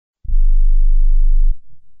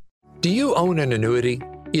Do you own an annuity,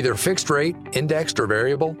 either fixed rate, indexed, or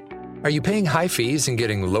variable? Are you paying high fees and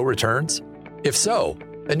getting low returns? If so,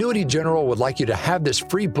 Annuity General would like you to have this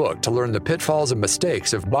free book to learn the pitfalls and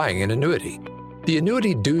mistakes of buying an annuity. The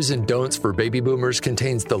Annuity Do's and Don'ts for Baby Boomers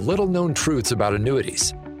contains the little-known truths about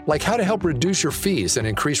annuities, like how to help reduce your fees and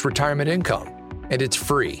increase retirement income. And it's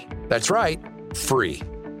free. That's right, free.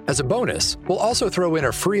 As a bonus, we'll also throw in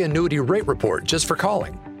a free annuity rate report just for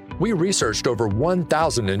calling. We researched over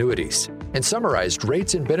 1,000 annuities and summarized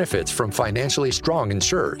rates and benefits from financially strong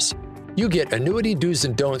insurers. You get Annuity Do's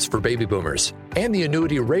and Don'ts for Baby Boomers and the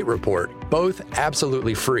Annuity Rate Report, both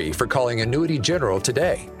absolutely free for calling Annuity General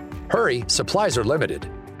today. Hurry, supplies are limited.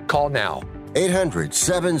 Call now.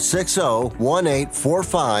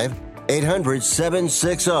 800-760-1845.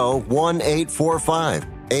 800-760-1845.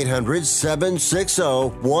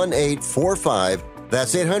 800-760-1845.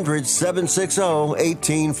 That's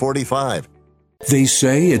 800-760-1845. They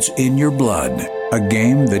say it's in your blood. A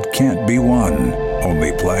game that can't be won,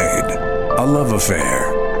 only played. A love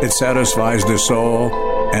affair. It satisfies the soul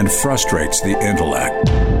and frustrates the intellect.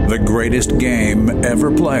 The greatest game ever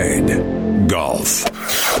played. Golf.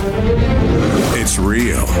 It's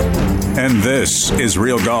real. And this is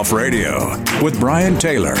Real Golf Radio with Brian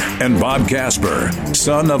Taylor and Bob Casper,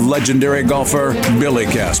 son of legendary golfer Billy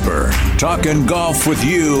Casper. Talking golf with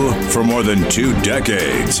you for more than 2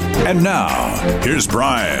 decades. And now, here's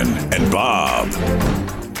Brian and Bob.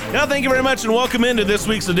 Now, thank you very much and welcome into this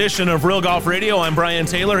week's edition of Real Golf Radio. I'm Brian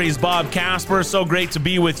Taylor. He's Bob Casper. So great to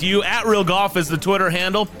be with you. At Real Golf is the Twitter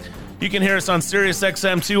handle. You can hear us on Sirius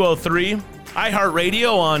XM 203,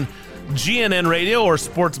 iHeartRadio on GNN Radio or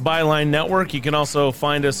Sports Byline Network. You can also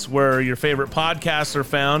find us where your favorite podcasts are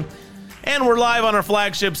found. And we're live on our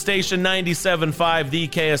flagship station, 97.5, the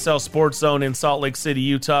KSL Sports Zone in Salt Lake City,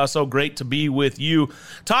 Utah. So great to be with you.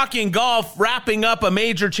 Talking golf, wrapping up a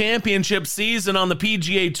major championship season on the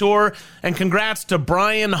PGA Tour. And congrats to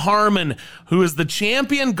Brian Harman, who is the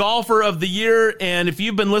champion golfer of the year. And if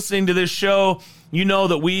you've been listening to this show, you know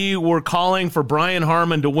that we were calling for Brian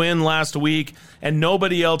Harman to win last week, and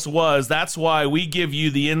nobody else was. That's why we give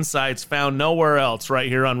you the insights found nowhere else right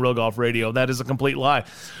here on Real Golf Radio. That is a complete lie.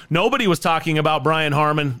 Nobody was talking about Brian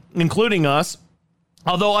Harman, including us,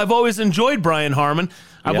 although I've always enjoyed Brian Harman.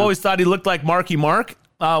 I've always thought he looked like Marky Mark.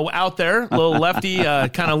 Out there, a little lefty,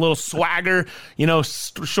 kind of little swagger,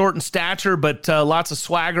 short in stature, but lots of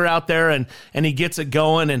swagger out there, and he gets it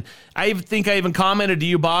going. And I think I even commented to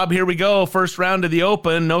you, Bob, here we go, first round of the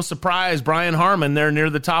Open, no surprise, Brian Harman there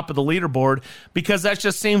near the top of the leaderboard, because that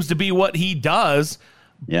just seems to be what he does,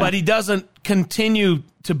 but he doesn't continue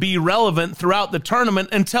to be relevant throughout the tournament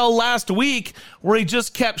until last week, where he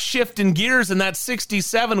just kept shifting gears, and that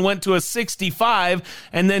 67 went to a 65,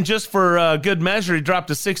 and then just for good measure, he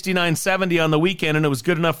dropped a 69-70 on the weekend, and it was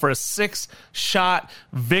good enough for a 6-shot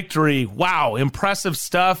victory. Wow, impressive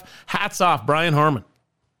stuff. Hats off, Brian Harman.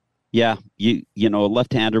 Yeah, you know, a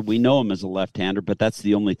left-hander, we know him as a left-hander, but that's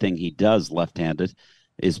the only thing he does left-handed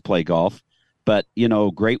is play golf. But,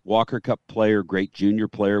 great Walker Cup player, great junior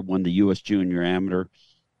player, won the U.S. Junior Amateur.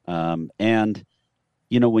 And,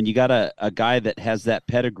 when you got a guy that has that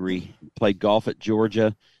pedigree, played golf at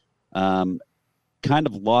Georgia, kind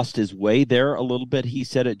of lost his way there a little bit, he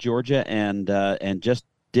said, at Georgia, and just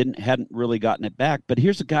hadn't really gotten it back. But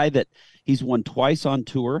here's a guy that he's won twice on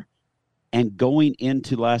tour, and going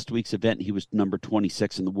into last week's event, he was number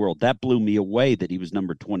 26 in the world. That blew me away that he was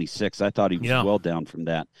number 26. I thought he was well down from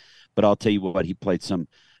that. But I'll tell you what, he played some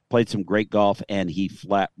great golf, and he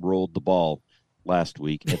flat rolled the ball last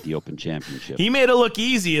week at the Open Championship. He made it look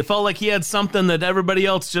easy. It felt like he had something that everybody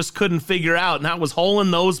else just couldn't figure out, and that was holing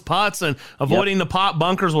those putts and avoiding the pot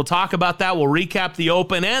bunkers. We'll talk about that. We'll recap the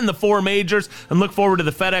Open and the 4 majors and look forward to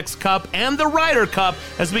the FedEx Cup and the Ryder Cup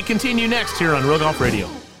as we continue next here on Real Golf Radio.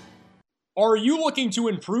 Are you looking to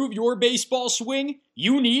improve your baseball swing?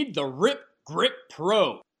 You need the Rip Grip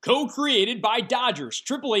Pro. Co-created by Dodgers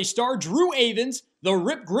AAA star Drew Avans, the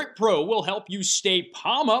Rip Grip Pro will help you stay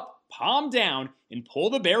palm up, palm down, and pull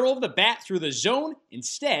the barrel of the bat through the zone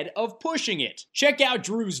instead of pushing it. Check out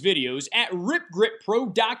Drew's videos at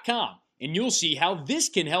ripgrippro.com, and you'll see how this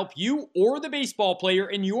can help you or the baseball player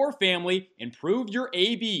in your family improve your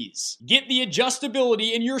ABs. Get the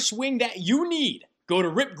adjustability in your swing that you need. Go to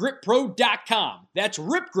ripgrippro.com. That's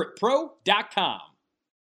ripgrippro.com.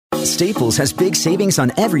 Staples has big savings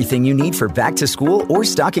on everything you need for back to school or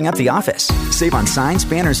stocking up the office. Save on signs,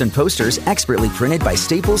 banners, and posters expertly printed by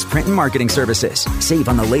Staples Print and Marketing Services. Save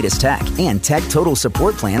on the latest tech and tech total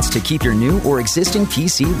support plans to keep your new or existing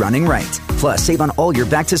PC running right. Plus, save on all your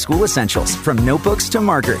back to school essentials from notebooks to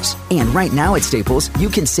markers. And right now at Staples, you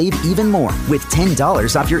can save even more with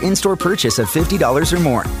 $10 off your in-store purchase of $50 or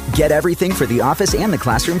more. Get everything for the office and the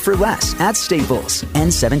classroom for less at Staples.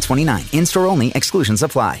 N729. In-store only. Exclusions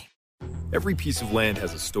apply. Every piece of land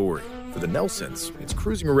has a story. For the Nelsons, it's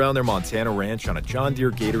cruising around their Montana ranch on a John Deere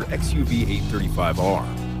Gator XUV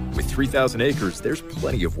 835R. With 3,000 acres, there's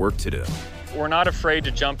plenty of work to do. We're not afraid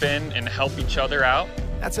to jump in and help each other out.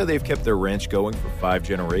 That's how they've kept their ranch going for 5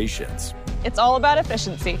 generations. It's all about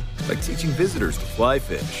efficiency. Like teaching visitors to fly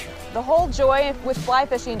fish. The whole joy with fly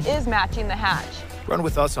fishing is matching the hatch. Run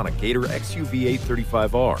with us on a Gator XUV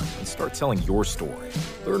 835R and start telling your story.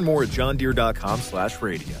 Learn more at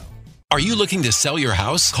johndeere.com/radio. Are you looking to sell your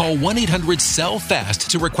house? Call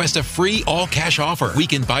 1-800-SELL-FAST to request a free all-cash offer. We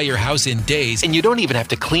can buy your house in days, and you don't even have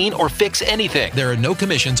to clean or fix anything. There are no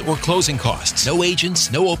commissions or closing costs, no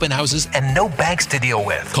agents, no open houses, and no banks to deal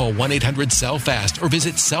with. Call 1-800-SELL-FAST or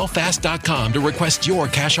visit sellfast.com to request your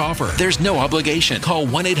cash offer. There's no obligation. Call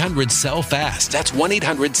 1-800-SELL-FAST. That's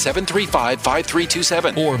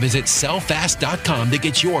 1-800-735-5327 or visit sellfast.com to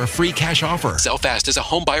get your free cash offer. SellFast is a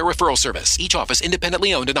home buyer referral service. Each office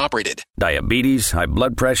independently owned and operated. Diabetes, high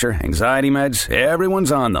blood pressure, anxiety meds,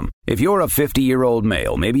 everyone's on them. If you're a 50-year-old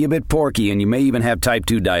male, maybe a bit porky, and you may even have type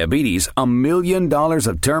 2 diabetes, $1 million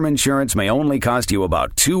of term insurance may only cost you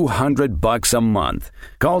about $200 a month.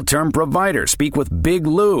 Call Term Provider. Speak with Big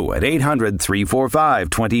Lou at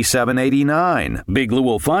 800-345-2789. Big Lou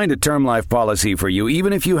will find a term life policy for you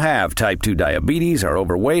even if you have type 2 diabetes, are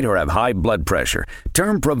overweight, or have high blood pressure.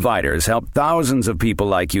 Term Providers help thousands of people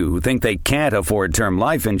like you who think they can't afford term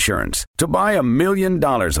life insurance. To buy $1 million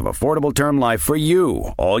of affordable term life for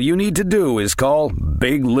you, all you need to do is call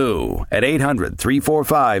Big Lou at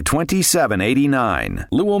 800-345-2789.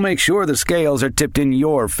 Lou will make sure the scales are tipped in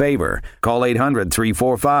your favor. Call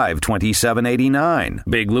 800-345-2789.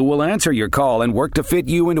 Big Lou will answer your call and work to fit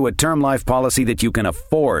you into a term life policy that you can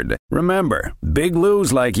afford. Remember, Big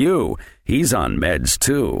Lou's like you. He's on meds,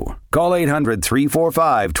 too. Call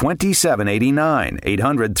 800-345-2789.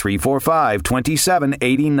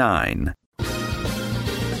 800-345-2789.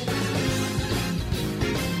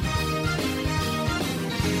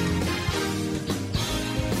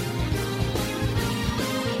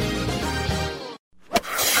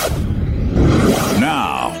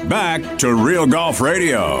 Now, back to Real Golf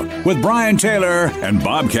Radio with Brian Taylor and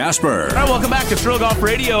Bob Casper. All right, welcome back to Real Golf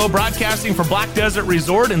Radio, broadcasting from Black Desert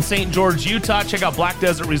Resort in St. George, Utah. Check out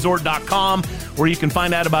blackdesertresort.com, where you can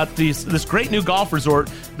find out about this great new golf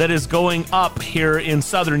resort that is going up here in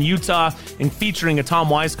southern Utah and featuring a Tom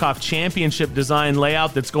Weiskopf championship design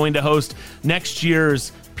layout that's going to host next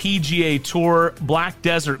year's PGA Tour Black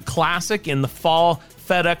Desert Classic in the fall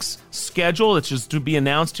FedEx schedule. It's just to be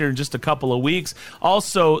announced here in just a couple of weeks.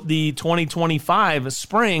 Also, the 2025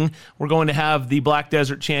 spring, we're going to have the Black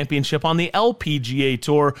Desert Championship on the LPGA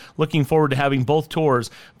Tour. Looking forward to having both tours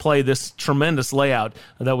play this tremendous layout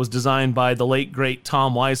that was designed by the late, great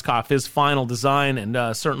Tom Weiskopf. His final design, and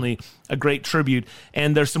certainly a great tribute.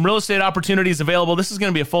 And there's some real estate opportunities available. This is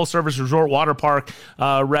going to be a full-service resort, water park,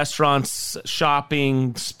 restaurants,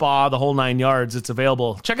 shopping, spa, the whole 9 yards. It's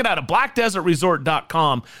available. Check it out at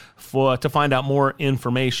blackdesertresort.com to find out more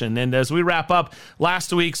information. And as we wrap up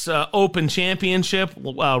last week's Open Championship,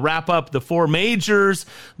 wrap up the 4 majors,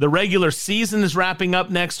 the regular season is wrapping up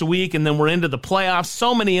next week, and then we're into the playoffs.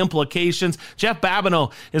 So many implications. Jeff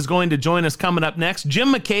Babineau is going to join us coming up next.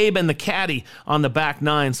 Jim McCabe and the caddy on the back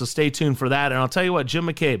nine, so stay tuned for that. And I'll tell you what, Jim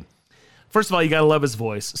McCabe, first of all, you got to love his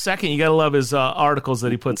voice. Second, you got to love his articles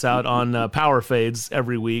that he puts out on Power Fades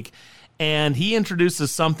every week. And he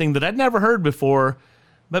introduces something that I'd never heard before,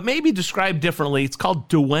 but maybe described differently. It's called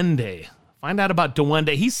Duende. Find out about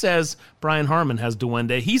Duende. He says Brian Harman has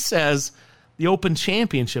Duende. He says the Open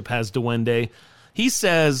Championship has Duende. He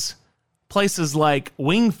says places like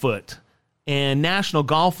Wingfoot and National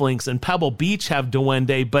Golf Links and Pebble Beach have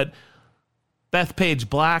Duende, but Bethpage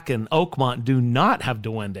Black and Oakmont do not have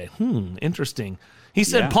Duende. Interesting. He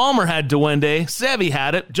said Palmer had Duende, Seve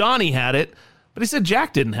had it, Johnny had it, but he said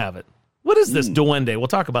Jack didn't have it. What is this Duende? We'll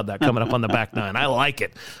talk about that coming up on the back nine. I like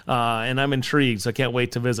it, and I'm intrigued, so I can't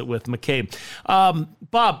wait to visit with McCabe.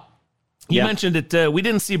 Bob, you mentioned it. We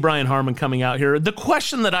didn't see Brian Harman coming out here. The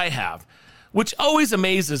question that I have, which always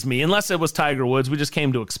amazes me, unless it was Tiger Woods, we just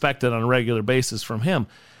came to expect it on a regular basis from him.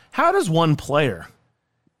 How does one player,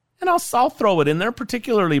 And I'll throw it in there,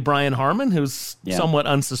 particularly Brian Harman, who's somewhat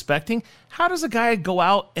unsuspecting. How does a guy go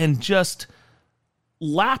out and just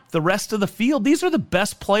lap the rest of the field? These are the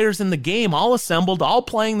best players in the game, all assembled, all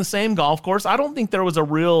playing the same golf course. I don't think there was a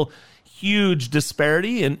real huge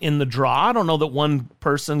disparity in the draw. I don't know that one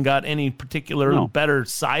person got any particular better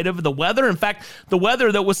side of the weather. In fact, the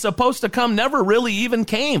weather that was supposed to come never really even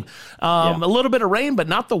came. A little bit of rain, but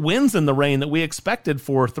not the winds and the rain that we expected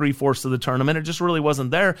for 3/4 of the tournament. It just really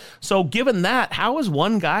wasn't there. So given that, how is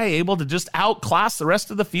one guy able to just outclass the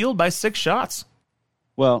rest of the field by 6 shots?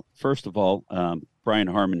 Well, first of all, Brian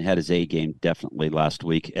Harman had his A game definitely last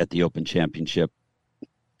week at the Open Championship.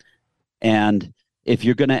 And if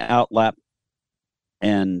you're going to outlap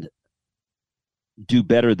and do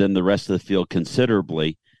better than the rest of the field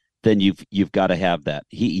considerably, then you've got to have that.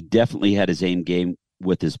 He definitely had his aim game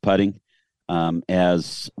with his putting.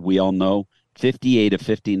 As we all know, 58 of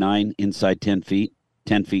 59 inside 10 feet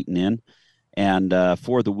and in. And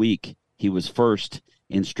for the week, he was first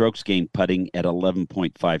in strokes gained putting at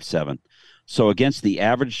 11.57. So against the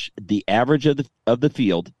average of the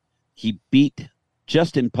field, he beat,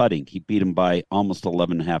 just in putting, he beat him by almost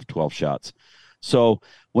 11.5, 12 shots. So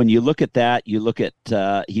when you look at that, you look at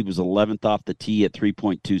he was 11th off the tee at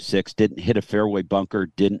 3.26, didn't hit a fairway bunker,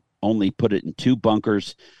 didn't only put it in 2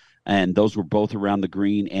 bunkers, and those were both around the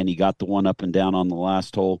green, and he got the one up and down on the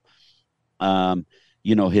last hole.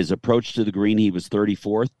 His approach to the green, he was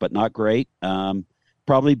 34th, but not great,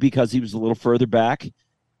 probably because he was a little further back,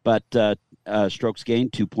 but strokes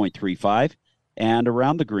gained 2.35, and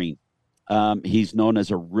around the green. He's known as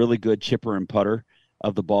a really good chipper and putter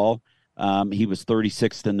of the ball. He was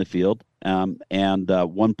 36th in the field and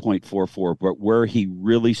 1.44. But where he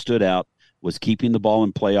really stood out was keeping the ball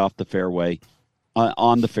in play off the fairway,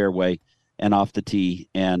 on the fairway and off the tee,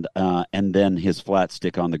 and then his flat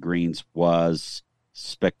stick on the greens was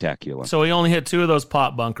spectacular. So he only hit 2 of those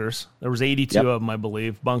pot bunkers. There was 82 of them, I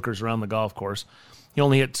believe, bunkers around the golf course. He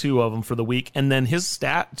only hit 2 of them for the week. And then his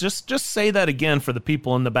stat, just say that again for the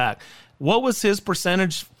people in the back. What was his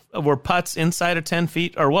percentage were putts inside of 10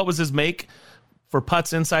 feet, or what was his make for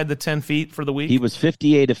putts inside the 10 feet for the week? He was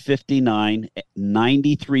 58 of 59,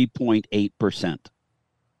 93.8%.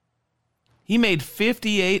 He made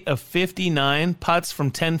 58 of 59 putts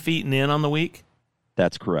from 10 feet and in on the week?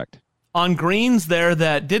 That's correct. On greens there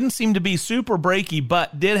that didn't seem to be super breaky,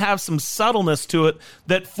 but did have some subtleness to it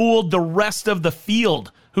that fooled the rest of the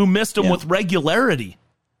field who missed them with regularity.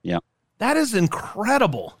 Yeah. That is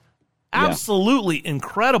incredible. Absolutely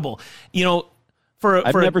incredible.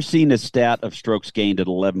 I've never seen a stat of strokes gained at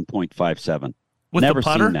 11.57. With never the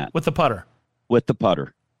putter? seen that. With the putter. With the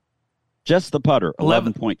putter. Just the putter,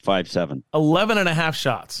 11.57. 11.5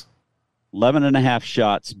 shots. 11.5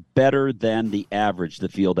 shots better than the average, the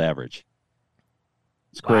field average.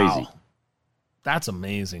 It's crazy. Wow. That's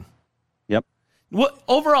amazing. Yep.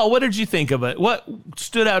 Overall, what did you think of it? What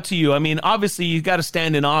stood out to you? I mean, obviously, you got to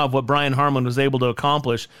stand in awe of what Brian Harman was able to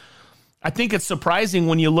accomplish. I think it's surprising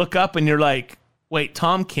when you look up and you're like, wait,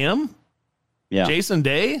 Tom Kim? Yeah. Jason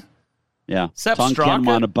Day? Yeah. Sepp Tom Straka? Kim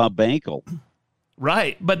on a bump ankle.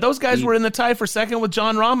 Right, but those guys were in the tie for second with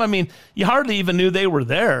Jon Rahm. I mean, you hardly even knew they were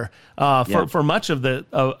there for much of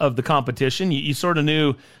the competition. You sort of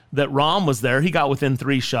knew that Rahm was there. He got within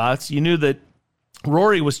 3 shots. You knew that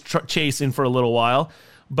Rory was chasing for a little while,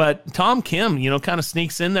 but Tom Kim, kind of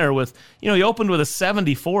sneaks in there with, he opened with a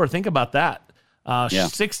 74. Think about that.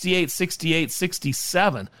 68, 68,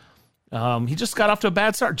 67. He just got off to a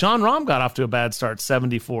bad start. Jon Rahm got off to a bad start,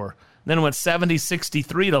 74. Then it went 70,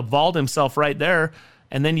 63 to vault himself right there.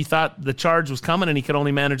 And then you thought the charge was coming and he could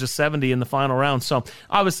only manage a 70 in the final round. So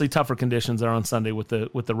obviously tougher conditions there on Sunday with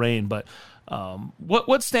the rain. But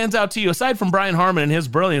what stands out to you, aside from Brian Harman and his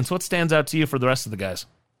brilliance, what stands out to you for the rest of the guys?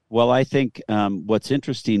 Well, I think what's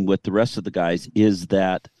interesting with the rest of the guys is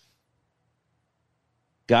that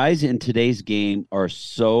guys in today's game are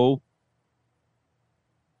so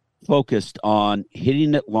focused on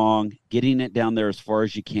hitting it long, getting it down there as far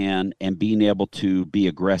as you can, and being able to be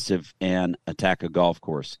aggressive and attack a golf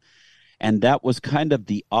course. And that was kind of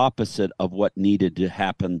the opposite of what needed to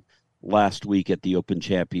happen last week at the Open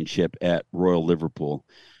Championship at Royal Liverpool.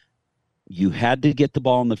 You had to get the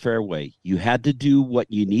ball in the fairway. You had to do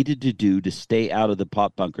what you needed to do to stay out of the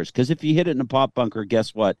pot bunkers. Because if you hit it in a pot bunker,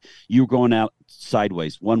 guess what? You're going out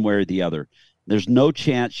sideways, one way or the other. There's no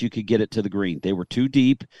chance you could get it to the green. They were too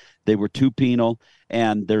deep, they were too penal,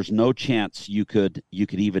 and there's no chance you could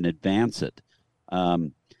even advance it.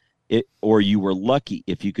 Or you were lucky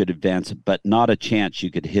if you could advance it, but not a chance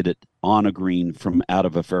you could hit it on a green from out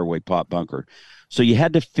of a fairway pot bunker. So you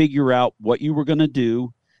had to figure out what you were going to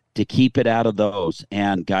do to keep it out of those.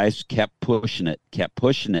 And guys kept pushing it,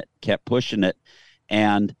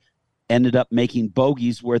 and ended up making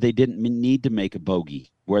bogeys where they didn't need to make a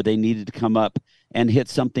bogey, where they needed to come up and hit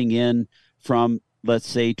something in from, let's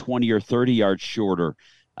say, 20 or 30 yards shorter,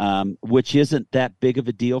 which isn't that big of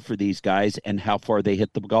a deal for these guys and how far they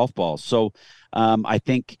hit the golf ball. So I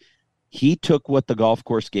think he took what the golf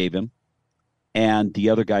course gave him, and the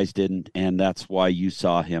other guys didn't, and that's why you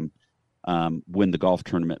saw him win the golf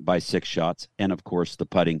tournament by 6 shots. And of course, the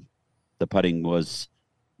putting was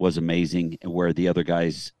amazing, where the other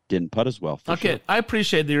guys didn't putt as well. Okay, sure. I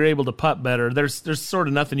appreciate that you're able to putt better. There's sort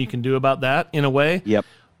of nothing you can do about that in a way. Yep.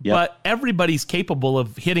 But everybody's capable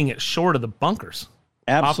of hitting it short of the bunkers.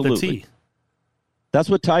 Absolutely. Off the tee. That's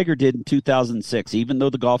what Tiger did in 2006. Even though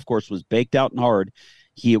the golf course was baked out and hard,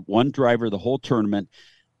 he hit one driver the whole tournament,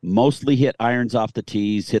 mostly hit irons off the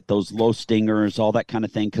tees, hit those low stingers, all that kind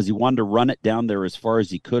of thing, because he wanted to run it down there as far as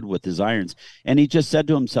he could with his irons. And he just said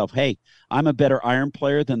to himself, hey, I'm a better iron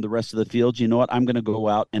player than the rest of the field. You know what? I'm going to go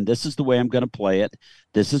out, and this is the way I'm going to play it.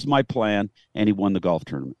 This is my plan. And he won the golf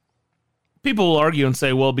tournament. People will argue and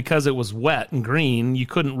say, well, because it was wet and green, you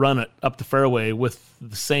couldn't run it up the fairway with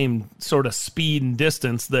the same sort of speed and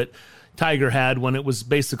distance that Tiger had when it was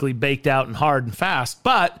basically baked out and hard and fast.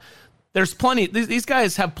 But there's plenty, these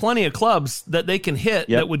guys have plenty of clubs that they can hit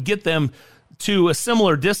that would get them to a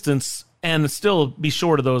similar distance and still be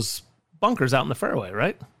short of those bunkers out in the fairway,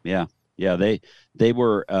 right? Yeah. Yeah. They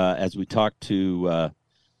were, as we talked to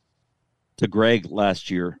Greg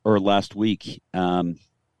last week,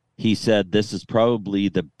 he said this is probably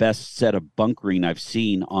the best set of bunkering I've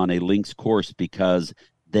seen on a links course, because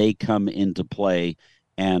they come into play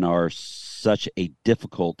and are such a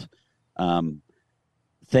difficult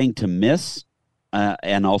thing to miss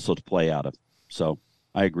and also to play out of. So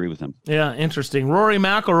I agree with him. Yeah, interesting. Rory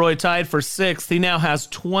McIlroy tied for 6th. He now has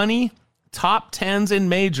 20 top 10s in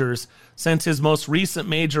majors since his most recent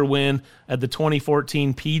major win at the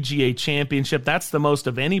 2014 PGA Championship. That's the most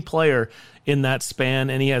of any player in that span,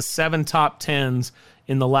 and he has 7 top 10s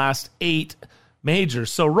in the last 8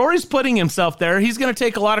 majors. So Rory's putting himself there. He's going to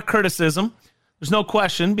take a lot of criticism. There's no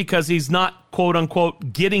question, because he's not,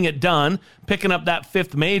 quote-unquote, getting it done, picking up that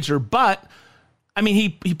 5th major. But, I mean,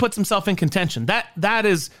 he puts himself in contention. That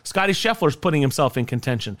is, Scottie Scheffler's putting himself in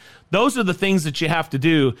contention. Those are the things that you have to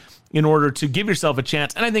do in order to give yourself a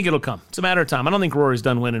chance, and I think it'll come. It's a matter of time. I don't think Rory's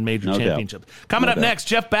done winning major championships. Coming up next,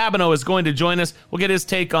 Jeff Babineau is going to join us. We'll get his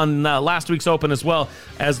take on last week's Open, as well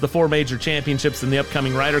as the 4 major championships in the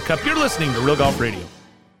upcoming Ryder Cup. You're listening to Real Golf Radio.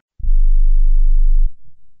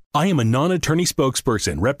 I am a non-attorney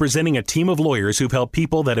spokesperson representing a team of lawyers who've helped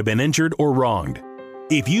people that have been injured or wronged.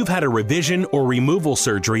 If you've had a revision or removal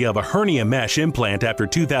surgery of a hernia mesh implant after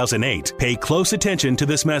 2008, pay close attention to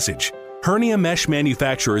this message. Hernia mesh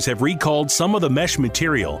manufacturers have recalled some of the mesh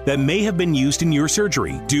material that may have been used in your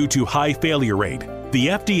surgery due to high failure rate. The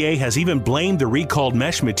FDA has even blamed the recalled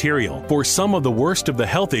mesh material for some of the worst of the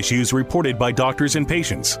health issues reported by doctors and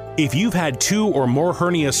patients. If you've had 2 or more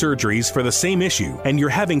hernia surgeries for the same issue and you're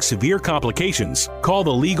having severe complications, call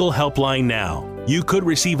the legal helpline now. You could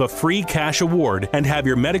receive a free cash award and have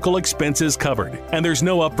your medical expenses covered. And there's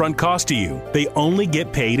no upfront cost to you. They only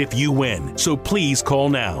get paid if you win. So please call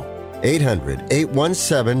now.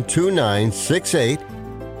 800-817-2968.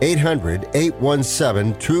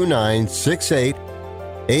 800-817-2968.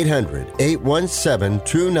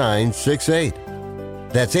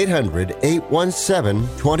 800-817-2968. That's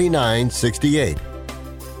 800-817-2968.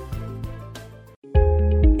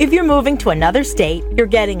 If you're moving to another state, you're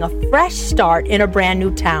getting a fresh start in a brand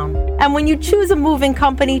new town. And when you choose a moving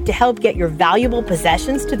company to help get your valuable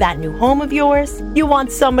possessions to that new home of yours, you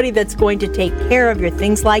want somebody that's going to take care of your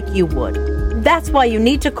things like you would. That's why you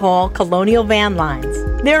need to call Colonial Van Lines.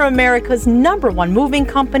 They're America's #1 moving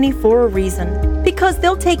company for a reason. Because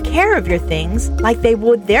they'll take care of your things like they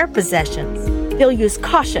would their possessions. They'll use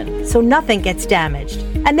caution so nothing gets damaged.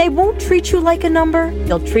 And they won't treat you like a number,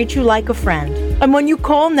 they'll treat you like a friend. And when you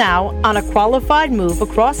call now on a qualified move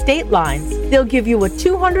across state lines, they'll give you a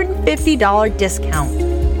 $250 discount.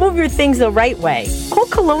 Move your things the right way. Call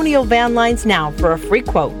Colonial Van Lines now for a free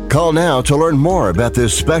quote. Call now to learn more about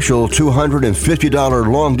this special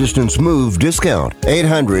 $250 long-distance move discount.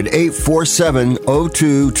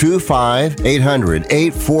 800-847-0225.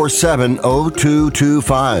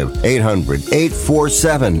 800-847-0225.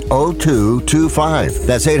 800-847-0225.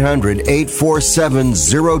 That's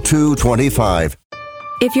 800-847-0225.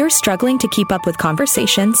 If you're struggling to keep up with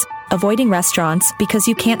conversations, avoiding restaurants because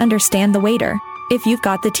you can't understand the waiter, if you've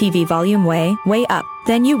got the TV volume way up,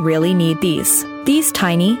 then you really need these. These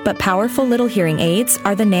tiny but powerful little hearing aids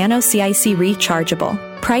are the Nano CIC Rechargeable.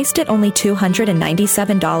 priced at only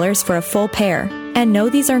 $297 for a full pair. And no,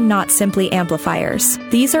 these are not simply amplifiers.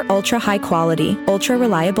 These are ultra high quality, ultra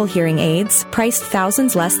reliable hearing aids, priced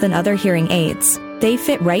thousands less than other hearing aids. They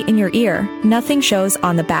fit right in your ear. Nothing shows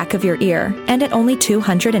on the back of your ear. And at only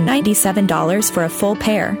 $297 for a full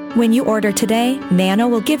pair. When you order today, Nano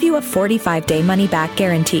will give you a 45-day money-back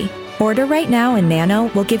guarantee. Order right now and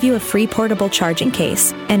Nano will give you a free portable charging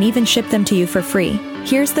case and even ship them to you for free.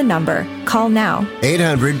 Here's the number. Call now.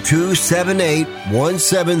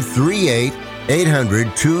 800-278-1738.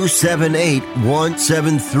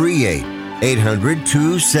 800-278-1738.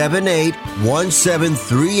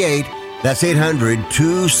 800-278-1738. That's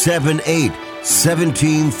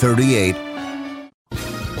 800-278-1738.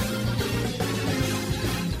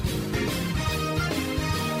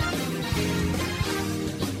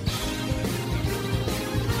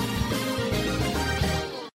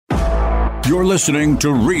 You're listening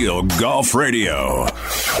to Real Golf Radio.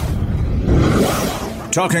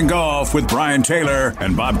 Talking golf with Brian Taylor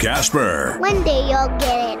and Bob Casper. One day you'll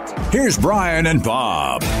get it. Here's Brian and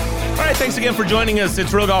Bob. All right, thanks again for joining us.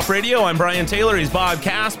 It's Real Golf Radio. I'm Brian Taylor. He's Bob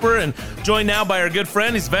Casper, and joined now by our good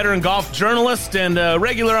friend. He's a veteran golf journalist and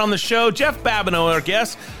regular on the show, Jeff Babineau, our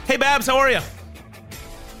guest. Hey, Babs, how are you?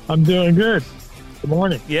 I'm doing good. Good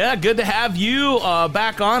morning. Yeah, good to have you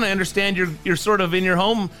back on. I understand you're sort of in your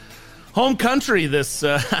home country. This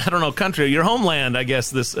your homeland, I guess.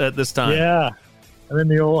 This time. Yeah, I'm in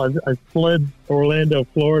the old. I fled Orlando,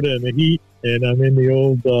 Florida, in the heat, and I'm in the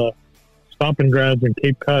old stomping grounds in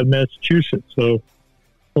Cape Cod, Massachusetts. So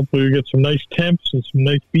hopefully we get some nice temps and some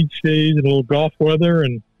nice beach days and a little golf weather,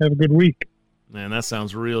 and have a good week. Man, that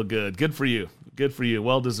sounds real good. Good for you. Good for you.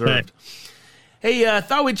 Well deserved. Thanks. Hey,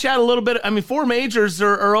 thought we'd chat a little bit. I mean, 4 majors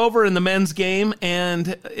are over in the men's game,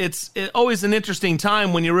 and it's always an interesting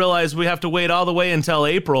time when you realize we have to wait all the way until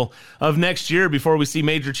April of next year before we see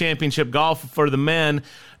major championship golf for the men.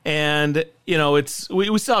 And, you know, we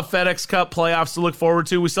still have FedEx Cup playoffs to look forward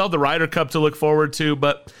to. We still have the Ryder Cup to look forward to.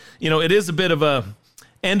 But, you know, it is a bit of a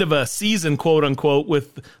end of a season, quote unquote,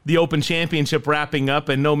 with the Open Championship wrapping up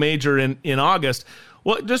and no major in August.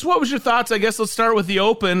 What was your thoughts? I guess let's start with the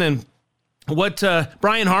Open and what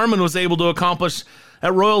Brian Harman was able to accomplish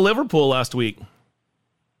at Royal Liverpool last week.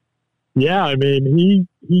 Yeah, I mean,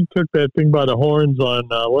 he took that thing by the horns on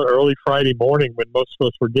early Friday morning when most of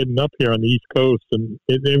us were getting up here on the East Coast, and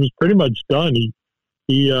it was pretty much done.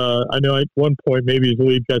 He I know at one point maybe his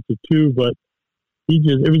lead got to 2, but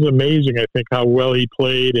it was amazing, I think, how well he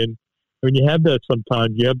played. And when you have that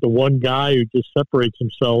sometimes, you have the one guy who just separates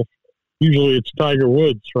himself. Usually it's Tiger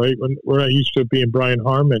Woods, right? When we're not used to it being Brian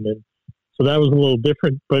Harman, and so that was a little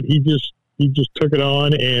different, but he just took it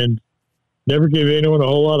on and never gave anyone a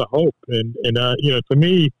whole lot of hope. And to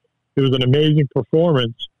me, it was an amazing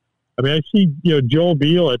performance. I mean, I see, Joel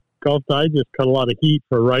Beal at Golf Digest cut a lot of heat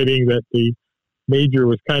for writing that the major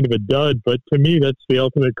was kind of a dud, but to me, that's the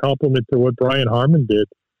ultimate compliment to what Brian Harman did.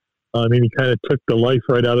 I mean, he kind of took the life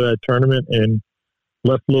right out of that tournament and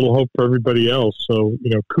left a little hope for everybody else. So,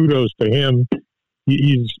 kudos to him.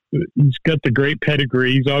 He's got the great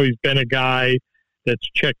pedigree. He's always been a guy that's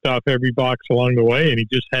checked off every box along the way, and he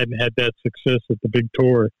just hadn't had that success at the big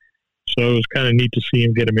tour. So it was kind of neat to see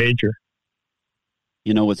him get a major.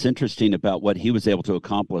 You know, what's interesting about what he was able to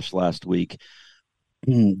accomplish last week,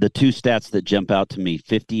 the 2 stats that jump out to me,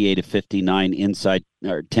 58 of 59 inside,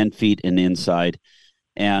 or 10 feet and inside,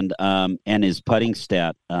 and his putting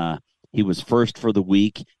stat, he was first for the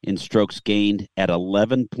week in strokes gained at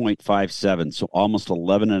 11.57, so almost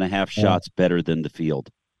 11 and a half shots better than the field.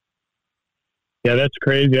 Yeah, that's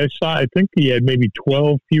crazy. I think he had maybe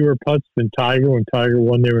 12 fewer putts than Tiger when Tiger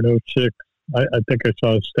won there in 06. I think I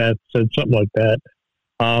saw a stat said something like that.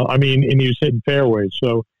 And he was hitting fairways.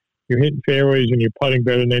 So you're hitting fairways and you're putting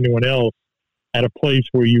better than anyone else at a place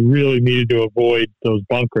where you really needed to avoid those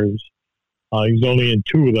bunkers. He was only in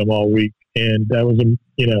 2 of them all week, and that was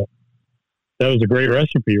a great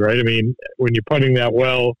recipe, right? I mean, when you're putting that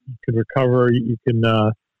well, you can recover. You can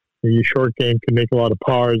your short game can make a lot of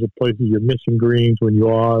pars at places you're missing greens when you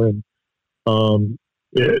are, and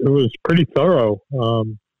it was pretty thorough.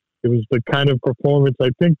 It was the kind of performance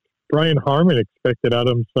I think Brian Harman expected out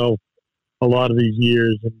of himself a lot of these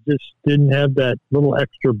years, and just didn't have that little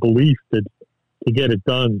extra belief to get it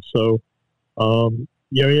done. So,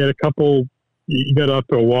 he had a couple. He got off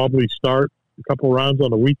to a wobbly start, a couple rounds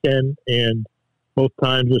on the weekend, and both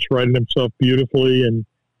times just riding himself beautifully, and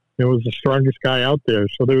was the strongest guy out there.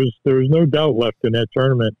 So there was no doubt left in that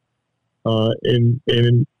tournament, and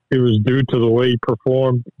it was due to the way he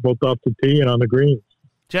performed both off the tee and on the greens.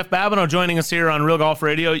 Jeff Babineau joining us here on Real Golf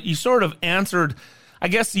Radio. You sort of answered, I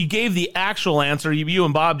guess you gave the actual answer, you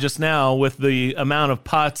and Bob just now, with the amount of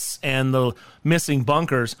putts and the missing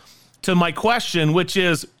bunkers, to my question, which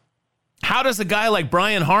is, how does a guy like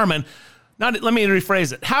Brian Harman, let me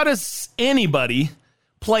rephrase it, how does anybody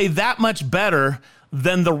play that much better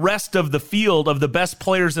than the rest of the field of the best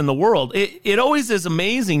players in the world? It always is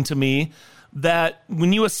amazing to me that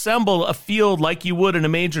when you assemble a field like you would in a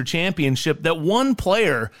major championship, that one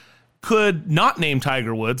player could, not name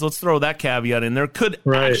Tiger Woods, let's throw that caveat in there, could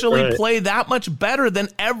actually play that much better than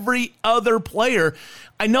every other player.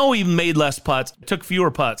 I know he made less putts, took fewer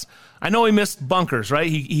putts. I know he missed bunkers, right?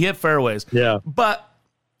 He hit fairways. Yeah. But,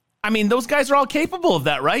 I mean, those guys are all capable of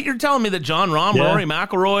that, right? You're telling me that Jon Rahm, Rory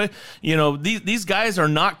McIlroy, these guys are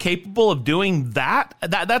not capable of doing that?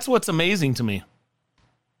 That's what's amazing to me.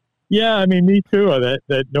 Yeah, I mean, me too,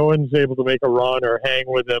 that no one's able to make a run or hang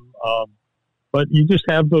with him. But you just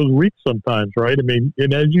have those weeks sometimes, right? I mean,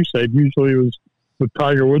 and as you said, usually it was with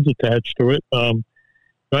Tiger Woods attached to it.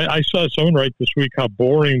 I saw someone write this week how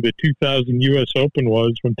boring the 2000 U.S. Open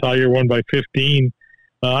was when Tiger won by 15.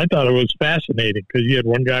 I thought it was fascinating because you had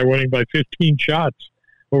one guy winning by 15 shots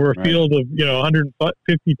over a field of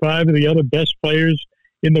 155 of the other best players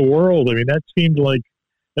in the world. I mean, that seemed like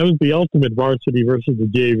that was the ultimate varsity versus the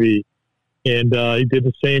JV. And he did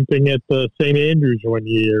the same thing at St. Andrews one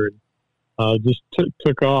year. And, just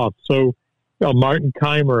took off. So, Martin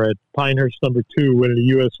Keimer at Pinehurst #2 winning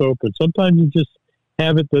the U.S. Open. Sometimes you just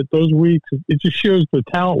have it that those weeks, it just shows the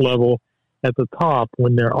talent level at the top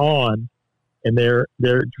when they're on, and they're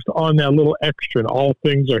just on that little extra, and all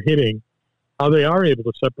things are hitting, how they are able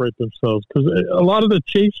to separate themselves. Because a lot of the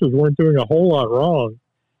chasers weren't doing a whole lot wrong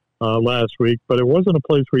last week, but it wasn't a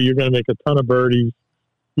place where you're going to make a ton of birdies,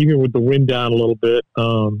 even with the wind down a little bit.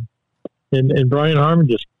 And Brian Harman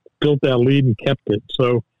just built that lead and kept it.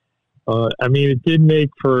 So, I mean, it did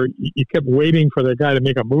make for, you kept waiting for that guy to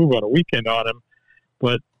make a move on a weekend on him,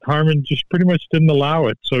 but Harman just pretty much didn't allow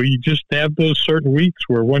it. So you just have those certain weeks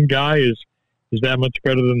where one guy is that much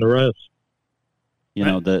better than the rest.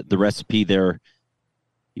 The recipe there,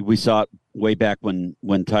 we saw it way back when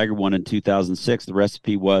Tiger won in 2006. The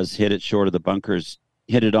recipe was hit it short of the bunkers,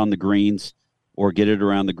 hit it on the greens, or get it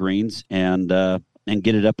around the greens, and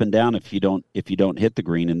get it up and down if you don't hit the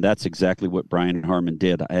green. And that's exactly what Brian Harman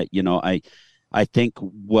did. I think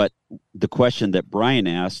what the question that Brian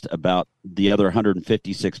asked about the other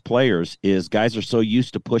 156 players is guys are so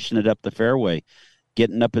used to pushing it up the fairway,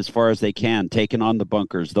 getting up as far as they can, taking on the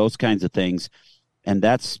bunkers, those kinds of things. And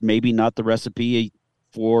that's maybe not the recipe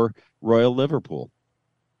for Royal Liverpool.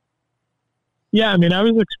 Yeah, I mean, I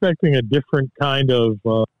was expecting a different kind of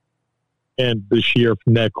and this year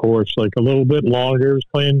from that course, like a little bit longer. It was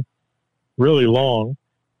playing really long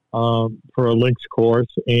for a links course.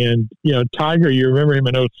 And, Tiger, you remember him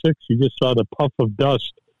in 06, you just saw the puff of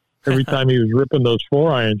dust every time he was ripping those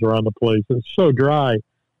 4-irons around the place. It was so dry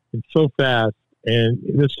and so fast. And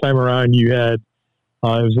this time around you had,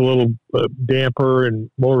 it was a little damper and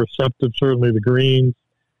more receptive, certainly the greens.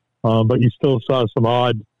 But you still saw some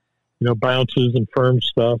odd, bounces and firm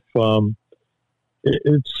stuff.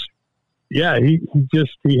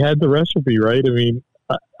 He had the recipe, right? I mean,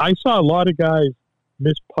 I saw a lot of guys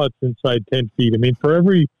miss putts inside 10 feet. I mean, for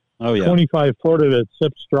every 25-footer that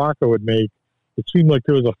Sepp Straka would make, it seemed like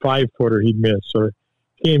there was a 5-footer he'd miss, or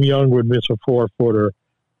Cam Young would miss a 4-footer,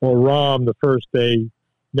 or Rahm the first day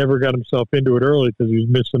never got himself into it early because he was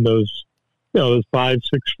missing those 5-6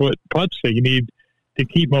 foot putts that you need to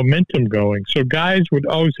keep momentum going. So guys would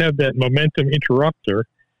always have that momentum interrupter,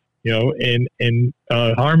 and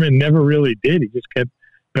Harman never really did. He just kept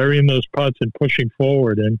burying those putts and pushing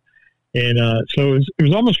forward. And so it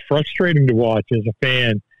was almost frustrating to watch as a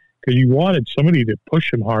fan because you wanted somebody to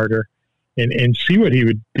push him harder and see what he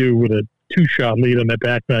would do with a 2-shot lead on that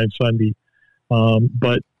back nine Sunday.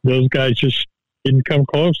 But those guys just didn't come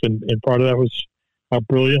close. And part of that was how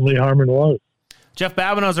brilliantly Harman was. Jeff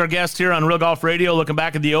Babineau is our guest here on Real Golf Radio, looking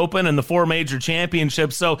back at the Open and the 4 major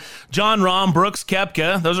championships. So Jon Rahm, Brooks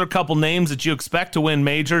Koepka, those are a couple names that you expect to win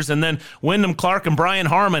majors. And then Wyndham Clark and Brian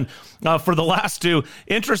Harman for the last two.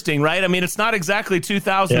 Interesting, right? I mean, it's not exactly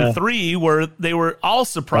 2003 where they were all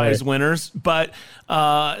surprise winners, but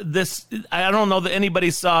I don't know that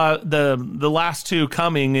anybody saw the last two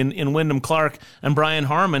coming in Wyndham Clark and Brian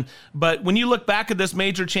Harman. But when you look back at this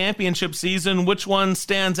major championship season, which one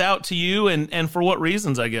stands out to you and for what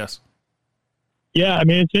reasons, I guess? Yeah, I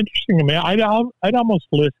mean, it's interesting. I mean, I'd almost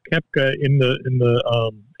list Koepka in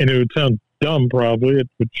the and it would sound dumb probably,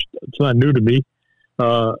 which it's not new to me,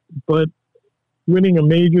 but winning a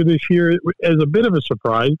major this year as a bit of a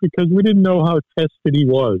surprise because we didn't know how tested he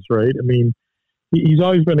was, right? I mean, he's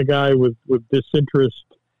always been a guy with disinterest,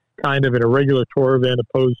 kind of in a regular tour event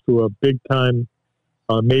opposed to a big time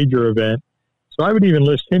major event. So I would even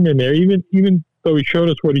list him in there, even though he showed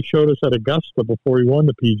us what he showed us at Augusta before he won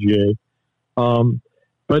the PGA.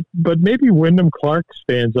 But maybe Wyndham Clark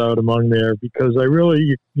stands out among there because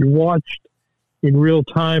you watched in real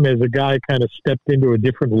time as a guy kind of stepped into a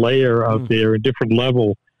different layer out there, a different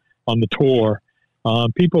level on the tour.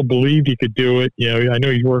 People believed he could do it. I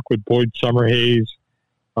know he's worked with Boyd Summerhays,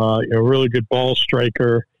 a really good ball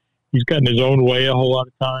striker. He's gotten his own way a whole lot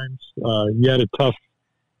of times. He had a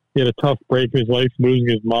tough break in his life, losing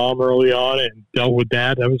his mom early on, and dealt with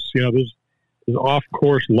that. That was, there's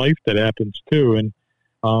off-course life that happens too. And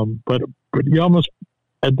but you almost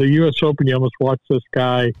at the U.S. Open, you almost watched this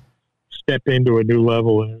guy step into a new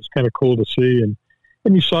level, and it was kind of cool to see. And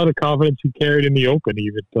you saw the confidence he carried in the Open,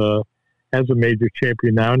 even as a major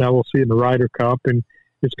champion now. Now we'll see it in the Ryder Cup, and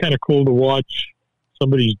it's kind of cool to watch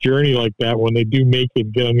somebody's journey like that when they do make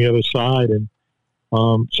it, get on the other side. And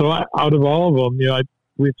so out of all of them,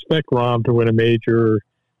 we expect Rahm to win a major,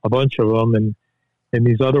 a bunch of them, and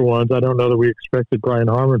these other ones, I don't know that we expected Brian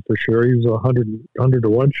Harman for sure. He was 100 to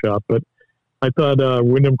 1 shot, but I thought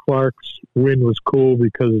Wyndham Clark's win was cool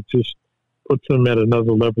because it just puts him at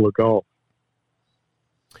another level of golf.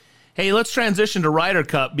 Hey, let's transition to Ryder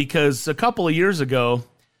Cup because a couple of years ago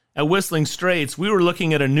at Whistling Straits, we were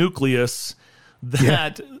looking at a nucleus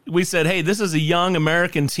that we said, hey, this is a young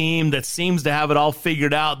American team that seems to have it all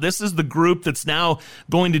figured out. This is the group that's now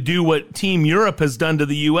going to do what Team Europe has done to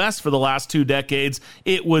the U.S. for the last 2 decades,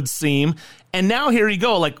 it would seem. And now here you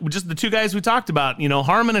go, like just the two guys we talked about,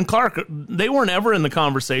 Harman and Clark, they weren't ever in the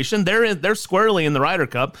conversation. They're squarely in the Ryder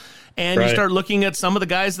Cup. And you start looking at some of the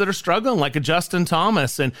guys that are struggling, like a Justin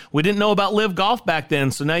Thomas. And we didn't know about Live Golf back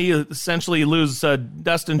then. So now you essentially lose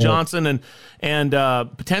Dustin Johnson and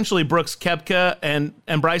potentially Brooks Koepka and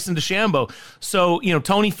Bryson DeChambeau. So,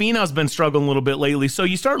 Tony Finau's been struggling a little bit lately. So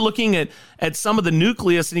you start looking at some of the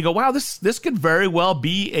nucleus and you go, wow, this could very well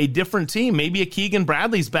be a different team. Maybe a Keegan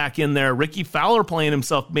Bradley's back in there. Ricky Fowler playing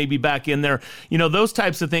himself maybe back in there. Those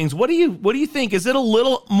types of things. What do you think? Is it a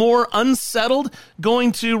little more unsettled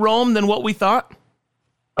going to Rome than what we thought?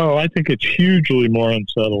 Oh, I think it's hugely more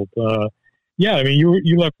unsettled.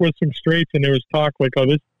 You left Whistling Straits and there was talk like, oh,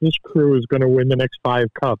 this crew is going to win the next 5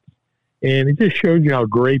 cups. And it just shows you how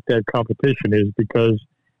great that competition is because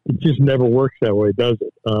it just never works that way, does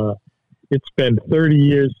it? It's been 30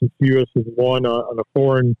 years since the U.S. has won on a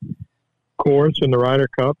foreign course in the Ryder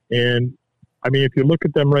Cup. And, if you look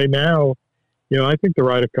at them right now, I think the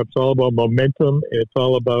Ryder Cup's all about momentum. It's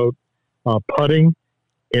all about putting.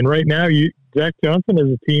 And right now, Zach Johnson as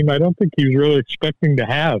a team, I don't think he was really expecting to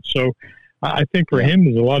have. So I think for him,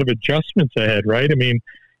 there's a lot of adjustments ahead, right?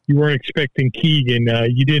 You weren't expecting Keegan.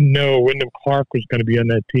 You didn't know Wyndham Clark was going to be on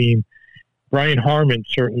that team. Brian Harman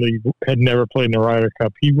certainly had never played in the Ryder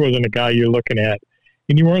Cup. He wasn't a guy you're looking at.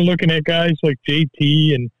 And you weren't looking at guys like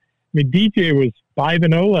JT. And DJ was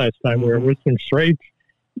 5-0 last time we were at Whistling Straits.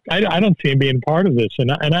 I don't see him being part of this.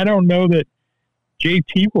 And I don't know that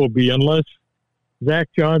JT will be unless Zach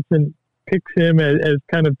Johnson picks him as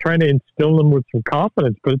kind of trying to instill him with some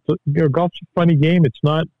confidence. But golf's a funny game. It's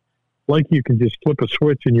not like you can just flip a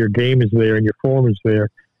switch and your game is there and your form is there.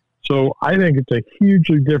 So I think it's a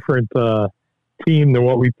hugely different team than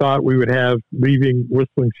what we thought we would have leaving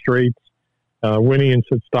Whistling Straits, winning in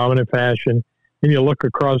such dominant fashion. And you look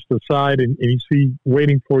across the side and you see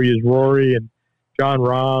waiting for you is Rory and Jon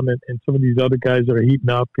Rahm and some of these other guys that are heating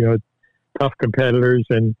up, tough competitors.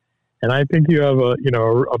 And I think you have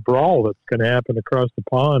a brawl that's going to happen across the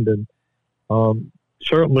pond. And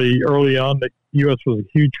certainly early on, the U.S. was a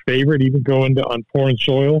huge favorite, even going on foreign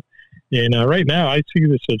soil. And right now, I see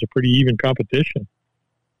this as a pretty even competition.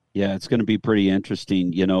 Yeah, it's going to be pretty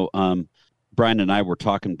interesting. Brian and I were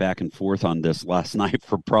talking back and forth on this last night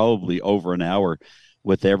for probably over an hour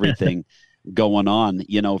with everything going on.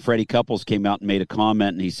 Freddie Couples came out and made a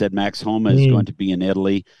comment, and he said Max Homa is going to be in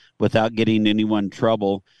Italy without getting anyone in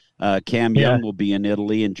trouble. Cam Young will be in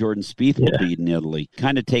Italy, and Jordan Spieth will be in Italy.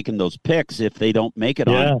 Kind of taking those picks if they don't make it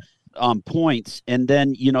on points. And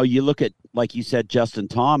then, you look at, like you said, Justin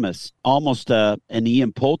Thomas, almost an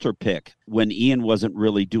Ian Poulter pick when Ian wasn't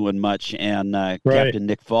really doing much, and Captain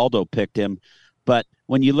Nick Faldo picked him. But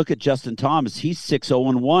when you look at Justin Thomas, he's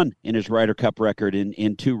 6-0-1 in his Ryder Cup record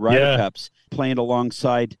in 2 Ryder Cups, playing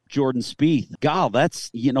alongside Jordan Spieth. God, that's,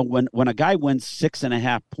 when a guy wins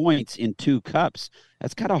 6.5 points in 2 cups,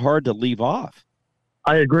 that's kind of hard to leave off.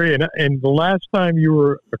 I agree. And the last time you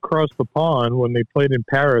were across the pond when they played in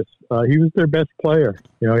Paris, he was their best player.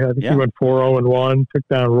 I think he went 4-0-1, took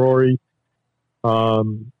down Rory.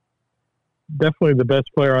 definitely the best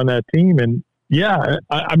player on that team. And yeah,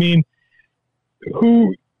 I mean,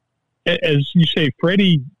 who, as you say,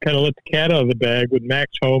 Freddie kind of let the cat out of the bag with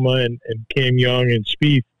Max Homa and Cam Young and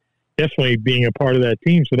Spieth definitely being a part of that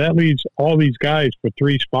team. So that leaves all these guys for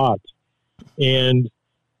 3 spots. And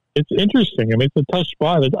it's interesting. I mean, it's a tough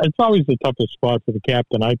spot. It's always the toughest spot for the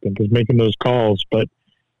captain, I think, is making those calls. But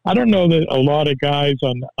I don't know that a lot of guys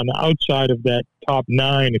on the outside of that top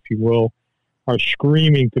 9, if you will, are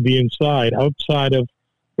screaming to be inside, outside of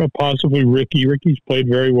possibly Ricky. Ricky's played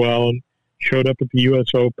very well and showed up at the U.S.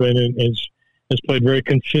 Open and has played very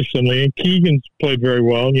consistently. And Keegan's played very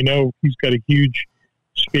well. And, he's got a huge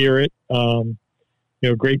spirit,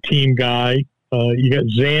 great team guy. You got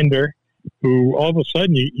Xander, who all of a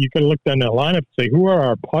sudden you can look down that lineup and say, who are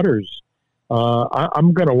our putters?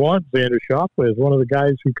 I'm going to want Xander Schauffele as one of the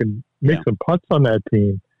guys who can make some putts on that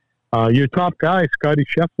team. Your top guy, Scotty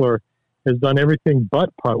Scheffler, has done everything but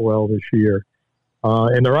putt well this year.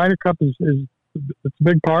 And the Ryder Cup is it's a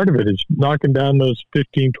big part of it, is knocking down those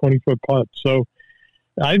 15, 20-foot putts. So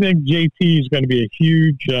I think JT is going to be a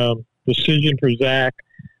huge decision for Zach.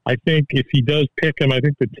 I think if he does pick him, I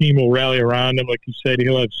think the team will rally around him. Like you said,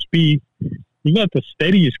 he'll have speed. He's not the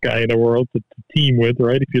steadiest guy in the world to team with,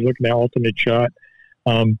 right, if you're looking at ultimate shot.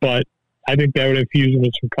 But I think that would infuse him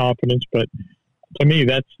with some confidence. But to me,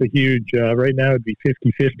 that's the huge right now it'd be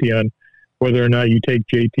 50-50 on whether or not you take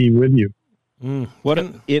JT with you.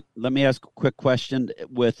 Let me ask a quick question.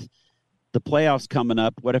 With the playoffs coming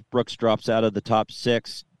up, what if Brooks drops out of the top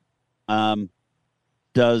 6?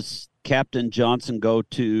 Does Captain Johnson go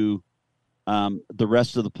to the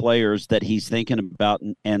rest of the players that he's thinking about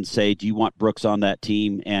and say, do you want Brooks on that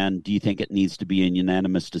team, and do you think it needs to be a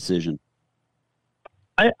unanimous decision?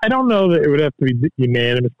 I don't know that it would have to be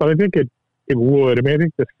unanimous, but I think it would. I mean, I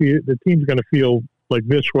think the team's going to feel like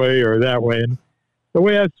this way or that way. And the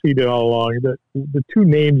way I've seen it all along, the 2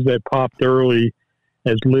 names that popped early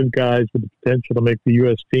as live guys with the potential to make the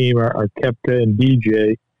U.S. team are Koepka and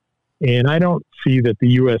DJ. And I don't see that the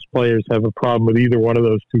U.S. players have a problem with either one of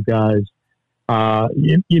those 2 guys.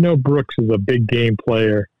 Brooks is a big game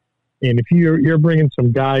player. And if you're bringing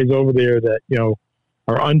some guys over there that,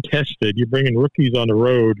 are untested, you're bringing rookies on the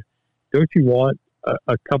road, don't you want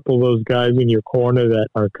a couple of those guys in your corner that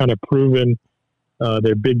are kind of proven?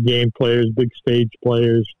 They're big game players, big stage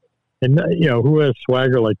players. And, who has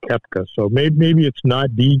swagger like Koepka? So maybe it's not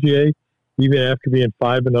DJ, even after being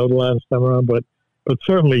 5-0 the last time around. But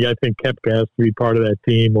certainly I think Koepka has to be part of that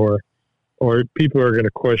team, or people are going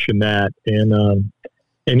to question that. And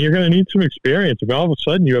you're going to need some experience. If all of a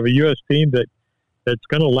sudden you have a U.S. team that's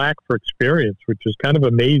going to lack for experience, which is kind of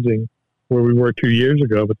amazing where we were 2 years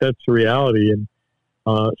ago, but that's the reality. And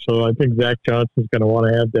so I think Zach Johnson's going to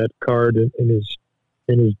want to have that card in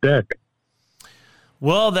his deck.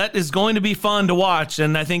 Well, that is going to be fun to watch,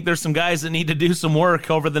 and I think there's some guys that need to do some work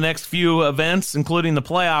over the next few events, including the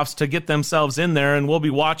playoffs, to get themselves in there, and we'll be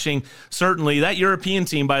watching, certainly. That European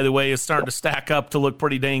team, by the way, is starting to stack up to look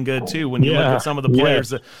pretty dang good, too, when you look at some of the players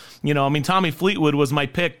that, Tommy Fleetwood was my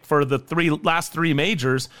pick for the last three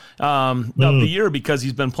majors of the year because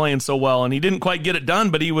he's been playing so well, and he didn't quite get it done,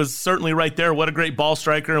 but he was certainly right there. What a great ball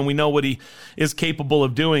striker, and we know what he is capable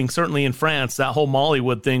of doing. Certainly in France, that whole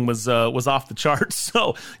Mollywood thing was off the charts.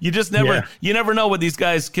 So you just never know what these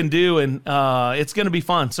guys can do, and it's going to be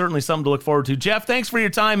fun. Certainly something to look forward to. Jeff, thanks for your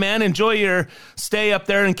time, man. Enjoy your stay up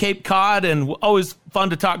there in Cape Cod, and always fun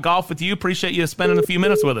to talk golf with you. Appreciate you spending a few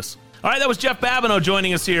minutes with us. All right, that was Jeff Babineau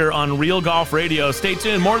joining us here on Real Golf Radio. Stay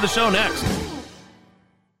tuned. More of the show next.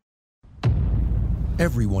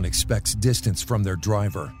 Everyone expects distance from their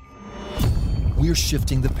driver. We're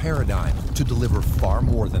shifting the paradigm to deliver far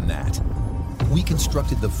more than that. We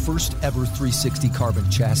constructed the first ever 360 carbon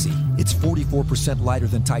chassis. It's 44% lighter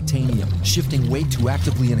than titanium, shifting weight to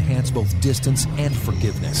actively enhance both distance and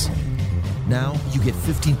forgiveness. Now you get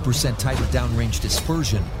 15% tighter downrange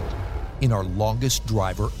dispersion in our longest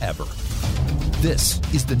driver ever. This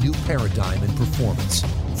is the new paradigm in performance.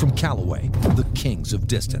 From Callaway, the kings of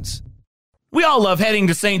distance. We all love heading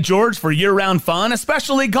to St. George for year-round fun,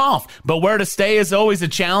 especially golf. But where to stay is always a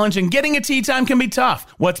challenge, and getting a tee time can be tough.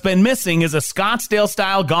 What's been missing is a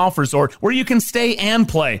Scottsdale-style golf resort where you can stay and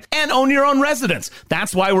play, and own your own residence.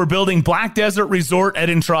 That's why we're building Black Desert Resort at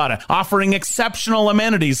Entrada, offering exceptional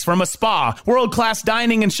amenities from a spa, world-class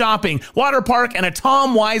dining and shopping, water park, and a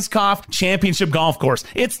Tom Weiskopf championship golf course.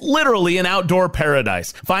 It's literally an outdoor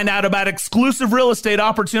paradise. Find out about exclusive real estate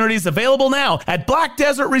opportunities available now at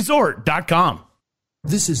blackdesertresort.com.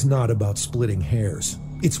 This is not about splitting hairs.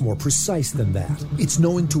 It's more precise than that. It's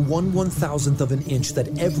knowing to 1/1000th of an inch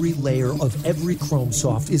that every layer of every chrome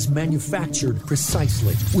soft is manufactured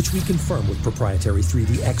precisely, which we confirm with proprietary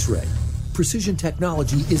 3D X-ray. Precision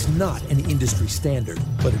technology is not an industry standard,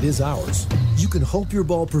 but it is ours. You can hope your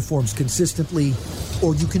ball performs consistently,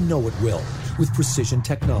 or you can know it will with precision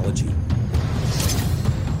technology.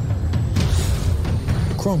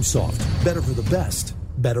 Chrome Soft, better for the best,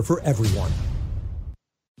 better for everyone.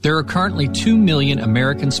 There are currently 2 million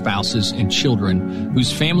American spouses and children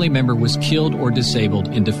whose family member was killed or disabled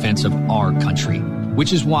in defense of our country,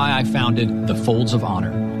 which is why I founded the Folds of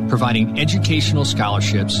Honor, providing educational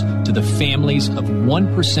scholarships to the families of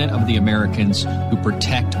 1% of the Americans who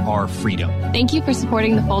protect our freedom. Thank you for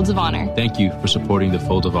supporting the Folds of Honor. Thank you for supporting the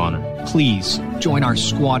Folds of Honor. Please join our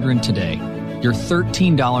squadron today. Your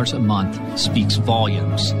 $13 a month speaks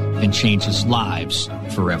volumes and changes lives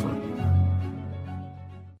forever.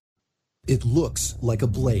 It looks like a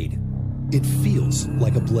blade. It feels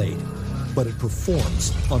like a blade, but it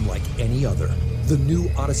performs unlike any other. The new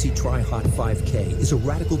Odyssey Tri-Hot 5K is a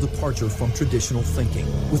radical departure from traditional thinking.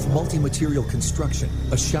 With multi-material construction,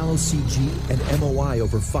 a shallow CG, and MOI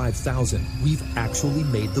over 5,000, we've actually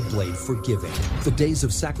made the blade forgiving. The days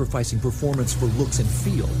of sacrificing performance for looks and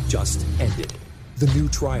feel just ended. The new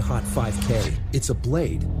Tri-Hot 5K, it's a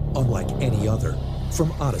blade unlike any other.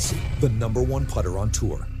 From Odyssey, the #1 putter on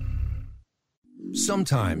tour.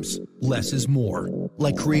 Sometimes, less is more.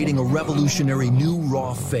 Like creating a revolutionary new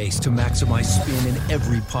raw face to maximize spin in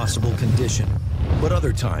every possible condition. But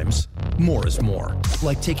other times, more is more.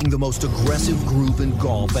 Like taking the most aggressive groove in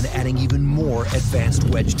golf and adding even more advanced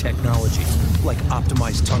wedge technology, like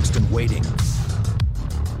optimized tungsten weighting.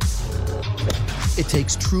 It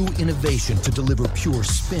takes true innovation to deliver pure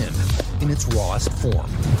spin in its rawest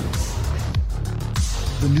form.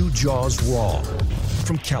 The new Jaws Raw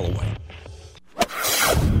from Callaway.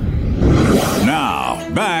 Now,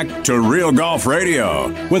 back to Real Golf Radio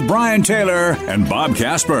with Brian Taylor and Bob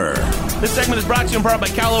Casper. This segment is brought to you in part by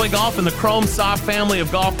Callaway Golf and the Chrome Soft family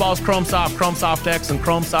of golf balls, Chrome Soft, Chrome Soft X, and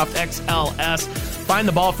Chrome Soft XLS. Find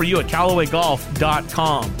the ball for you at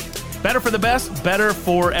CallawayGolf.com. Better for the best, better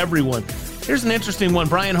for everyone. Here's an interesting one.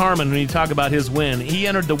 Brian Harman, when you talk about his win, he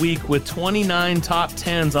entered the week with 29 top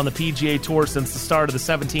 10s on the PGA Tour since the start of the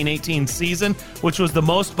 17-18 season, which was the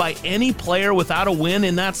most by any player without a win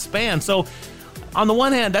in that span. So, on the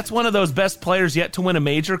one hand, that's one of those best players yet to win a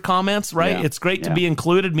major comments, right? Yeah, it's great to be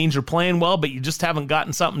included, means you're playing well, but you just haven't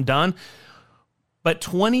gotten something done. But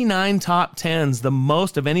 29 top 10s, the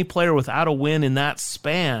most of any player without a win in that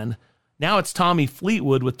span. Now it's Tommy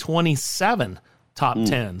Fleetwood with 27 top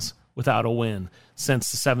 10s. Without a win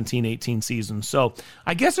since the 17-18 season. So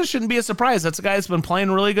I guess it shouldn't be a surprise. That's a guy that's been playing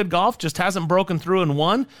really good golf, just hasn't broken through and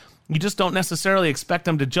won. You just don't necessarily expect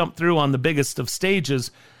him to jump through on the biggest of stages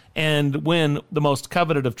and win the most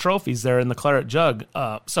coveted of trophies there in the Claret Jug.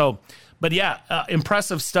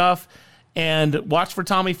 Impressive stuff. And watch for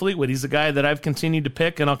Tommy Fleetwood. He's a guy that I've continued to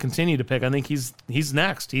pick, and I'll continue to pick. I think he's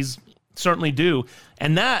next. He's certainly due.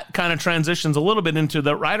 And that kind of transitions a little bit into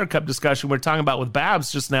the Ryder Cup discussion we're talking about with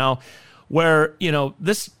Babs just now, where,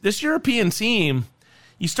 this European team,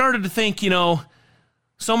 you started to think, so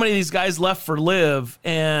many of these guys left for LIV,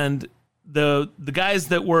 and the guys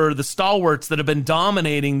that were the stalwarts that have been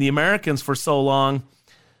dominating the Americans for so long,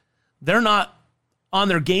 they're not on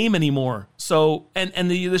their game anymore. So,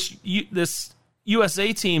 this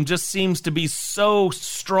USA team just seems to be so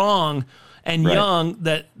strong and young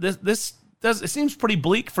that it seems pretty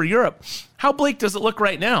bleak for Europe. How bleak does it look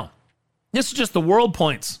right now? This is just the world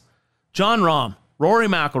points. Jon Rahm, Rory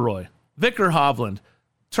McIlroy, Viktor Hovland,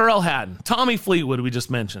 Tyrrell Hatton, Tommy Fleetwood, we just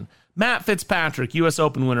mentioned, Matt Fitzpatrick, U.S.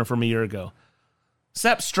 Open winner from a year ago,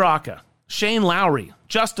 Sepp Straka, Shane Lowry,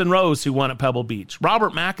 Justin Rose, who won at Pebble Beach,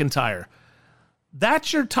 Robert McIntyre.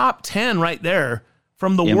 That's your top 10 right there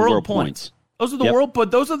from the world points. Those are the world, but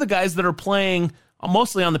those are the guys that are playing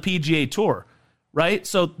mostly on the PGA Tour, right?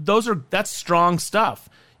 So that's strong stuff.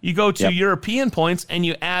 You go to European points and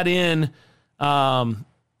you add in a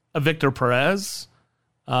Victor Perez.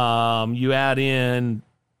 You add in,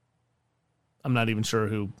 I'm not even sure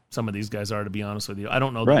who some of these guys are, to be honest with you. I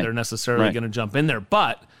don't know that they're necessarily going to jump in there,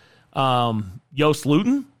 but Joost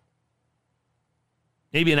Luiten,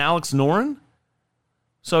 maybe an Alex Noren.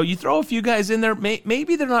 So you throw a few guys in there.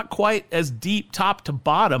 Maybe they're not quite as deep top to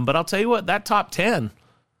bottom, but I'll tell you what, that top 10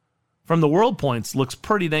 from the world points looks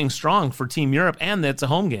pretty dang strong for Team Europe, and it's a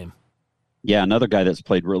home game. Yeah, another guy that's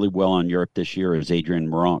played really well on Europe this year is Adrian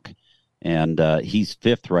Meronk, and he's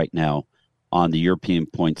 5th right now on the European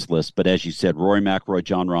points list. But as you said, Rory McIlroy,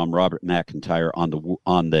 Jon Rahm, Robert McIntyre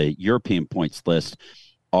on the European points list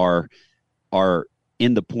are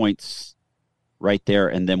in the points right there.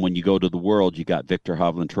 And then when you go to the World, you got Victor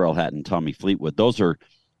Hovland, Terrell Hatton, Tommy Fleetwood. Those are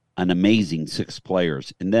an amazing 6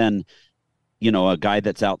 players. And then, a guy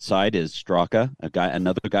that's outside is Straka.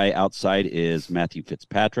 Another guy outside is Matthew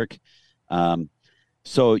Fitzpatrick.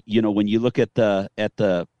 So, when you look at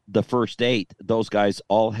the first 8, those guys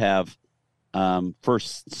all have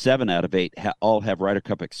first 7 out of 8 all have Ryder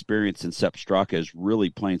Cup experience, and Sepp Straka is really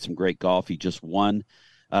playing some great golf. He just won,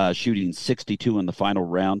 shooting 62 in the final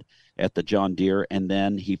round at the John Deere, and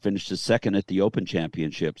then he finished his second at the Open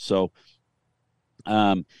Championship. So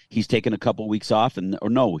he's taken a couple weeks off,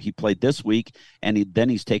 he played this week, and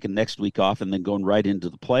he's taken next week off, and then going right into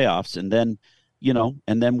the playoffs, and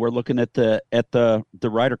then we're looking at the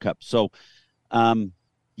Ryder Cup. So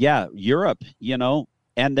Europe,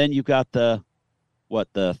 and then you've got the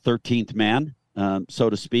 13th man, so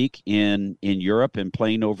to speak, in Europe, and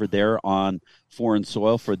playing over there on foreign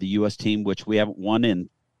soil for the U.S. team, which we haven't won in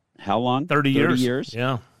how long? 30 years.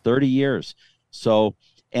 Yeah. 30 years. So,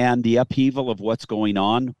 and the upheaval of what's going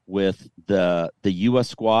on with the U.S.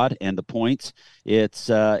 squad and the points, it's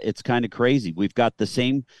kind of crazy. We've got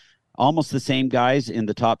almost the same guys in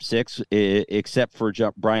the top 6, except for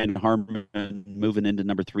Brian Harman moving into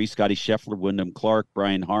number 3, Scotty Scheffler, Wyndham Clark,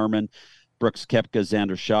 Brian Harman, Brooks Koepka,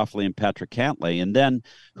 Xander Schauffele, and Patrick Cantlay. And then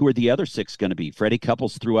who are the other 6 going to be? Freddie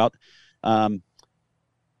Couples threw out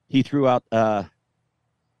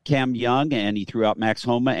Cam Young, and he threw out Max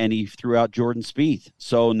Homa, and he threw out Jordan Spieth.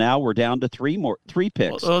 So now we're down to 3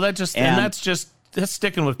 picks. Well, that's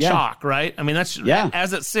sticking with chalk, right? I mean,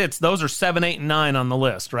 as it sits, those are 7, 8, and 9 on the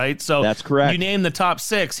list, right? So that's correct. You name the top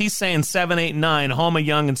 6. He's saying 7, 8, and 9. Homa,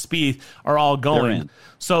 Young, and Spieth are all going.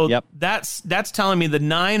 So that's telling me the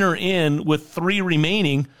 9 are in with 3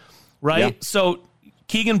 remaining, right? Yep. So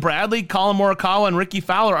Keegan Bradley, Colin Morikawa, and Ricky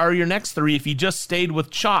Fowler are your next 3 if you just stayed with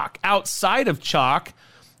chalk. Outside of chalk,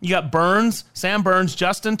 you got Sam Burns,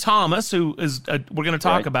 Justin Thomas, who is we're going to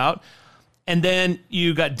talk about. And then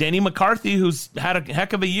you got Denny McCarthy, who's had a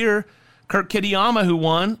heck of a year. Kurt Kitayama, who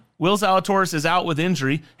won. Will Zalatoris is out with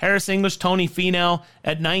injury. Harris English, Tony Finau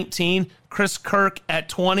at 19. Chris Kirk at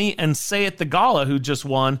 20. And Sayat Theegala, who just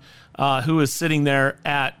won, who is sitting there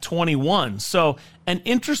at 21. So an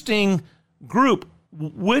interesting group.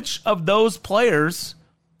 Which of those players,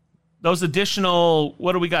 those additional,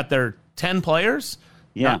 what do we got there, 10 players?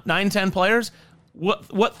 Yeah. 9, 10 players?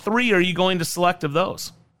 What 3 are you going to select of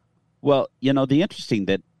those? Well, the interesting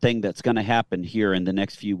thing that's going to happen here in the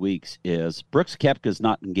next few weeks is Brooks Koepka's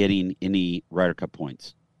not getting any Ryder Cup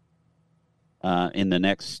points in the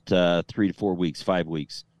next 3 to 4 weeks, 5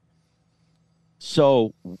 weeks.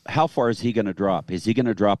 So how far is he going to drop? Is he going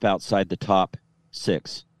to drop outside the top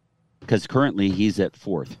 6? Because currently he's at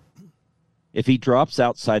 4th. If he drops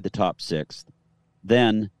outside the top 6,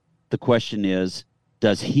 then the question is,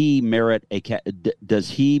 does he merit a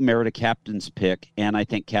captain's pick? And I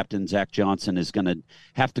think Captain Zach Johnson is going to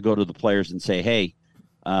have to go to the players and say, hey,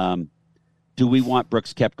 do we want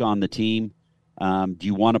Brooks Koepka on the team? Do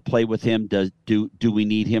you want to play with him? Do we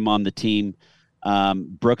need him on the team?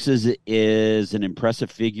 Brooks is an impressive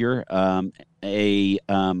figure.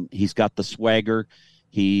 He's got the swagger.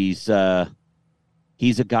 He's a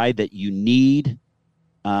guy that you need,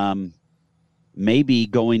 maybe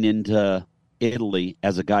going into Italy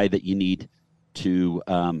as a guy that you need to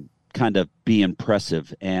kind of be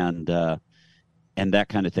impressive and that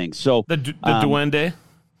kind of thing. So the Duende,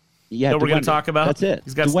 that we're going to talk about. That's it.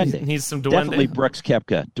 He's got some Duende. Definitely Brooks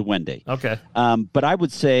Koepka, Duende. Okay. But I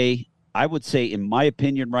would say, in my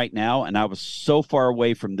opinion, right now, and I was so far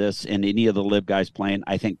away from this and any of the LIV guys playing,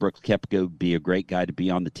 I think Brooks Koepka would be a great guy to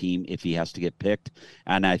be on the team if he has to get picked,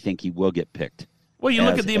 and I think he will get picked. Well, you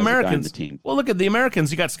look at the Americans. Well, look at the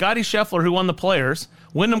Americans. You got Scotty Scheffler, who won the Players.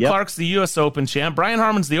 Wyndham Clark's the U.S. Open champ. Brian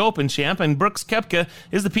Harman's the Open champ. And Brooks Koepka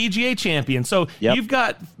is the PGA champion. So you've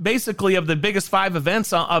got, basically, of the biggest 5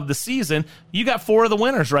 events of the season, you got 4 of the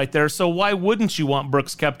winners right there. So why wouldn't you want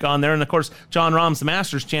Brooks Koepka on there? And, of course, John Rahm's the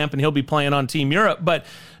Masters champ, and he'll be playing on Team Europe. But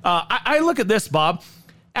I look at this, Bob.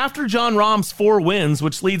 After John Rahm's 4 wins,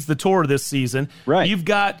 which leads the tour this season, you've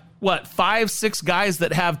got, 5, 6 guys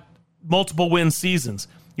that have multiple win seasons.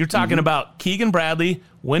 You're talking about Keegan Bradley,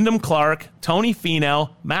 Wyndham Clark, Tony Finau,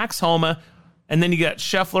 Max Homa, and then you got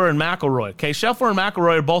Scheffler and McIlroy. Okay, Scheffler and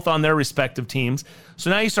McIlroy are both on their respective teams. So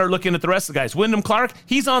now you start looking at the rest of the guys. Wyndham Clark,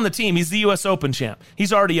 he's on the team. He's the U.S. Open champ.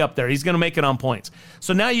 He's already up there. He's going to make it on points.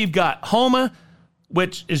 So now you've got Homa,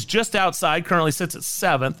 which is just outside, currently sits at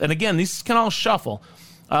 7th. And again, these can all shuffle.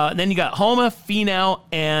 Then you got Homa, Finau,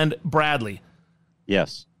 and Bradley.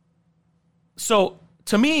 Yes. So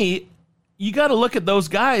to me, you got to look at those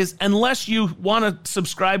guys unless you want to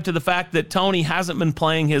subscribe to the fact that Tony hasn't been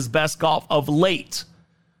playing his best golf of late.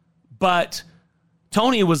 But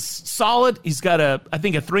Tony was solid. He's got I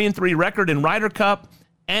think a 3-3 record in Ryder Cup,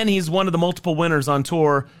 and he's one of the multiple winners on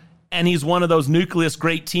tour, and he's one of those nucleus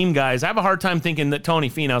great team guys. I have a hard time thinking that Tony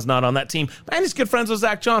Finau's not on that team. And he's good friends with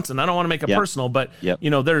Zach Johnson. I don't want to make it personal, but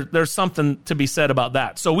there's something to be said about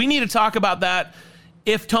that. So we need to talk about that.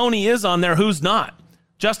 If Tony is on there, who's not?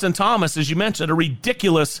 Justin Thomas, as you mentioned, a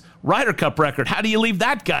ridiculous Ryder Cup record. How do you leave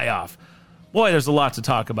that guy off? Boy, there's a lot to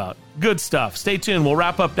talk about. Good stuff. Stay tuned. We'll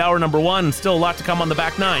wrap up hour number 1, and still a lot to come on the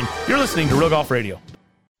back 9. You're listening to Real Golf Radio.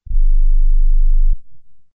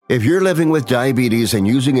 If you're living with diabetes and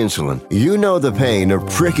using insulin, you know the pain of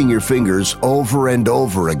pricking your fingers over and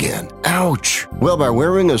over again. Ouch! Well, by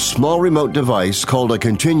wearing a small remote device called a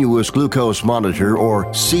continuous glucose monitor, or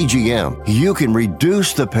CGM, you can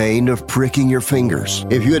reduce the pain of pricking your fingers.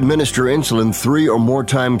 If you administer insulin 3 or more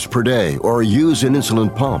times per day or use an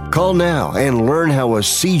insulin pump, call now and learn how a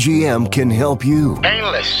CGM can help you.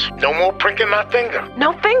 Painless. No more pricking my finger.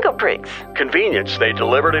 No finger pricks. Convenience. They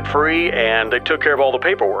delivered it free and they took care of all the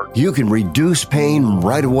paperwork. You can reduce pain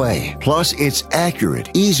right away. Plus, it's accurate,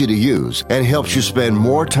 easy to use, and helps you spend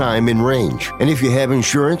more time in range. And if you have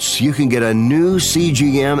insurance, you can get a new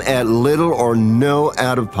CGM at little or no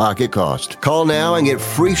out-of-pocket cost. Call now and get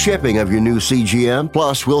free shipping of your new CGM.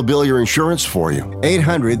 Plus, we'll bill your insurance for you.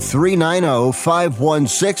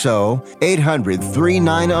 800-390-5160.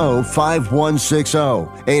 800-390-5160.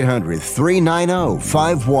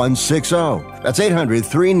 800-390-5160. That's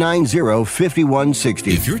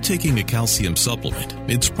 800-390-5160. If you're taking a calcium supplement,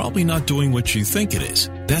 it's probably not doing what you think it is.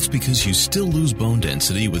 That's because you still lose bone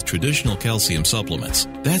density with traditional calcium supplements.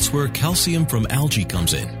 That's where calcium from algae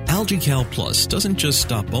comes in. AlgaeCal Plus doesn't just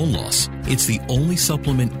stop bone loss. It's the only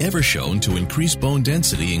supplement ever shown to increase bone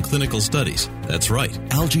density in clinical studies. That's right.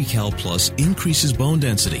 AlgaeCal Plus increases bone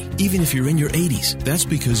density, even if you're in your 80s. That's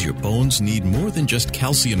because your bones need more than just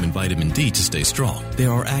calcium and vitamin D to stay strong.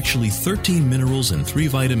 There are actually 13 minerals and 3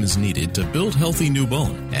 vitamins needed to build healthy new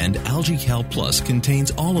bone. And AlgaeCal Plus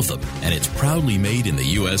contains all of them, and it's proudly made in the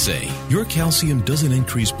USA. Your calcium doesn't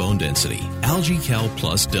increase bone density. AlgaeCal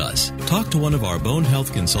Plus does. Talk to one of our bone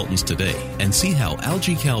health consultants today and see how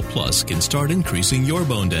AlgaeCal Plus can start increasing your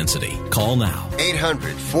bone density. Call now.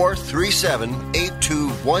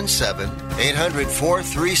 800-437-8217.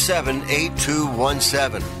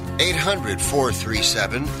 800-437-8217.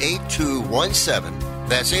 800-437-8217.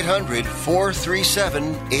 That's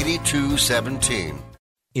 800-437-8217.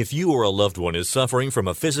 If you or a loved one is suffering from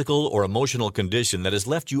a physical or emotional condition that has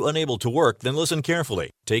left you unable to work, then listen carefully.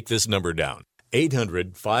 Take this number down.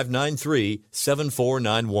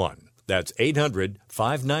 800-593-7491. That's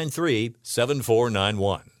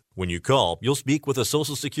 800-593-7491. When you call, you'll speak with a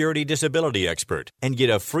Social Security disability expert and get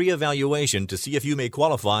a free evaluation to see if you may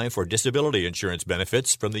qualify for disability insurance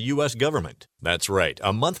benefits from the U.S. government. That's right,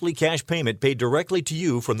 a monthly cash payment paid directly to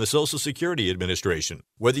you from the Social Security Administration.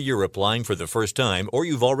 Whether you're applying for the first time or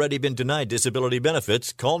you've already been denied disability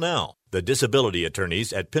benefits, call now. The disability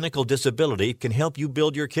attorneys at Pinnacle Disability can help you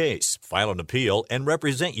build your case, file an appeal, and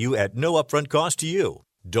represent you at no upfront cost to you.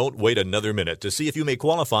 Don't wait another minute to see if you may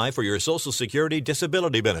qualify for your Social Security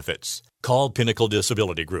disability benefits. Call Pinnacle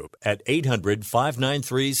Disability Group at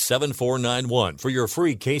 800-593-7491 for your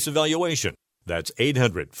free case evaluation. That's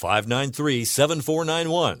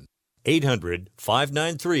 800-593-7491.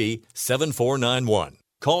 800-593-7491.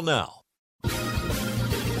 Call now.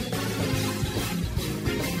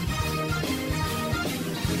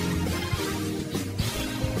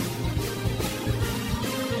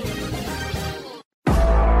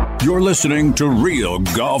 You're listening to Real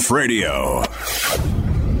Golf Radio.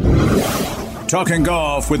 Talking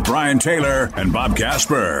golf with Brian Taylor and Bob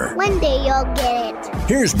Casper. One day you'll get it.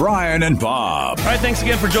 Here's Brian and Bob. All right, thanks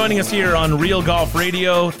again for joining us here on Real Golf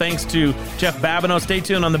Radio. Thanks to Jeff Babineau. Stay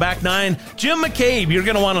tuned on the back 9. Jim McCabe, you're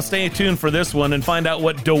going to want to stay tuned for this one and find out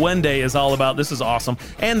what Duende is all about. This is awesome.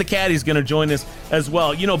 And the caddy's going to join us as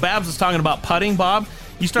well. You know, Babs was talking about putting, Bob.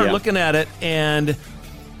 You start looking at it, and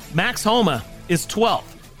Max Homa is 12th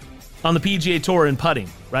on the PGA Tour in putting,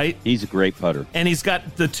 right? He's a great putter. And he's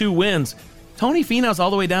got the 2 wins. Tony Finau's all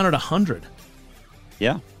the way down at 100.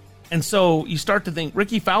 Yeah. And so you start to think,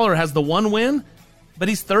 Ricky Fowler has the 1 win, but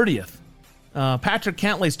he's 30th. Patrick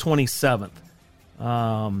Cantlay's 27th.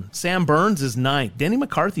 Sam Burns is 9th. Denny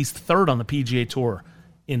McCarthy's 3rd on the PGA Tour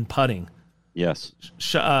in putting. Yes.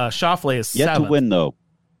 Schauffele is 7th. Yet to win, though.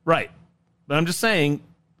 Right. But I'm just saying,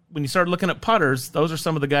 when you start looking at putters, those are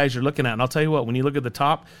some of the guys you're looking at. And I'll tell you what, when you look at the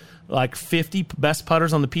top, like 50 best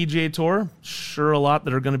putters on the PGA Tour, sure a lot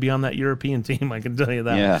that are going to be on that European team, I can tell you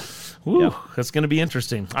that. Yeah. Ooh, that's going to be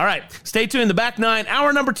interesting. All right, stay tuned. The back nine,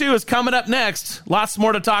 hour number 2 is coming up next. Lots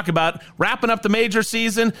more to talk about. Wrapping up the major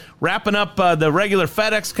season, wrapping up the regular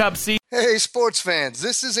FedEx Cup season. Hey, sports fans,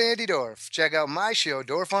 this is Andy Dorff. Check out my show,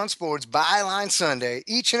 Dorff on Sports, Byline Sunday,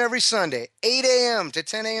 each and every Sunday, 8 a.m. to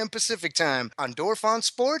 10 a.m. Pacific Time on Dorff on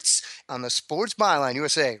Sports on the Sports Byline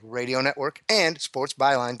USA Radio Network and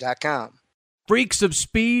sportsbyline.com. Freaks of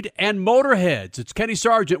speed and motorheads. It's Kenny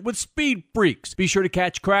Sargent with Speed Freaks. Be sure to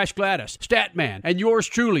catch Crash Gladys, Statman, and yours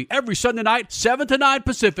truly every Sunday night, 7 to 9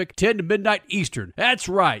 Pacific, 10 to midnight Eastern. That's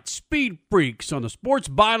right, Speed Freaks on the Sports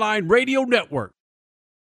Byline Radio Network.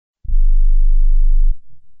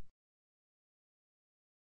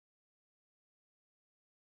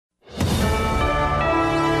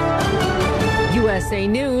 USA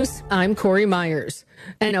News, I'm Corey Myers.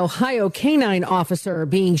 An Ohio canine officer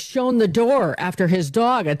being shown the door after his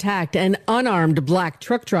dog attacked an unarmed black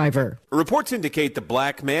truck driver. Reports indicate the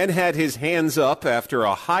black man had his hands up after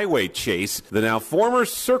a highway chase. The now former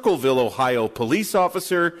Circleville, Ohio police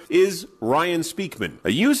officer is Ryan Speakman.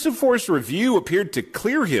 A use of force review appeared to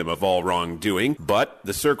clear him of all wrongdoing, but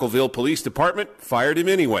the Circleville Police Department fired him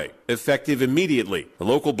anyway, effective immediately. The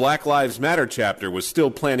local Black Lives Matter chapter was still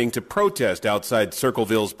planning to protest outside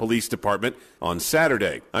Circleville's police department on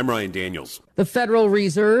Saturday. I'm Ryan Daniels. The Federal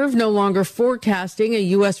Reserve no longer forecasting a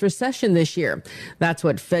U.S. recession this year. That's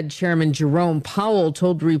what Fed Chairman Jerome Powell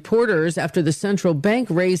told reporters after the central bank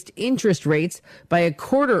raised interest rates by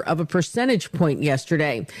 0.25 percentage point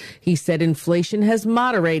yesterday. He said inflation has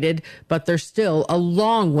moderated, but there's still a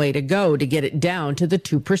long way to go to get it down to the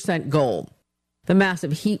 2% goal. The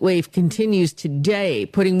massive heat wave continues today,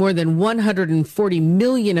 putting more than 140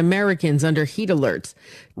 million Americans under heat alerts.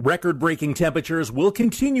 Record-breaking temperatures will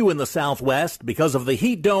continue in the Southwest because of the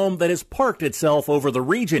heat dome that has parked itself over the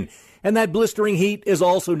region. And that blistering heat is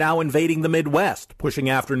also now invading the Midwest, pushing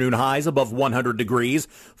afternoon highs above 100 degrees.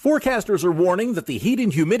 Forecasters are warning that the heat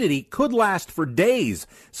and humidity could last for days.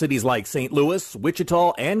 Cities like St. Louis,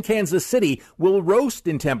 Wichita, and Kansas City will roast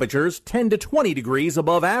in temperatures 10 to 20 degrees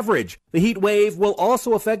above average. The heat wave will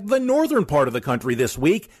also affect the northern part of the country this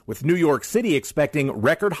week, with New York City expecting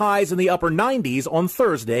record highs in the upper 90s on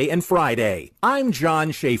Thursday and Friday. I'm John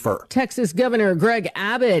Schaefer. Texas Governor Greg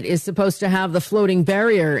Abbott is supposed to have the floating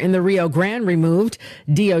barrier in the Rio Grande removed.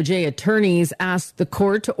 DOJ attorneys asked the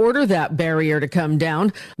court to order that barrier to come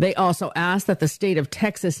down. They also asked that the state of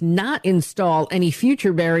Texas not install any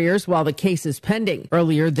future barriers while the case is pending.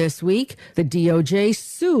 Earlier this week, the DOJ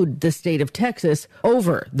sued the state of Texas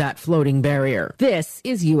over that floating barrier. This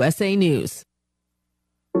is USA News.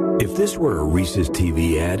 If this were a Reese's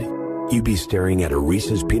TV ad, you'd be staring at a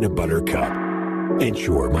Reese's peanut butter cup. And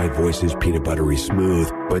sure, my voice is peanut buttery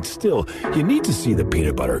smooth, but still, you need to see the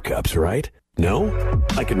peanut butter cups, right? No?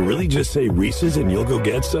 I can really just say Reese's and you'll go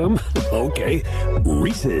get some? Okay,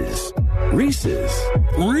 Reese's. Reese's.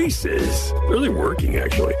 Reese's. Really working,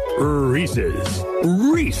 actually. Reese's.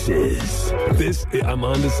 Reese's. I'm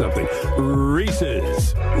on to something.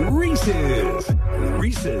 Reese's. Reese's.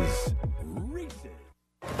 Reese's.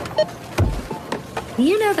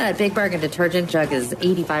 You know that Big Bargain detergent jug is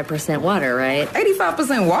 85% water, right?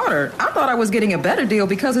 85% water? I thought I was getting a better deal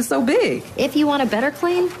because it's so big. If you want a better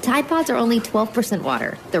clean, Tide Pods are only 12%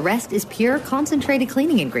 water. The rest is pure concentrated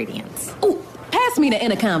cleaning ingredients. Ooh, pass me the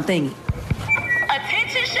intercom thingy.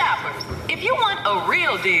 Attention shoppers. If you want a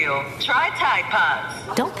real deal, try Tide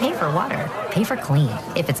Pods. Don't pay for water. Pay for clean.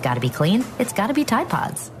 If it's got to be clean, it's got to be Tide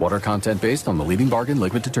Pods. Water content based on the leading bargain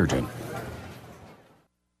liquid detergent.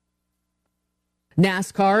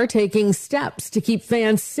 NASCAR taking steps to keep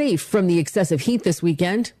fans safe from the excessive heat this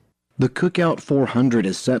weekend. The Cookout 400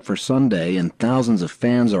 is set for Sunday, and thousands of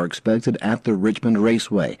fans are expected at the Richmond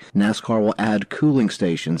Raceway. NASCAR will add cooling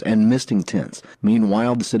stations and misting tents.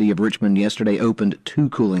 Meanwhile, the city of Richmond yesterday opened 2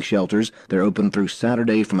 cooling shelters. They're open through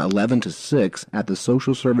Saturday from 11 to 6 at the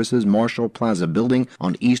Social Services Marshall Plaza building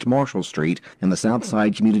on East Marshall Street and the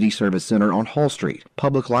Southside Community Service Center on Hall Street.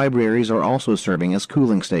 Public libraries are also serving as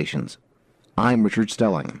cooling stations. I'm Richard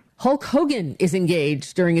Stelling. Hulk Hogan is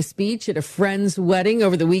engaged during a speech at a friend's wedding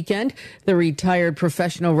over the weekend. The retired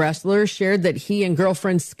professional wrestler shared that he and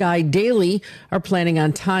girlfriend Sky Daly are planning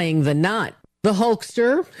on tying the knot. The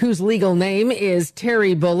Hulkster, whose legal name is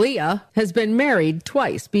Terry Bollea, has been married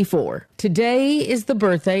twice before. Today is the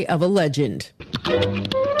birthday of a legend.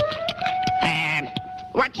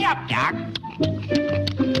 What's up, Doc?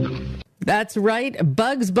 That's right,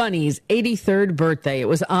 Bugs Bunny's 83rd birthday. It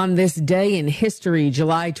was on this day in history,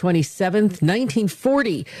 July 27th,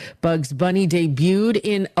 1940. Bugs Bunny debuted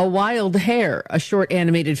in A Wild Hare, a short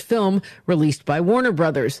animated film released by Warner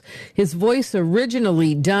Brothers. His voice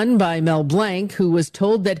originally done by Mel Blanc, who was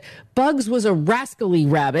told that Bugs was a rascally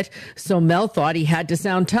rabbit, so Mel thought he had to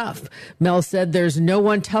sound tough. Mel said there's no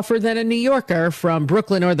one tougher than a New Yorker from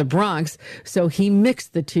Brooklyn or the Bronx, so he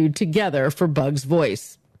mixed the two together for Bugs'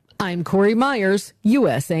 voice. I'm Corey Myers,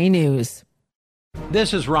 USA News.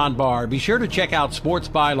 This is Ron Barr. Be sure to check out Sports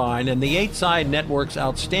Byline and the 8 Side Network's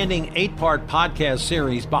outstanding 8-part podcast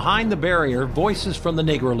series, Behind the Barrier, Voices from the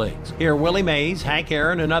Negro Leagues. Hear Willie Mays, Hank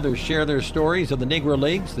Aaron, and others share their stories of the Negro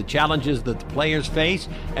Leagues, the challenges that the players face,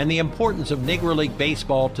 and the importance of Negro League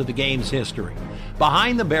baseball to the game's history.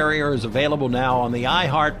 Behind the Barrier is available now on the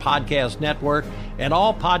iHeart Podcast Network and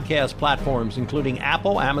all podcast platforms, including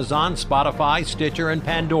Apple, Amazon, Spotify, Stitcher, and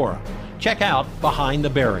Pandora. Check out Behind the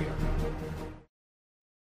Barrier.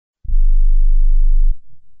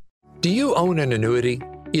 Do you own an annuity,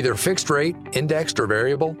 either fixed rate, indexed, or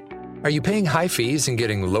variable? Are you paying high fees and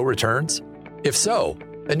getting low returns? If so,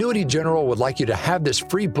 Annuity General would like you to have this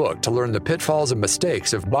free book to learn the pitfalls and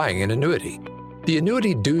mistakes of buying an annuity. The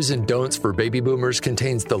Annuity Do's and Don'ts for Baby Boomers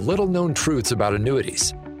contains the little-known truths about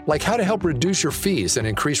annuities, like how to help reduce your fees and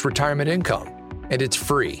increase retirement income. And it's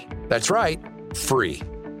free. That's right, free.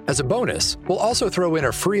 As a bonus, we'll also throw in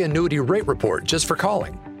a free annuity rate report just for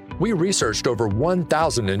calling. We researched over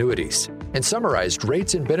 1,000 annuities and summarized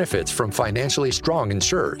rates and benefits from financially strong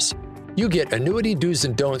insurers. You get Annuity Do's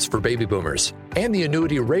and Don'ts for Baby Boomers and the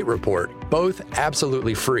Annuity Rate Report, both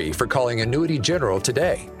absolutely free for calling Annuity General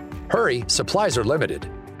today. Hurry, supplies are limited.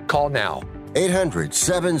 Call now.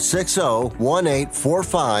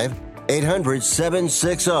 800-760-1845.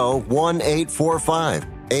 800-760-1845.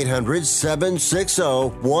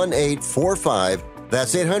 800-760-1845.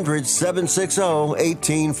 That's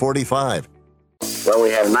 800-760-1845. Well, we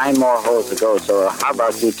have 9 more holes to go, so how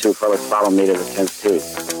about you two fellas follow me to the 10th tee?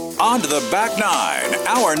 On to the back nine,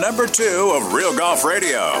 hour number 2 of Real Golf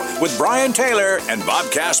Radio with Brian Taylor and Bob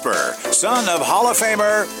Casper, son of Hall of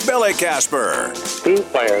Famer Billy Casper. 2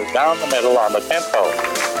 players down the middle on the 10th hole.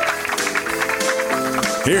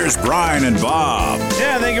 Here's Brian and Bob.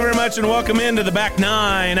 Yeah, thank you very much, and welcome into the back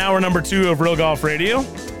nine, hour number 2 of Real Golf Radio.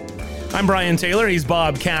 I'm Brian Taylor. He's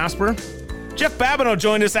Bob Casper. Jeff Babineau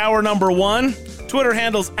joined us hour number 1. Twitter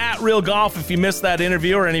handles @RealGolf. If you missed that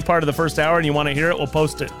interview or any part of the first hour and you want to hear it, we'll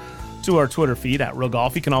post it to our Twitter feed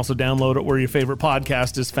 @RealGolf. You can also download it where your favorite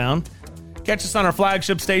podcast is found. Catch us on our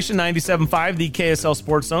flagship station, 97.5, the KSL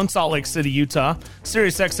Sports Zone, Salt Lake City, Utah,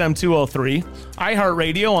 Sirius XM 203,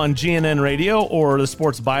 iHeartRadio on GNN Radio or the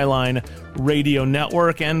Sports Byline Radio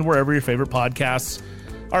Network, and wherever your favorite podcasts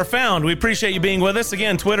are found. We appreciate you being with us.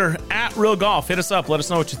 Again, Twitter @RealGolf. Hit us up. Let us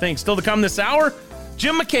know what you think. Still to come this hour,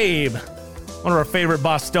 Jim McCabe, one of our favorite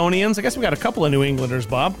Bostonians. I guess we got a couple of New Englanders,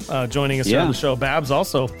 Bob, joining us here on the show. Babs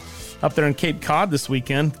also up there in Cape Cod this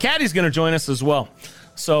weekend. Caddy's going to join us as well.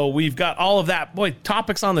 So we've got all of that. Boy,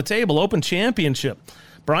 topics on the table. Open Championship.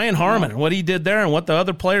 Brian Harman, what he did there and what the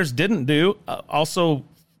other players didn't do. Also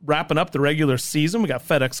wrapping up the regular season. We got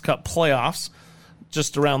FedEx Cup playoffs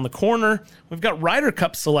just around the corner. We've got Ryder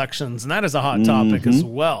Cup selections, and that is a hot topic as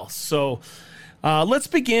well. So let's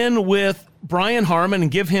begin with Brian Harman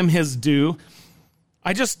and give him his due.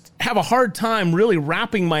 I just have a hard time really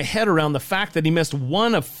wrapping my head around the fact that he missed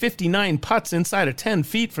 1 of 59 putts inside of 10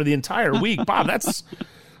 feet for the entire week. Bob, that's,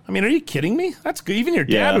 I mean, are you kidding me? That's good. Even your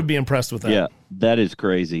dad would be impressed with that. Yeah, that is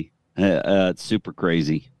crazy. It's super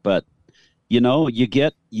crazy. But, you know, you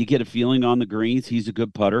get a feeling on the greens. He's a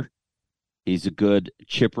good putter. He's a good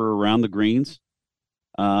chipper around the greens.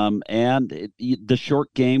 And the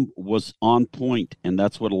short game was on point, and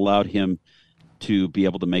that's what allowed him to be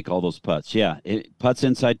able to make all those putts. Yeah, putts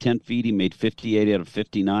inside 10 feet. He made 58 out of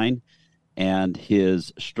 59, and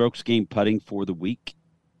his strokes gained putting for the week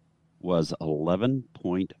was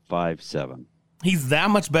 11.57. He's that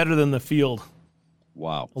much better than the field.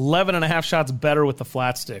 Wow. 11 and a half shots better with the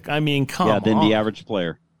flat stick. I mean, come on. Yeah, than the average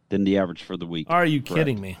player, than the average for the week. Are you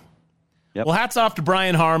kidding me? Yep. Well, hats off to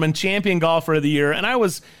Brian Harman, champion golfer of the year. And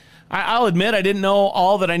I'll admit I didn't know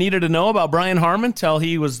all that I needed to know about Brian Harman till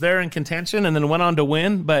he was there in contention and then went on to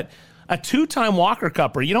win. But a 2-time Walker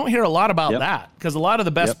Cupper, you don't hear a lot about that because a lot of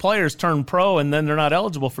the best players turn pro and then they're not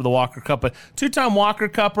eligible for the Walker Cup. But 2-time Walker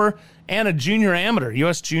Cupper and a junior amateur,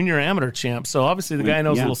 U.S. junior amateur champ. So obviously the guy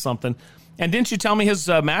knows a little something. And didn't you tell me his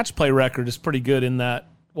match play record is pretty good in that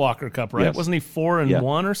Walker Cup, right? Yes. Wasn't he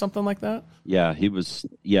 4-1 or something like that? Yeah, he was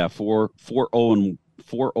 4-0-4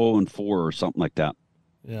 or something like that.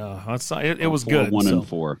 Yeah, it was good.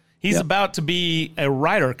 1-4. He's about to be a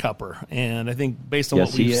Ryder Cupper, and I think based on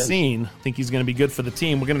what we've seen, I think he's going to be good for the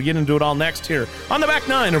team. We're going to get into it all next here on the Back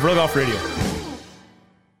Nine of Real Golf Radio.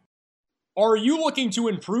 Are you looking to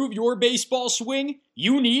improve your baseball swing?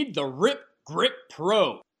 You need the Rip Grip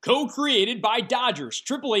Pro. Co-created by Dodgers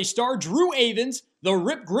AAA star Drew Avans, the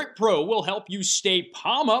Rip Grip Pro will help you stay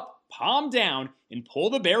palm up, palm down, and pull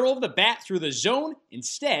the barrel of the bat through the zone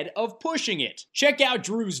instead of pushing it. Check out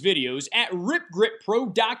Drew's videos at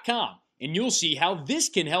ripgrippro.com, and you'll see how this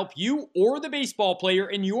can help you or the baseball player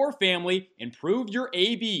in your family improve your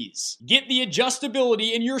ABs. Get the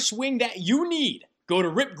adjustability in your swing that you need. Go to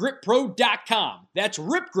ripgrippro.com. That's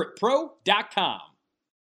ripgrippro.com.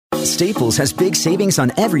 Staples has big savings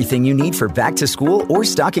on everything you need for back to school or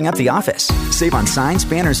stocking up the office. Save on signs,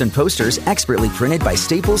 banners, and posters expertly printed by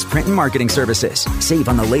Staples Print and Marketing Services. Save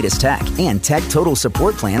on the latest tech and tech total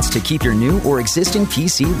support plans to keep your new or existing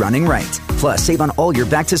PC running right. Plus, save on all your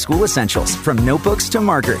back to school essentials from notebooks to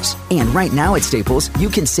markers. And right now at Staples, you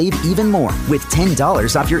can save even more with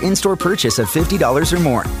 $10 off your in-store purchase of $50 or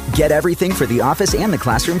more. Get everything for the office and the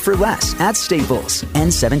classroom for less at Staples.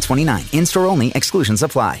 N729. In-store only. Exclusions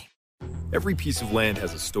apply. Every piece of land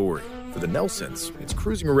has a story. For the Nelsons, it's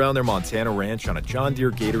cruising around their Montana ranch on a John Deere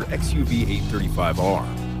Gator XUV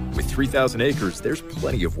 835R. With 3,000 acres, there's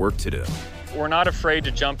plenty of work to do. We're not afraid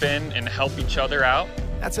to jump in and help each other out.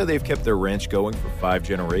 That's how they've kept their ranch going for 5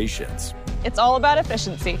 generations. It's all about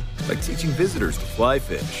efficiency. Like teaching visitors to fly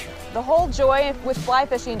fish. The whole joy with fly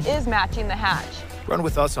fishing is matching the hatch. Run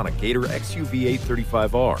with us on a Gator XUV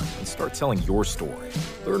 835R and start telling your story.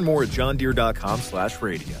 Learn more at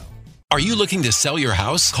johndeere.com/radio. Are you looking to sell your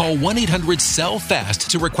house? Call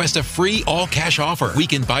 1-800-SELL-FAST to request a free all-cash offer. We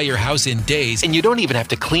can buy your house in days, and you don't even have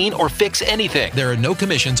to clean or fix anything. There are no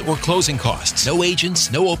commissions or closing costs, no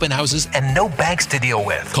agents, no open houses, and no banks to deal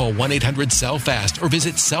with. Call 1-800-SELL-FAST or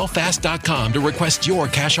visit sellfast.com to request your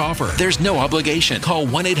cash offer. There's no obligation. Call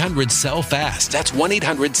 1-800-SELL-FAST. That's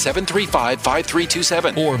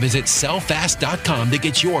 1-800-735-5327 or visit sellfast.com to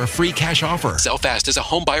get your free cash offer. SellFast is a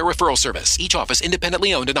home buyer referral service. Each office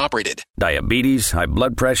independently owned and operated. Diabetes, high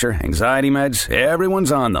blood pressure, anxiety meds,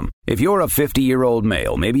 everyone's on them. If you're a 50-year-old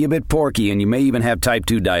male, maybe a bit porky, and you may even have type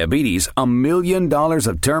 2 diabetes, $1 million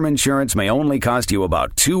of term insurance may only cost you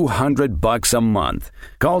about $200 a month.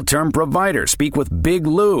 Call Term Provider. Speak with Big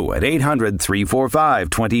Lou at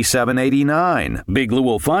 800-345-2789. Big Lou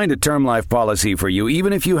will find a term life policy for you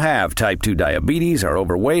even if you have type 2 diabetes, are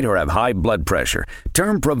overweight, or have high blood pressure.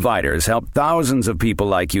 Term Providers help thousands of people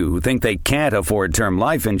like you who think they can't afford term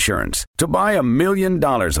life insurance. To buy $1 million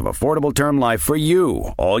of affordable term life for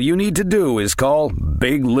you, all you need to do is call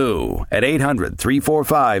Big Lou at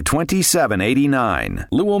 800-345-2789.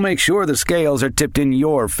 Lou will make sure the scales are tipped in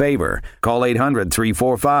your favor. Call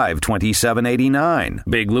 800-345-2789.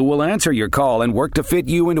 Big Lou will answer your call and work to fit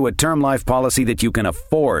you into a term life policy that you can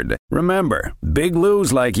afford. Remember, Big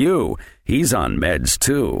Lou's like you. He's on meds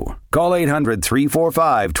too. Call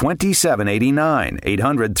 800-345-2789.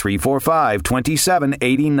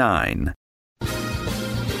 800-345-2789.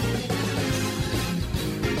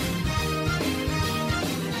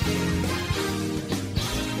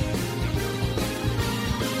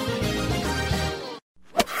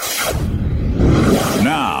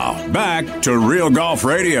 Now, back to Real Golf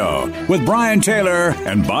Radio with Brian Taylor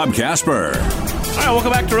and Bob Casper. All right,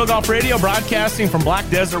 welcome back to Real Golf Radio, broadcasting from Black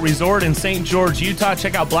Desert Resort in St. George, Utah.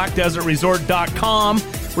 Check out blackdesertresort.com,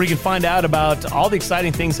 where you can find out about all the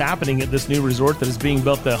exciting things happening at this new resort that is being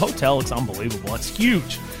built. The hotel looks unbelievable. It's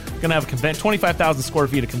huge. Going to have 25,000 square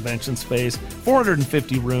feet of convention space,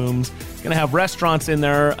 450 rooms. Going to have restaurants in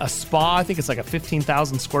there, a spa. I think it's like a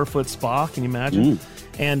 15,000 square foot spa. Can you imagine?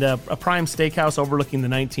 And a prime steakhouse overlooking the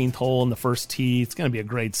 19th hole and the first tee. It's going to be a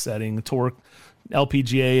great setting. The tour,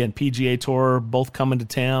 LPGA and PGA Tour, both coming to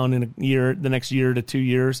town in the next year to 2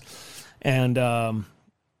 years. And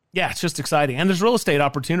yeah, it's just exciting. And there's real estate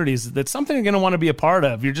opportunities. That's something you're going to want to be a part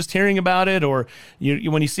of. You're just hearing about it, or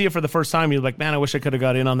when you see it for the first time, you're like, man, I wish I could have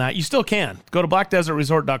got in on that. You still can. Go to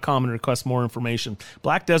blackdesertresort.com and request more information.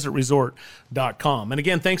 blackdesertresort.com. And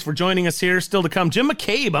again, thanks for joining us here. Still to come, Jim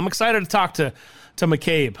McCabe. I'm excited to talk to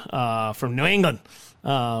McCabe from New England.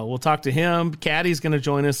 We'll talk to him. Caddy's going to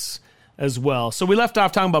join us as well. So we left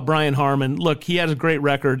off talking about Brian Harman. Look, he had a great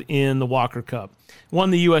record in the Walker Cup.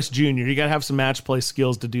 Won the U.S. Junior. You got to have some match play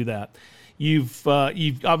skills to do that. You've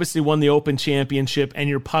obviously won the Open Championship, and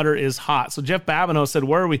your putter is hot. So Jeff Babineau said,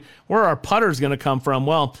 where are our putters going to come from?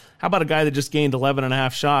 Well, how about a guy that just gained 11 and a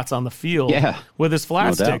half shots on the field with his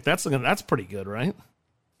flat stick? That's pretty good, right?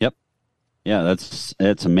 Yep. Yeah,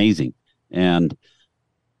 that's amazing. And,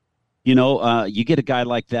 you get a guy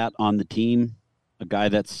like that on the team, a guy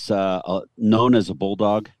that's known as a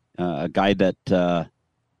bulldog, a guy that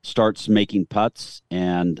starts making putts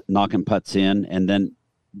and knocking putts in, and then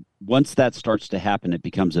once that starts to happen, it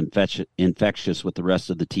becomes infectious with the rest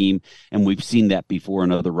of the team, and we've seen that before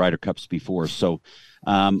in other Ryder Cups before. So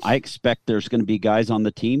I expect there's going to be guys on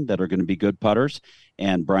the team that are going to be good putters,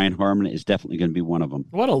 and Brian Harman is definitely going to be one of them.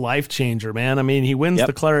 What a life changer, man. I mean, he wins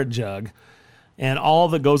the Claret Jug and all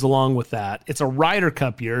that goes along with that. It's a Ryder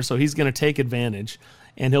Cup year, so he's going to take advantage,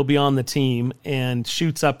 and he'll be on the team and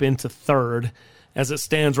shoots up into third as it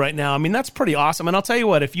stands right now. I mean, that's pretty awesome. And I'll tell you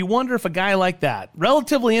what, if you wonder if a guy like that,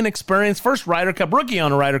 relatively inexperienced, first Ryder Cup, rookie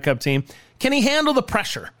on a Ryder Cup team, can he handle the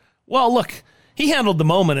pressure? Well, look, he handled the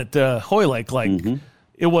moment at Hoylake like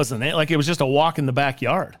it wasn't like it was just a walk in the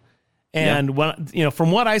backyard. And when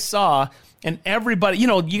from what I saw, and everybody, you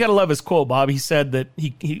got to love his quote, Bob. He said that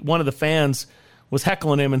he one of the fans was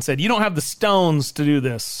heckling him and said, "You don't have the stones to do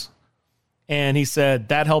this," and he said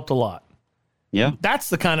that helped a lot. Yeah, that's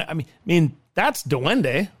the kind of I mean. That's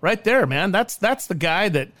Duende right there, man. That's the guy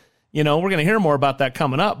that, we're going to hear more about that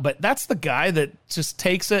coming up, but that's the guy that just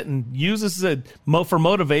takes it and uses it for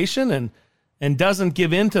motivation and doesn't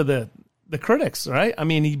give in to the critics, right? I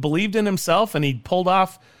mean, he believed in himself and he pulled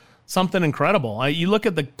off something incredible. You look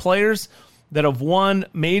at the players that have won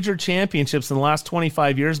major championships in the last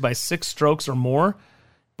 25 years by 6 strokes or more.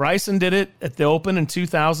 Bryson did it at the Open in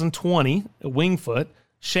 2020 at Winged Foot.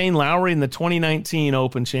 Shane Lowry in the 2019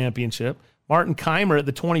 Open Championship. Martin Keimer at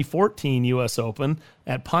the 2014 U.S. Open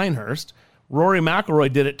at Pinehurst. Rory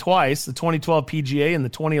McIlroy did it twice, the 2012 PGA and the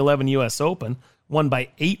 2011 U.S. Open, won by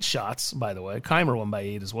 8 shots, by the way. Keimer won by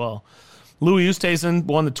 8 as well. Louis Oosthuizen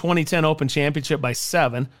won the 2010 Open Championship by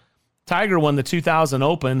 7. Tiger won the 2000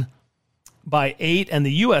 Open by 8 and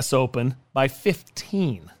the U.S. Open by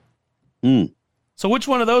 15. So which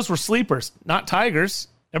one of those were sleepers? Not Tiger's.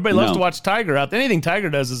 Everybody loves to watch Tiger out there. Anything Tiger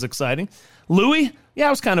does is exciting. Louis, it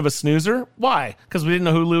was kind of a snoozer. Why? Because we didn't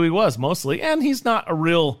know who Louis was mostly. And he's not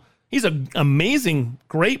he's an amazing,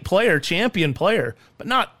 great player, champion player, but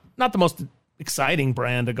not the most exciting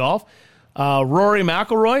brand of golf. Rory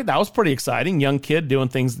McIlroy, that was pretty exciting. Young kid doing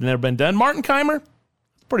things that never been done. Martin Keimer,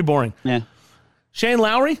 pretty boring. Yeah. Shane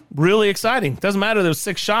Lowry, really exciting. Doesn't matter, there was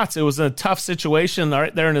 6 shots. It was a tough situation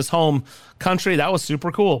right there in his home country. That was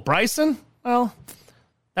super cool. Bryson, well,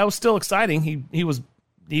 that was still exciting. He was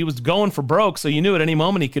going for broke, so you knew at any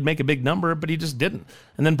moment he could make a big number, but he just didn't.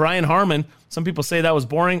 And then Brian Harman, some people say that was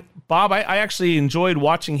boring. Bob, I actually enjoyed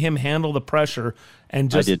watching him handle the pressure and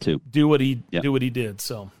just do what he did.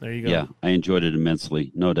 So there you go. Yeah, I enjoyed it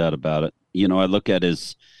immensely, no doubt about it. I look at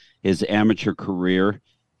his amateur career,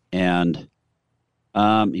 and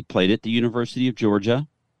he played at the University of Georgia.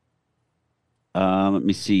 Let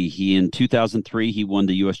me see. In 2003, he won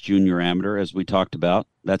the U.S. Junior Amateur, as we talked about.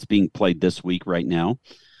 That's being played this week right now.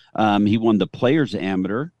 He won the Players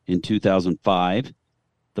Amateur in 2005,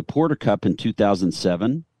 the Porter Cup in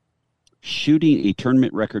 2007, shooting a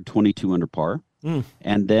tournament record 22 under par.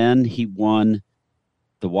 And then he won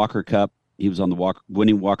the Walker Cup. He was on the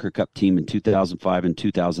winning Walker Cup team in 2005 and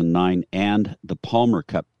 2009, and the Palmer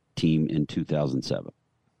Cup team in 2007.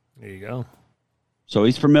 There you go. So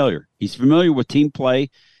he's familiar. He's familiar with team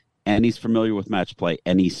play, and he's familiar with match play.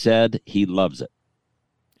 And he said he loves it.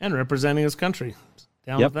 And representing his country.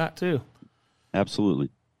 Down with that, too. Absolutely.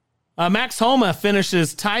 Max Homa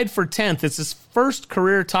finishes tied for 10th. It's his first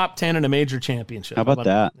career top 10 in a major championship. How about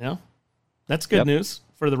that? Yeah. That's good news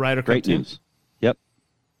for the Ryder Cup Great team. News. Yep.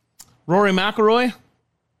 Rory McIlroy,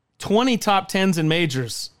 20 top 10s in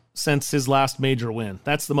majors since his last major win.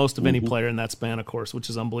 That's the most of any player in that span, of course, which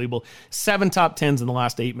is unbelievable. 7 top 10s in the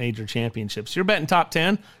last 8 major championships. You're betting top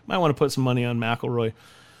 10, might want to put some money on McIlroy.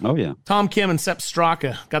 Oh, yeah. Tom Kim and Sepp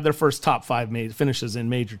Straka got their first top 5 finishes in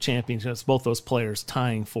major championships, both those players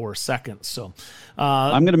tying for second. So,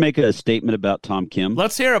 I'm going to make a statement about Tom Kim.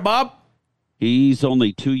 Let's hear it, Bob. He's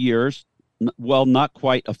only 2 years, well, not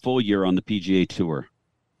quite a full year on the PGA Tour.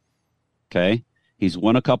 Okay? He's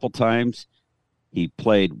won a couple times. He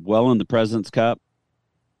played well in the President's Cup.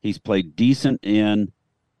 He's played decent in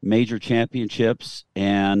major championships,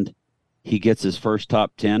 and he gets his first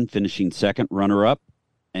top 10, finishing second runner-up.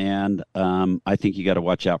 And I think you got to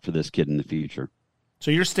watch out for this kid in the future.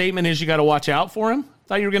 So your statement is you got to watch out for him? I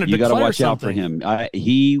thought you were going to declare something. You got to watch out for him.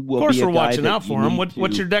 He will. Of course, be a we're guy watching out for him.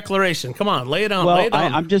 What's your declaration? Come on, lay it on. Well, lay it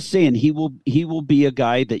on. I'm just saying he will be a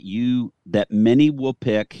guy that many will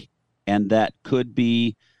pick, and that could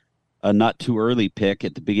be a not too early pick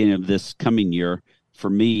at the beginning of this coming year for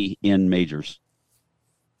me in majors.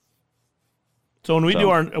 So when we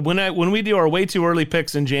do our way too early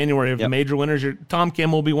picks in January of the major winners, Tom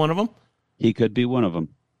Kim will be one of them. He could be one of them.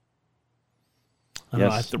 I don't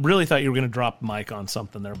know, I really thought you were going to drop the mic on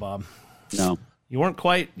something there, Bob. No. You weren't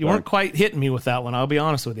quite hitting me with that one, I'll be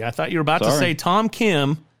honest with you. I thought you were about to say Tom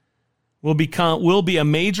Kim will be a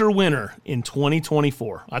major winner in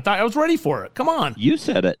 2024. I thought I was ready for it. Come on. You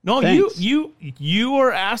said it. No, Thanks. you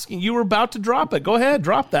were asking, you were about to drop it. Go ahead,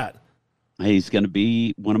 drop that. He's going to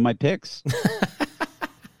be one of my picks.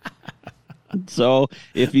 So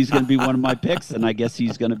if he's going to be one of my picks, then I guess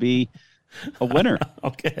he's going to be a winner.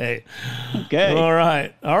 Okay. All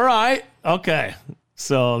right. Okay.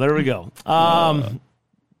 So there we go.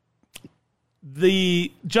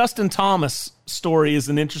 The Justin Thomas story is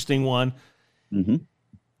an interesting one. Mm-hmm.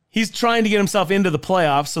 He's trying to get himself into the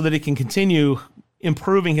playoffs so that he can continue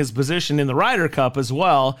improving his position in the Ryder Cup as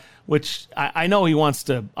well, which I know he wants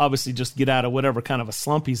to obviously just get out of whatever kind of a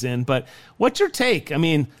slump he's in. But what's your take? I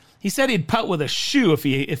mean, he said he'd putt with a shoe if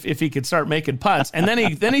he could start making putts, and then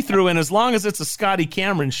he threw in, as long as it's a Scotty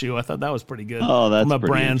Cameron shoe. I thought that was pretty good from a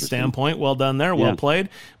brand standpoint. Well done there, well played.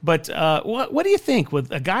 But what do you think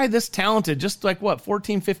with a guy this talented, just like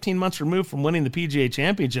 14, 15 months removed from winning the PGA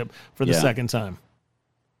Championship for the second time?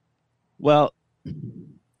 Well,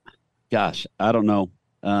 gosh, I don't know.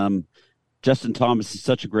 Justin Thomas is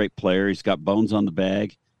such a great player. He's got bones on the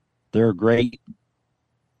bag. They're a great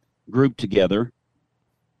group together.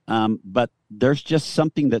 But there's just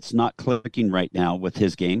something that's not clicking right now with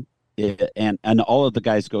his game. And all of the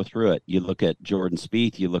guys go through it. You look at Jordan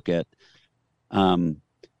Spieth, you look at,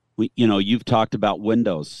 you've talked about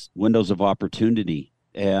windows of opportunity.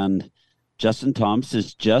 And Justin Thomas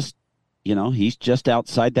is just, he's just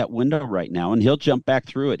outside that window right now, and he'll jump back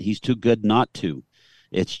through it. He's too good not to.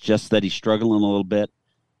 It's just that he's struggling a little bit,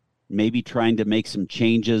 maybe trying to make some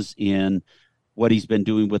changes in what he's been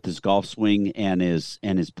doing with his golf swing and his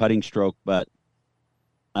putting stroke. But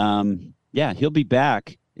he'll be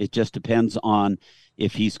back. It just depends on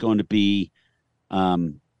if he's going to be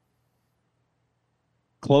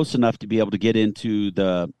close enough to be able to get into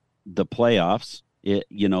the playoffs.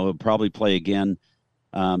 He'll probably play again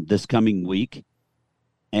this coming week.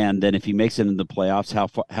 And then if he makes it into the playoffs,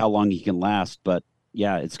 how long he can last. But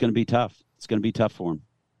yeah, it's going to be tough. It's going to be tough for him.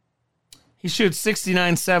 He shoots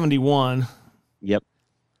 69-71. Yep.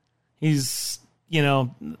 He's,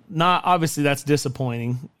 not obviously that's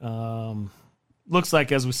disappointing. Looks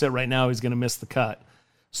like as we sit right now, he's going to miss the cut.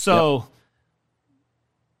 So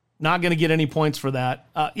not going to get any points for that.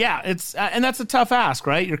 It's and that's a tough ask,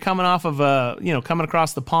 right? You're coming off of coming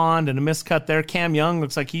across the pond and a missed cut there. Cam Young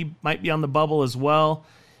looks like he might be on the bubble as well,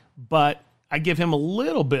 but I give him a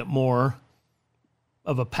little bit more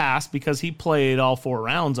of a pass because he played all 4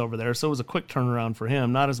 rounds over there. So it was a quick turnaround for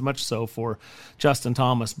him, not as much so for Justin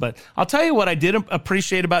Thomas. But I'll tell you what I did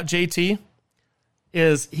appreciate about JT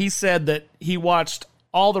is he said that he watched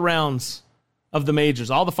all the rounds of the majors,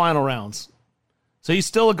 all the final rounds. So he's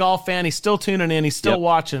still a golf fan. He's still tuning in. He's still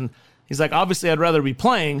watching. He's like, obviously I'd rather be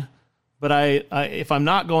playing, but if I'm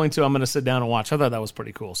not going to, I'm going to sit down and watch. I thought that was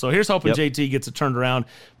pretty cool. So here's hoping JT gets it turned around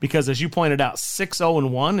because, as you pointed out,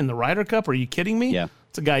 6-0-1 in the Ryder Cup. Are you kidding me? Yeah.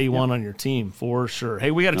 It's a guy you want on your team for sure.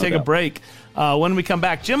 Hey, we got to take a break. When we come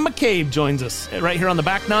back, Jim McCabe joins us right here on the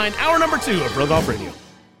Back Nine, hour number 2 of Real Golf Radio.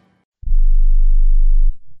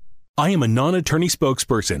 I am a non-attorney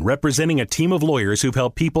spokesperson representing a team of lawyers who've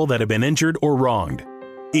helped people that have been injured or wronged.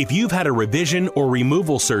 If you've had a revision or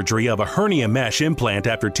removal surgery of a hernia mesh implant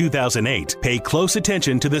after 2008, pay close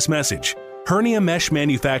attention to this message. Hernia mesh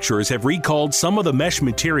manufacturers have recalled some of the mesh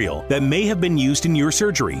material that may have been used in your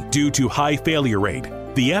surgery due to high failure rate.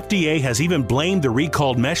 The FDA has even blamed the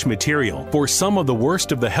recalled mesh material for some of the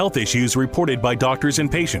worst of the health issues reported by doctors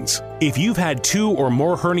and patients. If you've had 2 or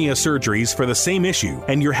more hernia surgeries for the same issue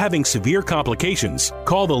and you're having severe complications,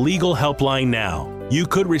 call the legal helpline now. You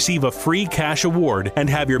could receive a free cash award and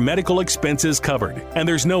have your medical expenses covered. And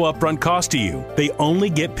there's no upfront cost to you. They only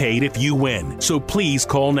get paid if you win. So please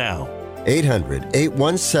call now.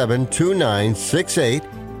 800-817-2968.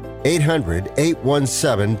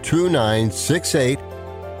 800-817-2968.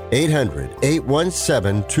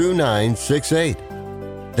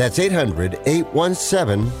 800-817-2968. That's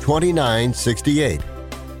 800-817-2968.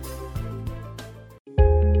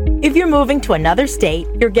 If you're moving to another state,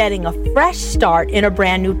 you're getting a fresh start in a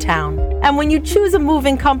brand new town. And when you choose a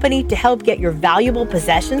moving company to help get your valuable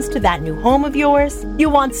possessions to that new home of yours, you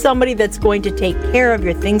want somebody that's going to take care of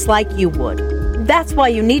your things like you would. That's why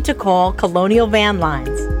you need to call Colonial Van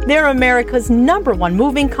Lines. They're America's #1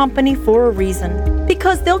 moving company for a reason.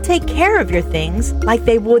 Because they'll take care of your things like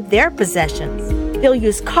they would their possessions. They'll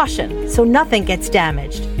use caution so nothing gets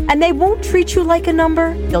damaged. And they won't treat you like a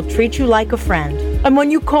number, they'll treat you like a friend. And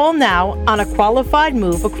when you call now on a qualified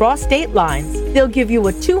move across state lines, they'll give you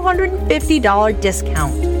a $250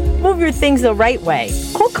 discount. Move your things the right way.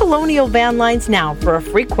 Call Colonial Van Lines now for a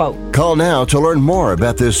free quote. Call now to learn more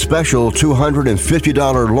about this special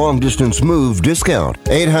 $250 long-distance move discount.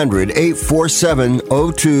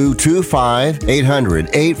 800-847-0225.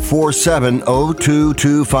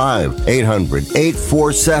 800-847-0225.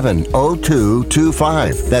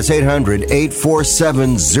 800-847-0225. That's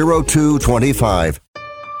 800-847-0225.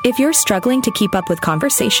 If you're struggling to keep up with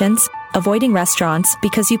conversations, avoiding restaurants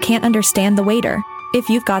because you can't understand the waiter, if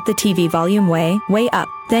you've got the TV volume way up,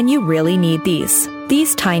 then you really need these.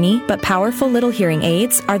 These tiny but powerful little hearing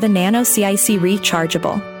aids are the Nano CIC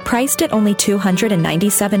Rechargeable, priced at only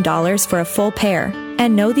 $297 for a full pair.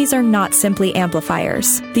 And no, these are not simply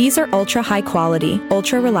amplifiers. These are ultra high quality,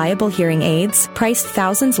 ultra reliable hearing aids, priced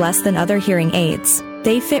thousands less than other hearing aids.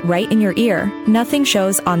 They fit right in your ear, nothing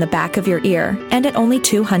shows on the back of your ear, and at only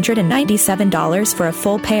 $297 for a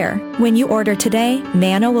full pair. When you order today,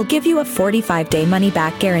 Nano will give you a 45-day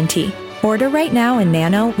money-back guarantee. Order right now and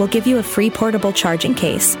Nano will give you a free portable charging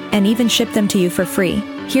case and even ship them to you for free.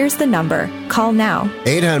 Here's the number. Call now.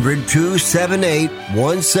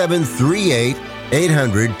 800-278-1738.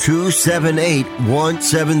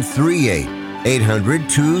 800-278-1738.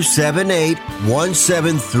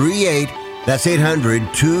 800-278-1738. That's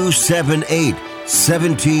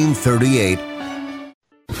 800-278-1738.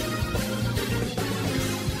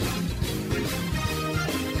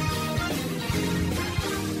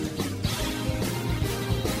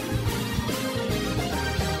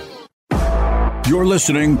 You're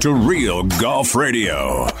listening to Real Golf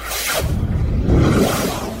Radio.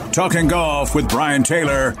 Talking golf with Brian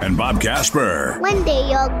Taylor and Bob Casper. One day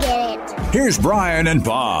you'll get it. Here's Brian and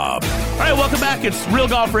Bob. All right, welcome back. It's Real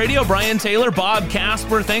Golf Radio. Brian Taylor, Bob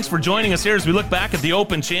Casper. Thanks for joining us here as we look back at the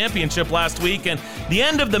Open Championship last week and the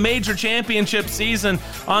end of the major championship season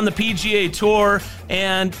on the PGA Tour.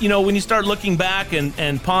 And, you know, when you start looking back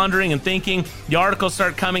and pondering and thinking, the articles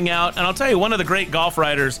start coming out. And I'll tell you, one of the great golf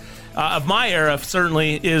writers of my era,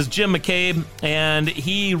 certainly, is Jim McCabe, and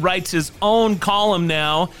he writes his own column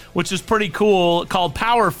now, which is pretty cool, called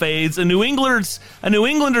Power Fades, a New Englander's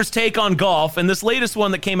take on golf. And this latest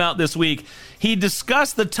one that came out this week, he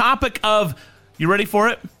discussed the topic of, you ready for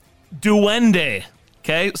it? Duende.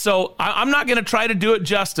 Okay, so I'm not going to try to do it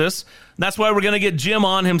justice. That's why we're going to get Jim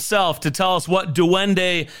on himself to tell us what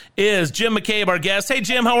Duende is. Jim McCabe, our guest. Hey,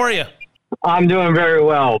 Jim, how are you? I'm doing very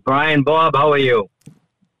well. Brian, Bob, how are you?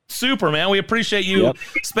 Super, man. We appreciate you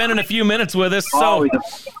spending a few minutes with us. So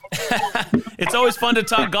it's always fun to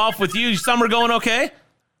talk golf with you. Summer going okay?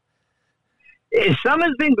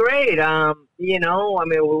 Summer's been great. You know, I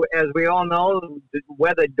mean, as we all know, the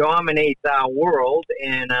weather dominates our world.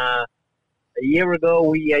 And a year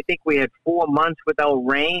ago, I think we had 4 months without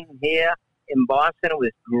rain here in Boston. It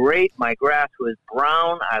was great. My grass was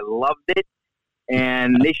brown. I loved it.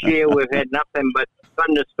 And this year we've had nothing but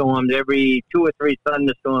thunderstorms, every 2 or 3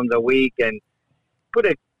 thunderstorms a week, and put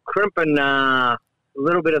a crimp in a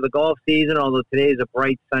little bit of the golf season, although today's a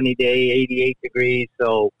bright sunny day, 88 degrees.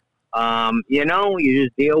 So, you know, you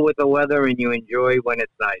just deal with the weather and you enjoy when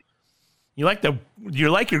it's nice. You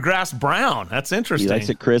like your grass brown. That's interesting. He likes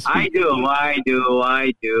it crispy. I do.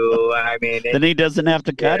 I mean, then he doesn't have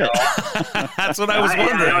to cut it. That's what I was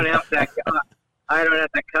wondering. I don't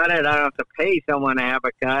have to cut it. I don't have to pay someone to have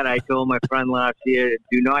a cut. I told my friend last year,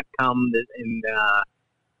 do not come in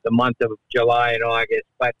the month of July and August.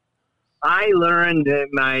 But I learned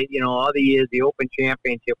all the years, the Open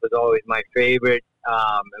Championship was always my favorite.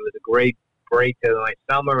 It was a great break to my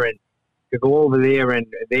summer, and to go over there, and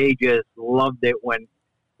they just loved it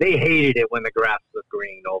they hated it when the grass was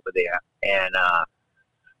green over there. And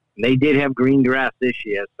they did have green grass this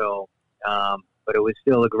year, so but it was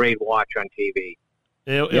still a great watch on TV.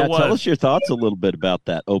 Tell us your thoughts a little bit about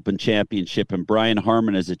that Open Championship and Brian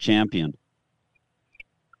Harman as a champion.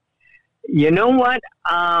 You know what?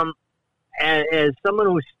 As someone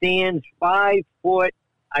who stands 5 foot,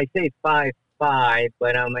 I say 5'5",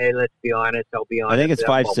 but let's be honest. I'll be honest. I think it's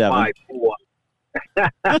 5'7".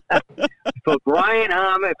 5'4". For Brian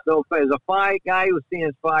Harman, so as a guy who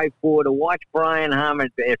stands 5'4", to watch Brian Harman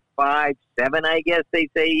at 5'7", I guess they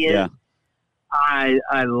say he is. Yeah.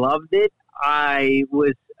 I loved it. I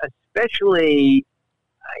was especially,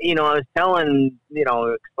 I was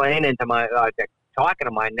explaining to talking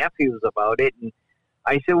to my nephews about it, and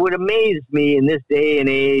I said, what amazed me in this day and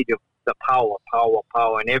age of the power,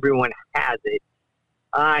 and everyone has it,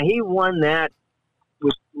 he won that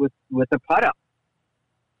with a putt-up.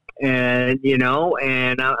 And,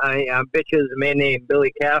 I bet you a man named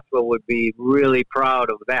Billy Casper would be really proud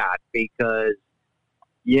of that because,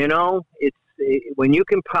 it's when you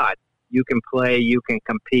can putt, you can play, you can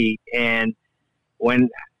compete. And when,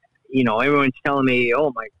 everyone's telling me,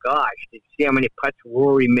 oh my gosh, did you see how many putts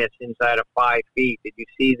Rory missed inside of 5 feet? Did you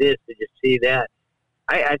see this? Did you see that?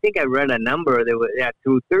 I think I read a number that was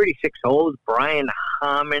through 36 holes, Brian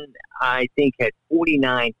Harmon, I think, had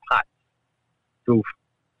 49 putts through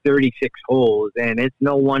 36 holes, and it's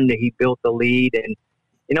no wonder he built the lead. And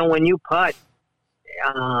when you putt,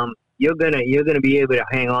 you're gonna be able to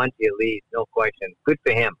hang on to your lead, no question. Good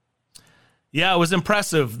for him. Yeah, it was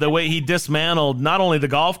impressive the way he dismantled not only the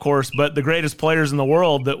golf course, but the greatest players in the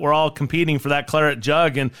world that were all competing for that claret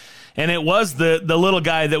jug. And it was the little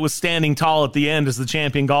guy that was standing tall at the end as the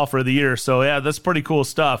champion golfer of the year. So, yeah, that's pretty cool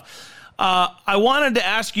stuff. I wanted to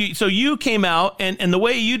ask you, so you came out, and the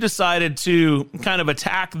way you decided to kind of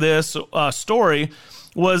attack this story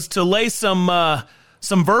was to lay some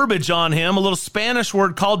verbiage on him, a little Spanish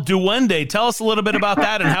word called duende. Tell us a little bit about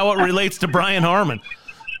that and how it relates to Brian Harmon.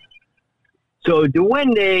 So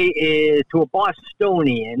duende is, to a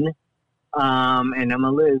Bostonian, and I'm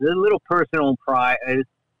a little personal pride. There's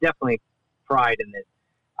definitely pride in this.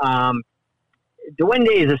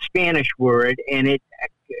 Duende is a Spanish word, and if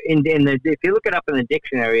you look it up in the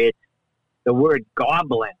dictionary, it's the word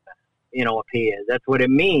goblin, appears. That's what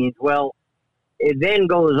it means. Well, it then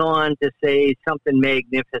goes on to say something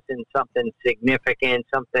magnificent, something significant,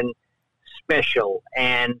 something special,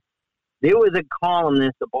 and there was a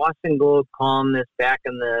columnist, a Boston Globe columnist back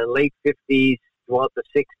in the late 50s, throughout the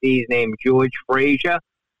 60s, named George Frazier,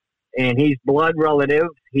 and he's blood relative.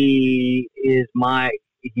 He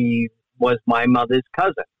was my mother's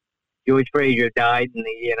cousin. George Frazier died in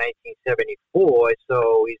the year 1974,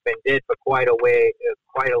 so he's been dead for quite a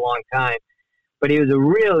long time. But he was a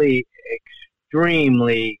really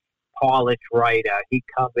extremely polished writer. He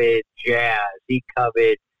covered jazz. He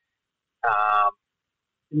covered.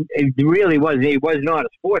 He was not a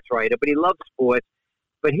sports writer, but he loved sports.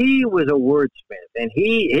 But he was a wordsmith, and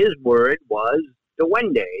his word was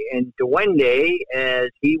duende. And duende, as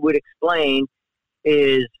he would explain,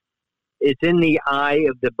 it's in the eye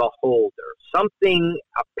of the beholder. Something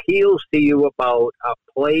appeals to you about a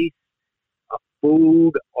place, a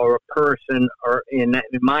food, or a person, or in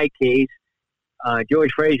my case,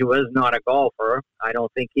 George Frazier was not a golfer. I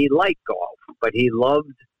don't think he liked golf, but he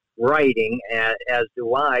loved writing, as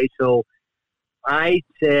do I. So I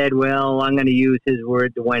said, well, I'm going to use his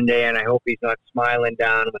word duende, and I hope he's not smiling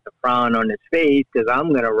down with a frown on his face, because I'm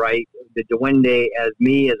going to write the duende as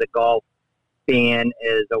me as a golf fan,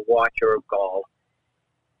 as a watcher of golf.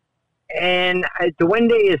 And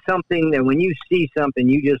duende is something that when you see something,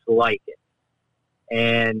 you just like it.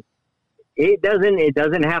 And it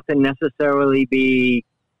doesn't have to necessarily be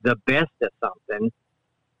the best of something.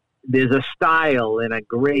 There's a style and a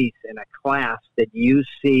grace and a class that you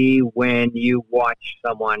see when you watch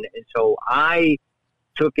someone. And so I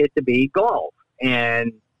took it to be golf.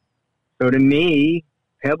 And so to me,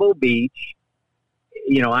 Pebble Beach,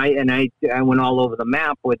 I went all over the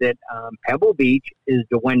map with it. Pebble Beach is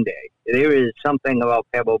duende. There is something about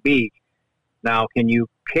Pebble Beach. Now, can you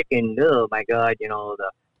pick and, oh my God,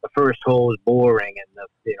 the first hole is boring, and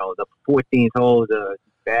the 14th hole is a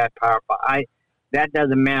bad par five. That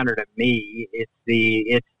doesn't matter to me. It's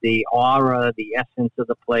the aura, the essence of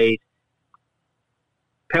the place.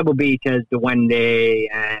 Pebble Beach has duende,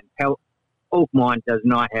 and Oakmont does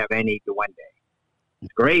not have any duende.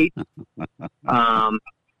 It's great. And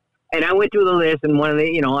I went through the list, and one of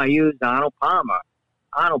the, I used Arnold Palmer.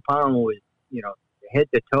 Arnold Palmer was, head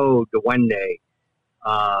to toe duende.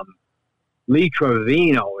 Lee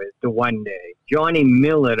Trevino is duende. Johnny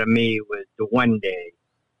Miller to me was duende.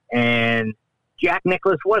 And Jack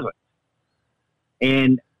Nicklaus wasn't.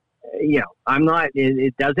 And, I'm not,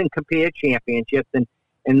 it doesn't compare championships, and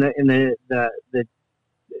the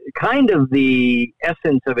kind of the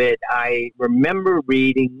essence of it, I remember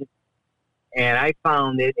reading, and I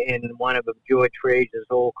found it in one of George Frazier's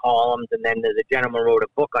old columns, and then there's a gentleman wrote a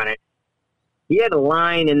book on it. He had a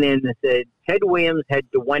line in there that said, Ted Williams had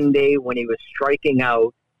duende when he was striking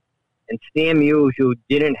out, and Stan Musial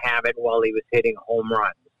didn't have it while he was hitting home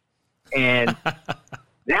runs. And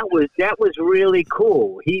that was really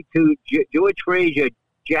cool. George Frazier,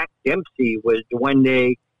 Jack Dempsey was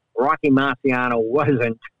duende, Rocky Marciano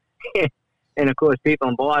wasn't. And of course, people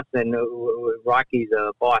in Boston, Rocky's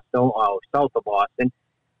Boston, south of Boston.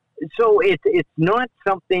 So it's not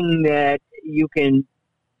something that you can,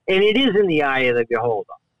 and it is in the eye of the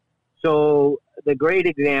beholder. So the great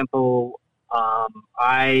example,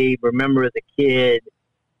 I remember as a kid,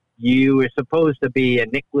 you were supposed to be a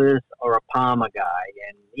Nicklaus or a Palmer guy.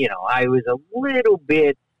 And, I was a little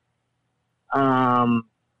bit,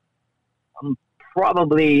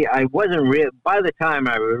 I wasn't by the time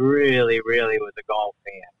I really was a golf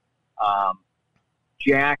fan.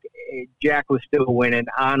 Jack was still winning.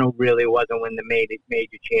 Arnold really wasn't winning the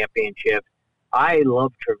major championship. I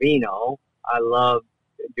love Trevino. I love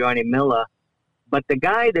Johnny Miller. But the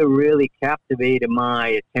guy that really captivated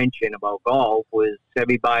my attention about golf was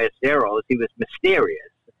Seve Ballesteros. He was mysterious.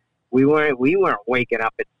 We weren't waking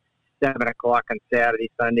up at 7 o'clock on Saturday,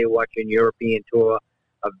 Sunday watching European Tour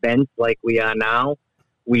events like we are now.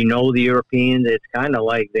 We know the Europeans. It's kind of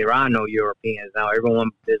like there are no Europeans now. Everyone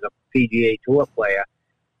is a PGA Tour player.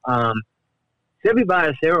 Seve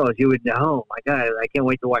Ballesteros, you would know, oh my God, I can't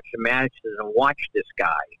wait to watch the matches and watch this guy.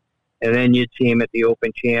 And then you'd see him at the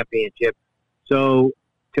Open Championship. So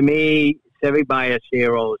to me, Seve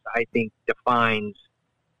Ballesteros, I think, defines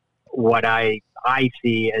what I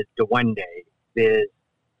see as Duende. There's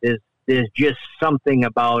just something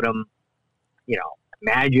about him,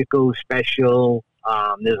 magical, special.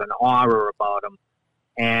 There's an aura about him.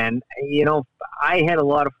 And, I had a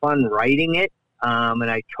lot of fun writing it. And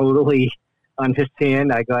I totally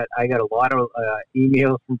understand. I got a lot of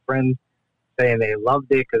emails from friends saying they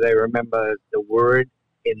loved it because they remember the word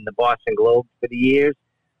in the Boston Globe for the years.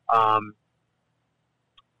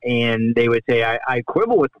 And they would say, I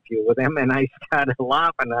quibble with a few of them, and I started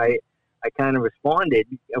laughing. I kind of responded,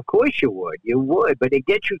 of course you would, but it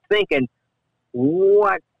gets you thinking,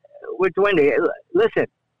 what Duende? Listen,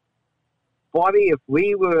 Bobby, if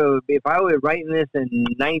I were writing this in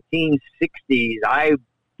 1960s, I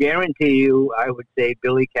guarantee you I would say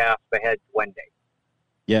Billy Casper had Duende.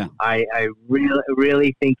 Yeah. I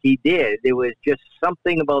really think he did. There was just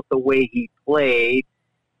something about the way he played,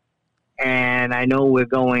 and I know we're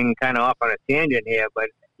going kind of off on a tangent here, but,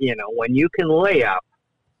 when you can lay up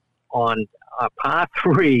on a par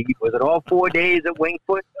 3, was it all 4 days at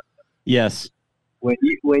Wingfoot? Yes.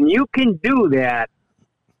 When you can do that,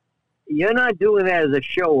 you're not doing that as a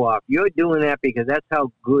show off. You're doing that because that's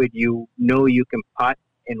how good you know you can putt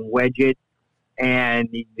and wedge it, and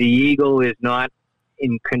the eagle is not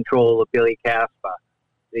in control of Billy Casper.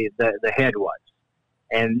 The head was,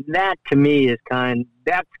 and that to me is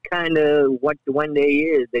that's kind of what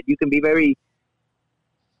Duende is. That you can be very,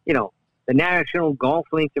 the National Golf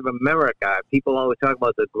Links of America. People always talk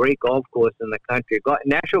about the great golf course in the country.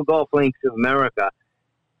 National Golf Links of America.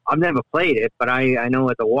 I've never played it, but I know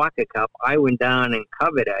at the Walker Cup, I went down and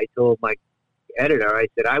covered it. I told my editor, I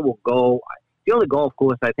said, I will go. The only golf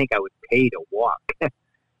course I think I would pay to walk.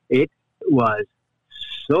 It was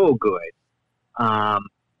so good.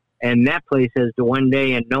 And that place has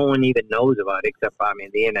Duende, and no one even knows about it, except,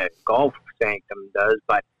 the Internet Golf Sanctum does,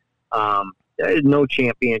 but there's no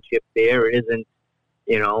championship there. It isn't,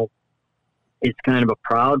 it's kind of a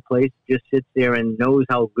proud place. It just sits there and knows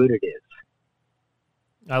how good it is.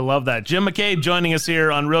 I love that. Jim McCabe joining us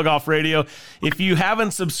here on Real Golf Radio. If you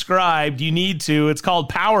haven't subscribed, you need to. It's called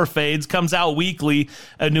Power Fades, comes out weekly.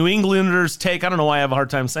 A New Englander's take. I don't know why I have a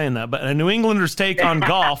hard time saying that, but a New Englander's take on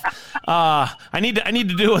golf. I need to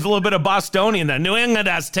do it with a little bit of Bostonian there. New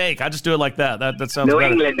Englander's take. I just do it like that. That sounds New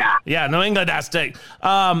better. Englander. Yeah, New Englander's take.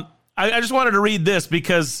 I just wanted to read this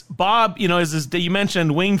because Bob, you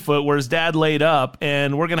mentioned Wingfoot where his dad laid up,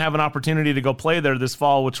 and we're going to have an opportunity to go play there this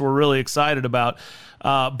fall, which we're really excited about.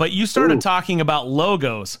 But you started talking about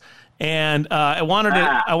logos, and I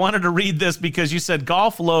wanted to read this because you said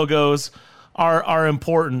golf logos are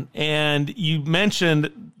important, and you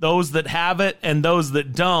mentioned those that have it and those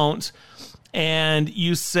that don't. And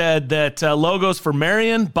you said that logos for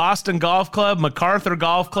Marion, Boston Golf Club, MacArthur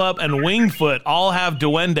Golf Club, and Wingfoot all have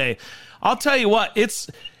Duende. I'll tell you what,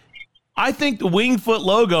 I think the Wingfoot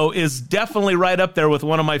logo is definitely right up there with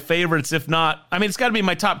one of my favorites, if not, it's got to be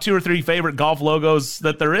my top 2 or 3 favorite golf logos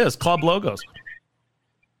that there is, club logos.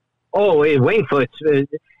 Oh, Wingfoot's, to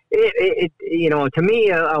me,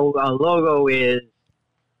 a logo is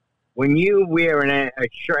when you wear a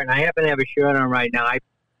shirt, and I happen to have a shirt on right now. I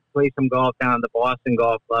play some golf down at the Boston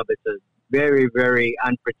Golf Club. It's a very, very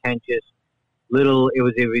unpretentious it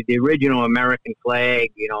was the original American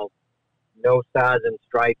flag, no stars and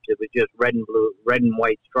stripes. It was just red and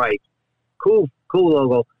white stripes. Cool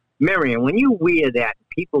logo. Marion, when you wear that,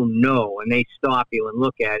 people know and they stop you and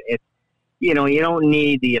look at it. You don't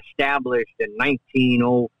need the established in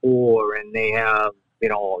 1904 and they have,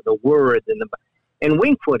 the words and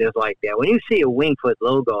Wingfoot is like that. When you see a Wingfoot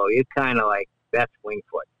logo, you're kind of like, that's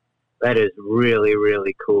Wingfoot. That is really,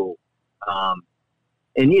 really cool.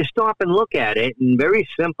 And you stop and look at it, and very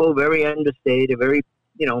simple, very understated, very,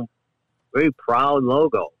 very proud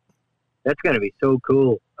logo. That's going to be so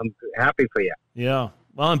cool. I'm happy for you. Yeah.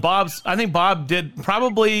 Well, and I think Bob did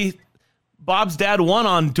probably Bob's dad won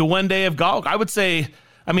on Duende of golf. I would say,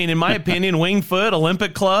 I mean, in my opinion, Winged Foot,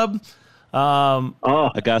 Olympic Club,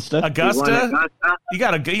 Augusta. You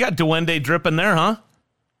got Duende dripping there, huh?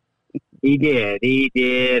 He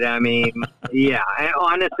did. I mean, yeah.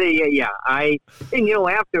 Honestly, yeah.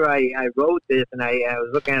 After I wrote this and I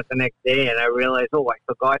was looking at it the next day and I realized, I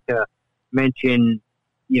forgot to mention,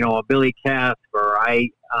 Billy Casper.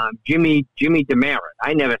 Jimmy Demerit.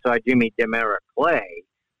 I never saw Jimmy Demerit play,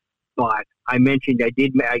 but I mentioned I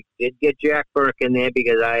did get Jack Burke in there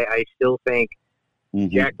because I still think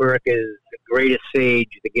Jack Burke is the greatest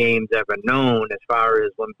sage the game's ever known as far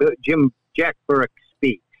as when Jack Burke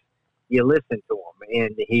speaks. You listen to him,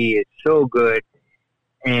 and he is so good.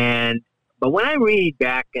 But when I read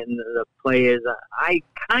back in the players, I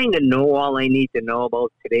kind of know all I need to know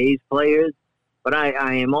about today's players. But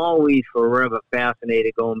I am always forever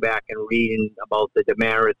fascinated going back and reading about the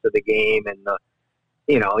demerits of the game and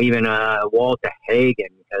even Walter Hagen,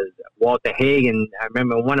 because Walter Hagen, I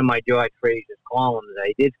remember one of my George Frazier's columns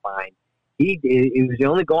I did find. He was the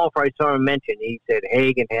only golfer I saw him mention. He said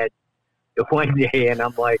Hagen had the one day, and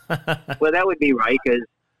I'm like, well, that would be right, because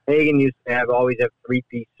Hagen used to always have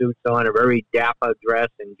three-piece suits on, a very dapper dress,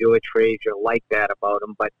 and George Frazier liked that about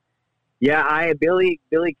him. But yeah, Billy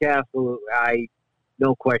Castle,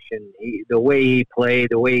 no question, the way he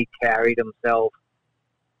played, the way he carried himself,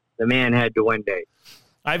 the man had Duende.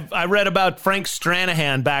 I read about Frank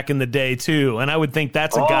Stranahan back in the day too, and I would think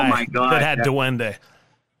that's a guy that had Duende.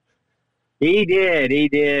 He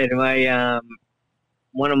did.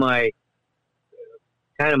 One of my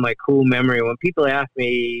kind of my cool memory when people ask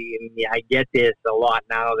me, and I get this a lot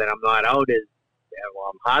now that I'm not out,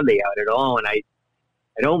 I'm hardly out at all, and I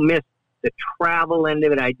don't miss the travel end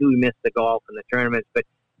of it. I do miss the golf and the tournaments, but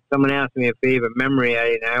someone asked me a favorite memory,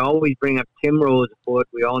 and I always bring up Tim Rosefort.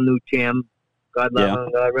 We all knew Tim. God love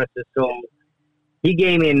him, God rest his soul. He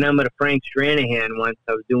gave me a number to Frank Stranahan once.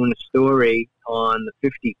 I was doing a story on the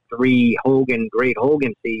 53 Great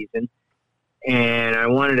Hogan season, and I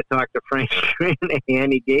wanted to talk to Frank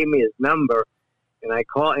Stranahan. He gave me his number, and I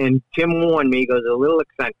called, and Tim warned me. He goes, a little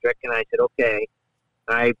eccentric, and I said, okay.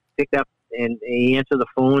 I picked up, and he answered the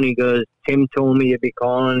phone. He goes, Tim told me you'd be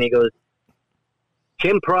calling. He goes,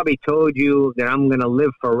 Tim probably told you that I'm going to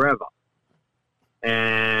live forever.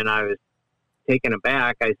 And I was taken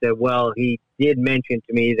aback. I said, well, he did mention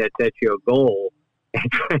to me that that's your goal.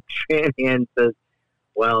 And Shanahan says,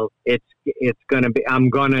 well, it's going to be, I am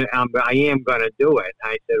going to do it.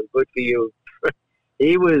 I said, good for you.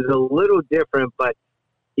 He was a little different, but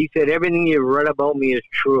he said, everything you read about me is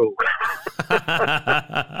true.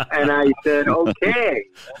 And I said, okay.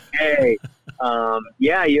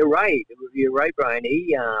 Yeah, you're right. You're right, Brian.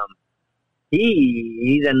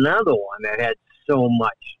 He's another one that had so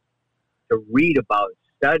much to read about,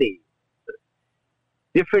 study.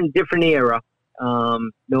 Different era,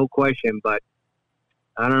 no question. But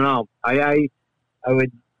I don't know. I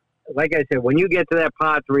would, like I said, when you get to that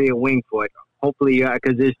par 3 at Winged Foot, hopefully,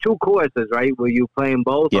 because there's 2 courses, right? Were you playing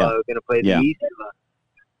both, or going to play the East?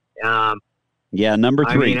 Number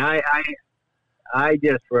 3. I mean, I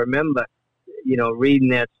just remember, reading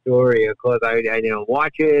that story. Of course, I didn't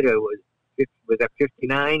watch it. It was that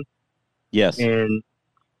 59? Yes. And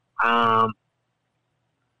I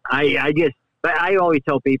always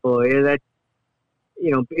tell people that,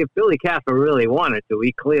 if Billy Casper really wanted to,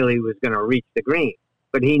 he clearly was going to reach the green.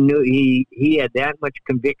 But he knew he had that much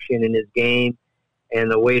conviction in his game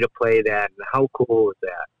and the way to play that. And how cool was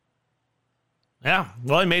that? Yeah,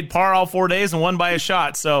 well, he made par all 4 days and won by a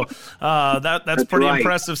shot, so that's pretty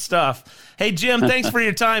impressive stuff. Hey, Jim, thanks for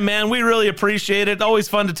your time, man. We really appreciate it. Always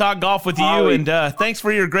fun to talk golf with you, and thanks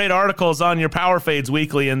for your great articles on your Power Fades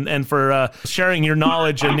Weekly and for sharing your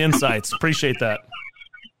knowledge and insights. Appreciate that.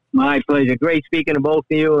 My pleasure. Great speaking to both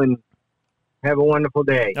of you, and have a wonderful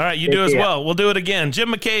day. All right, you do as well. We'll do it again. Jim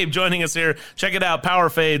McCabe joining us here. Check it out, Power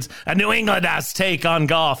Fades, a New Englander's take on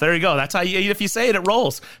golf. There you go. That's how if you say it, it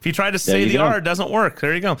rolls. If you try to say the R, it doesn't work.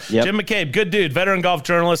 There you go. Yep. Jim McCabe, good dude, veteran golf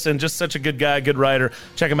journalist, and just such a good guy, good writer.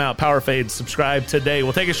 Check him out, Power Fades. Subscribe today.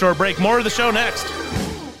 We'll take a short break. More of the show next.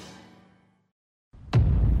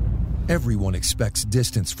 Everyone expects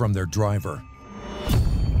distance from their driver.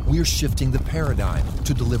 We're shifting the paradigm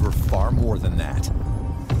to deliver far more than that.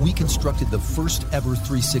 We constructed the first ever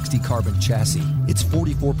 360 carbon chassis. It's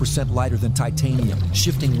 44% lighter than titanium,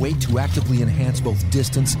 shifting weight to actively enhance both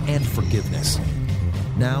distance and forgiveness.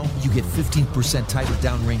 Now you get 15% tighter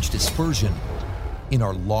downrange dispersion in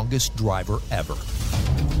our longest driver ever.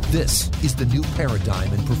 This is the new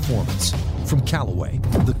paradigm in performance from Callaway,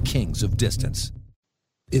 the kings of distance.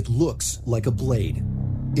 It looks like a blade.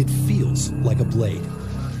 It feels like a blade.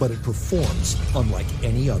 but it performs unlike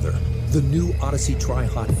any other. The new Odyssey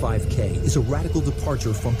Tri-Hot 5K is a radical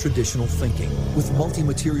departure from traditional thinking. With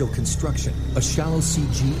multi-material construction, a shallow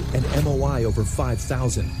CG, and MOI over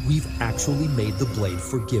 5,000, we've actually made the blade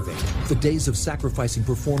forgiving. The days of sacrificing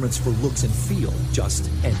performance for looks and feel just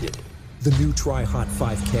ended. The new Tri-Hot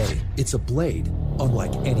 5K, it's a blade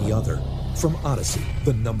unlike any other. From Odyssey,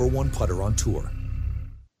 the #1 putter on tour.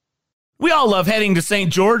 We all love heading to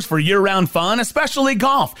St. George for year-round fun, especially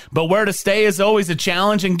golf. But where to stay is always a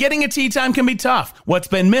challenge, and getting a tee time can be tough. What's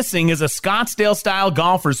been missing is a Scottsdale-style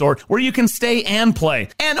golf resort where you can stay and play,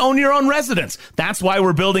 and own your own residence. That's why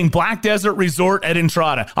we're building Black Desert Resort at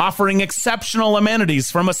Entrada, offering exceptional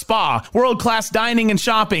amenities from a spa, world-class dining and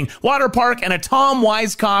shopping, water park, and a Tom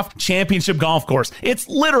Weiskopf championship golf course. It's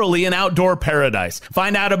literally an outdoor paradise.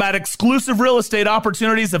 Find out about exclusive real estate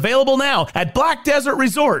opportunities available now at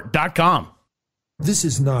blackdesertresort.com. This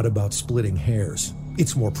is not about splitting hairs.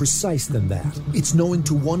 It's more precise than that. It's knowing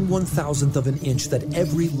to 1/1000th of an inch that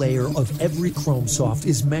every layer of every chrome soft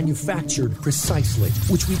is manufactured precisely,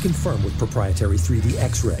 which we confirm with proprietary 3D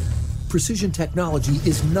X-ray. Precision technology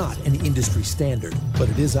is not an industry standard, but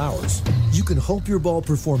it is ours. You can hope your ball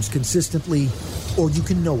performs consistently, or you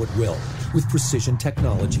can know it will with precision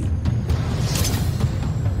technology.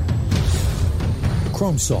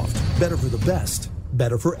 Chrome Soft, better for the best,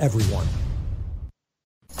 better for everyone.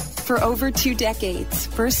 For over 2 decades,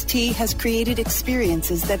 First Tee has created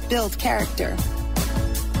experiences that build character.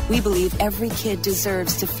 We believe every kid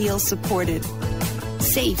deserves to feel supported,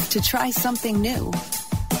 safe to try something new,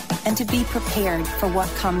 and to be prepared for what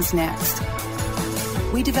comes next.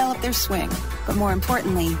 We develop their swing, but more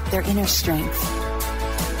importantly, their inner strength.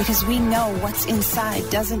 Because we know what's inside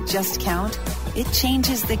doesn't just count, it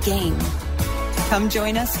changes the game. Come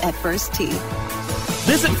join us at First Tee.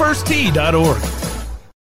 Visit firsttee.org.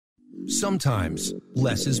 Sometimes,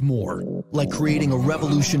 less is more. Like creating a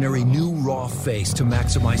revolutionary new raw face to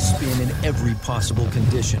maximize spin in every possible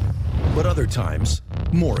condition. But other times,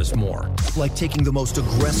 more is more. Like taking the most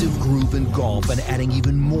aggressive groove in golf and adding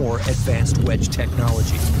even more advanced wedge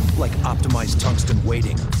technology, like optimized tungsten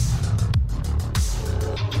weighting.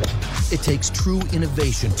 It takes true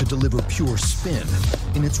innovation to deliver pure spin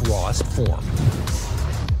in its rawest form.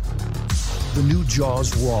 The new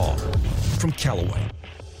Jaws Raw from Callaway.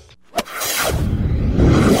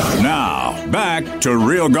 Now, back to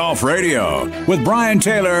Real Golf Radio with Brian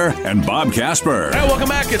Taylor and Bob Casper. All right, welcome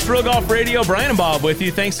back. It's Real Golf Radio. Brian and Bob with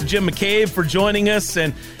you. Thanks to Jim McCabe for joining us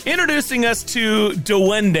and introducing us to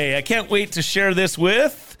Duende. I can't wait to share this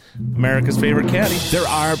with America's favorite caddy. There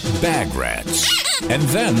are bag rats, and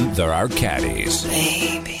then there are caddies.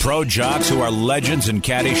 Baby. Pro jocks who are legends in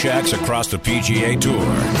caddy shacks across the PGA Tour.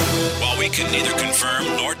 While we can neither confirm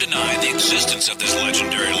nor deny the existence of this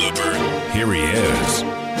legendary looper, here he is,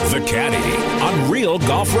 the Caddy, on Real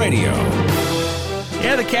Golf Radio.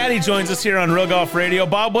 Yeah, the Caddy joins us here on Real Golf Radio.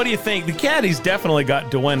 Bob, what do you think? The Caddy's definitely got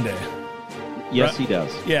Duende. Yes, right? He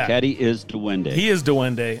does. Yeah. Caddy is Duende. He is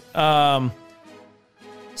Duende.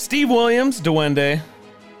 Steve Williams, Duende.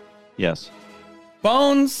 Yes.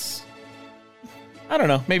 Bones, I don't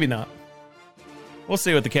know. Maybe not. We'll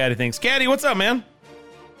see what the Caddy thinks. Caddy, what's up, man?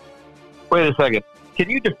 Wait a second. Can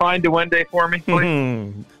you define Duende for me,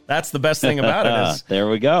 please? That's the best thing about it. Is there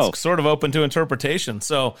we go. It's sort of open to interpretation.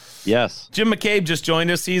 So, yes, Jim McCabe just joined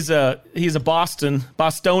us. He's a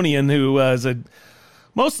Bostonian who is a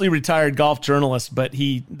mostly retired golf journalist. But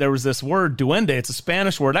there was this word Duende. It's a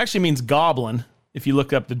Spanish word. It actually means goblin if you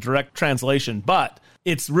look up the direct translation. But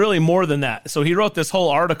it's really more than that. So he wrote this whole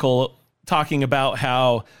article talking about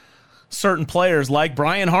how certain players like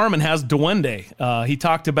Brian Harman has Duende. He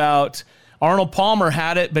talked about Arnold Palmer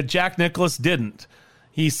had it, but Jack Nicklaus didn't.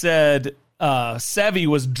 He said Seve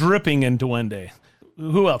was dripping in Duende.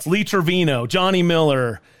 Who else? Lee Trevino, Johnny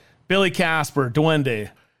Miller, Billy Casper, Duende.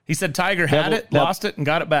 He said Tiger had it, lost it, and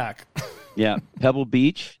got it back. Yeah, Pebble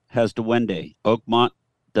Beach has Duende. Oakmont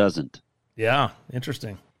doesn't. Yeah,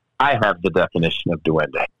 interesting. I have the definition of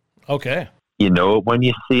Duende. Okay. You know it when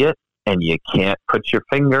you see it, and you can't put your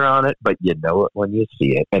finger on it, but you know it when you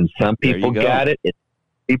see it. And some people got it,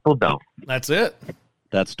 people don't. That's it.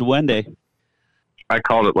 That's Duende. I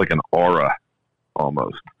called it like an aura,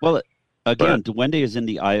 almost. Well, again, Duende is in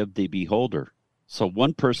the eye of the beholder. So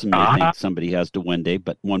one person may think somebody has Duende,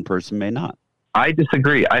 but one person may not. I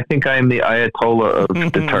disagree. I think I am the Ayatollah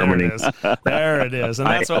of determining. There it is. And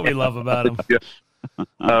that's what we love about him.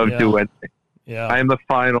 Duende. Yeah. I am the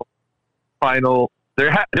final.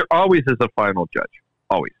 There always is a final judge.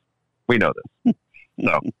 Always. We know this.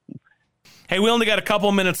 So. Hey, we only got a couple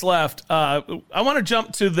minutes left. I want to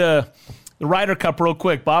jump to the the Ryder Cup real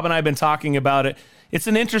quick. Bob and I have been talking about it. It's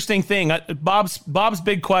an interesting thing. Bob's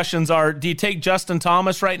big questions are, do you take Justin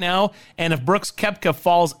Thomas right now? And if Brooks Koepka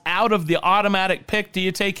falls out of the automatic pick, do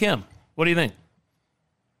you take him? What do you think?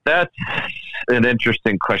 That's an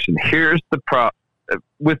interesting question. Here's the problem.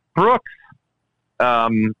 With Brooks,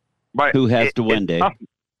 who has to win, Dave?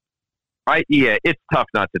 It's tough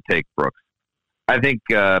not to take Brooks. I think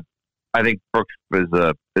Brooks is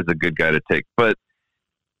a good guy to take. But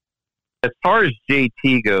as far as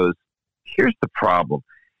JT goes, here's the problem.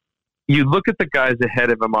 You look at the guys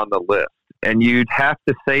ahead of him on the list, and you'd have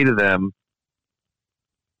to say to them,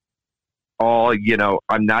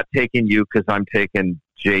 I'm not taking you because I'm taking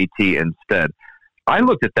JT instead. I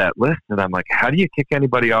looked at that list, and I'm like, how do you kick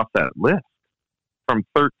anybody off that list from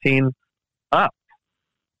 13 up?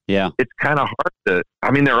 Yeah. It's kind of hard to –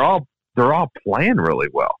 I mean, they're all playing really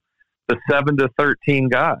well. The 7 to 13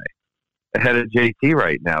 guy ahead of JT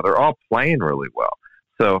right now, they're all playing really well.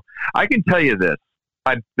 So I can tell you this.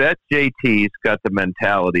 I bet JT's got the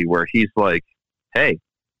mentality where he's like, hey,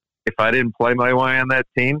 if I didn't play my way on that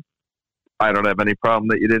team, I don't have any problem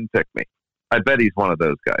that you didn't pick me. I bet he's one of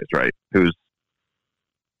those guys, right? Who's,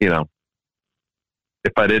 if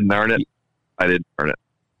I didn't earn it, I didn't earn it.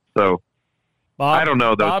 So Bob, I don't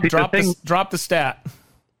know, though. Bob, drop the stat.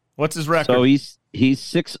 What's his record? So he's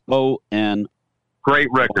 6-0 and great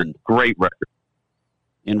record. 1 Great record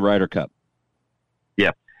in Ryder Cup.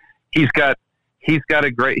 Yeah, he's got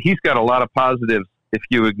a lot of positives if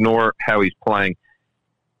you ignore how he's playing.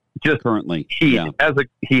 Just currently, he has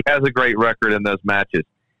a great record in those matches.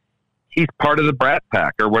 He's part of the Brat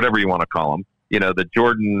Pack or whatever you want to call him. The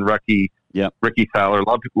Jordan Ricky Fowler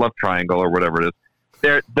love triangle or whatever it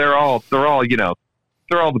is. They're all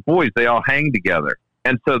the boys. They all hang together,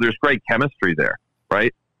 and so there's great chemistry there,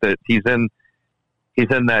 right? That he's in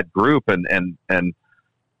that group, and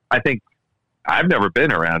I think I've never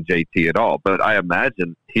been around JT at all, but I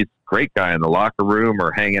imagine he's a great guy in the locker room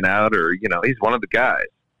or hanging out, or he's one of the guys.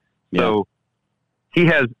 Yeah. So he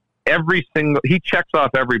has he checks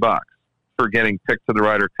off every box for getting picked to the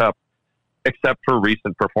Ryder Cup, except for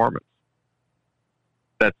recent performance.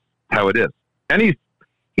 That's how it is. And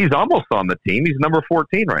he's almost on the team. He's number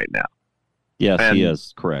 14 right now. Yes, he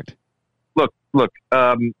is. Correct. Look,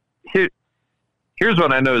 here's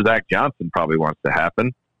what I know Zach Johnson probably wants to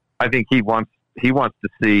happen. I think he wants to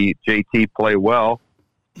see JT play well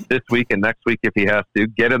this week and next week if he has to,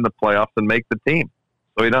 get in the playoffs and make the team.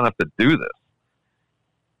 So he don't have to do this,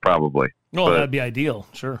 probably. Well, that'd be ideal,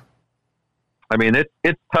 sure. I mean,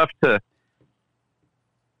 it's tough to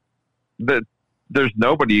there's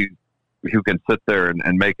nobody who can sit there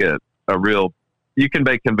and make a real – you can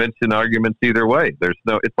make convincing arguments either way.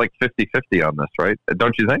 It's like 50-50 on this, right?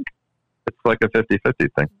 Don't you think? It's like a 50-50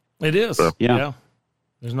 thing. It is, so, yeah.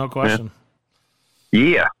 There's no question.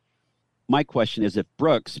 Yeah. My question is if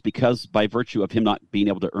Brooks, because by virtue of him not being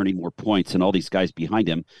able to earn any more points and all these guys behind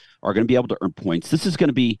him are going to be able to earn points, this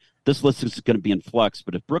list is going to be in flux,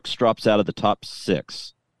 but if Brooks drops out of the top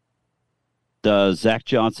 6, does Zach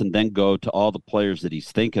Johnson then go to all the players that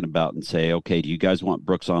he's thinking about and say, okay, do you guys want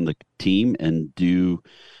Brooks on the team? And do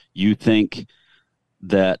you think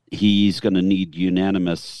that he's going to need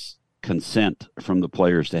unanimous consent from the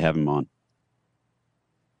players to have him on?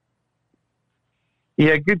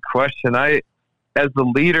 Yeah, good question. As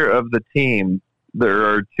the leader of the team, there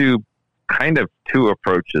are two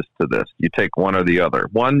approaches to this. You take one or the other.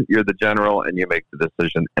 One, you're the general and you make the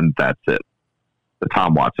decision, and that's it. The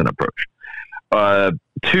Tom Watson approach.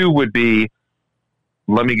 2 would be,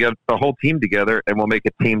 let me get the whole team together and we'll make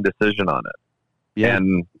a team decision on it. Yeah,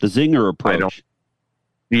 and the Zinger approach.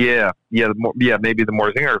 Maybe the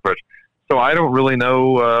more Zinger approach. So I don't really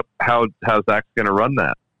know how Zach's going to run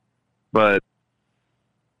that, but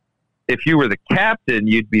if you were the captain,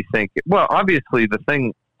 you'd be thinking, well, obviously the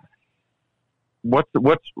thing, what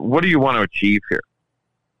do you want to achieve here?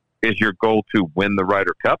 Is your goal to win the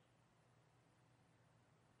Ryder Cup?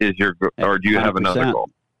 Or do you have another goal?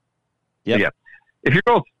 Yep. Yeah. If your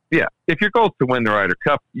goal is to win the Ryder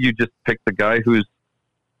Cup, you just pick the guy who's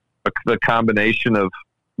the combination of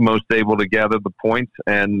most able to gather the points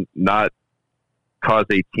and not cause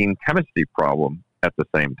a team chemistry problem at the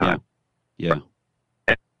same time. Yeah.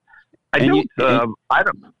 I don't.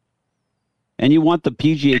 And you want the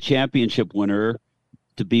PGA Championship winner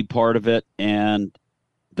to be part of it, and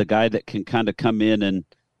the guy that can kind of come in and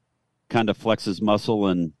kind of flex his muscle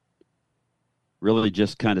and really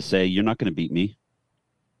just kind of say, "You're not going to beat me,"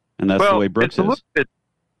 and that's the way Brooks is.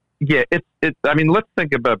 I mean, let's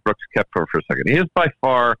think about Brooks Koepka for a second. He is by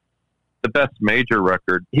far the best major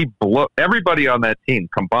record. Everybody on that team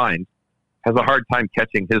combined has a hard time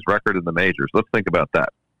catching his record in the majors. Let's think about that.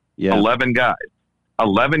 Yeah. 11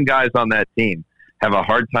 guys on that team have a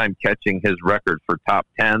hard time catching his record for top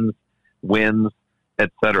 10s, wins,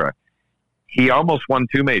 etc. He almost won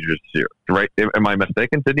 2 majors this year, right? Am I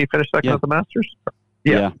mistaken? Didn't he finish second at the Masters?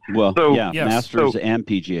 Yeah. Well, Masters and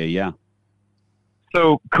PGA, yeah.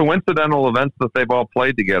 So coincidental events that they've all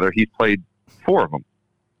played together, he's played 4 of them,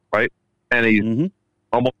 right? And he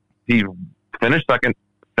finished second,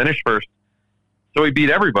 finished first. So he beat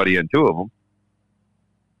everybody in 2 of them.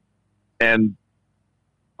 And,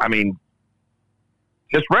 I mean,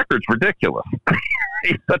 his record's ridiculous.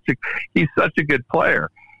 He's such a good player.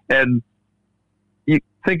 And you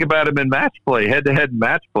think about him in match play, head-to-head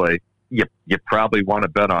match play, you probably want to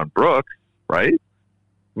bet on Brooks, right?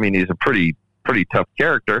 I mean, he's a pretty tough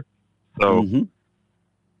character. So,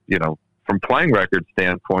 from playing record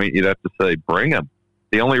standpoint, you'd have to say bring him.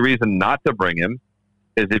 The only reason not to bring him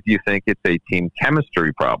is if you think it's a team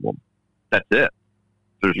chemistry problem. That's it.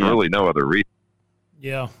 There's really no other reason.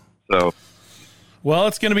 Yeah. So, well,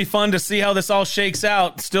 it's going to be fun to see how this all shakes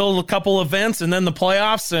out. Still a couple events and then the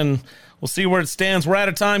playoffs, and we'll see where it stands. We're out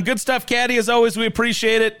of time. Good stuff, Caddy. As always, we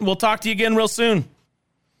appreciate it. We'll talk to you again real soon.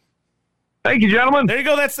 Thank you, gentlemen. There you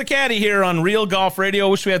go. That's the Caddy here on Real Golf Radio.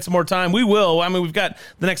 Wish we had some more time. We will. I mean, we've got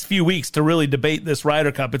the next few weeks to really debate this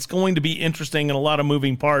Ryder Cup. It's going to be interesting and a lot of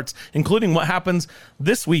moving parts, including what happens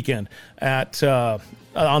this weekend at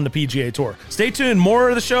on the PGA Tour. Stay tuned. More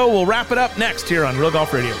of the show. We'll wrap it up next here on Real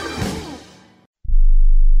Golf Radio.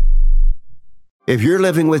 If you're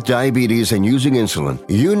living with diabetes and using insulin,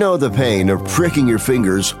 you know the pain of pricking your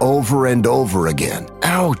fingers over and over again.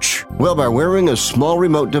 Ouch! Well, by wearing a small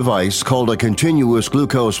remote device called a continuous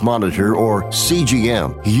glucose monitor, or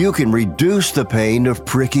CGM, you can reduce the pain of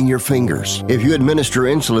pricking your fingers. If you administer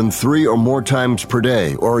insulin 3 or more times per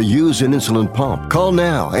day or use an insulin pump, call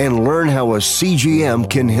now and learn how a CGM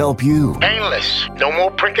can help you. Painless. No more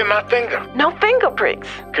pricking my finger. No finger pricks.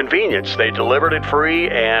 Convenience. They delivered it free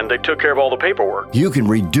and they took care of all the paperwork. You can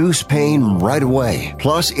reduce pain right away.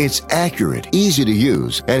 Plus, it's accurate, easy to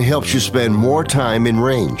use, and helps you spend more time in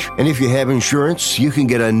range. And if you have insurance, you can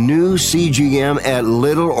get a new CGM at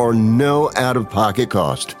little or no out-of-pocket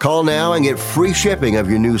cost. Call now and get free shipping of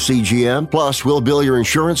your new CGM. Plus, we'll bill your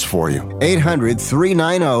insurance for you.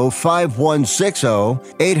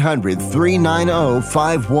 800-390-5160.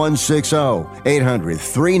 800-390-5160.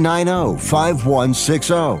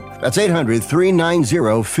 800-390-5160. That's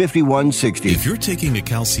 800-390-5160. If you're taking a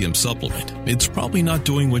calcium supplement, it's probably not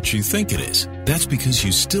doing what you think it is. That's because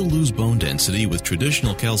you still lose bone density with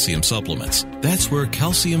traditional calcium supplements. That's where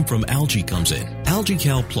calcium from algae comes in.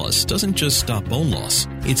 AlgaeCal Plus doesn't just stop bone loss.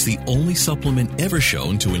 It's the only supplement ever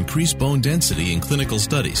shown to increase bone density in clinical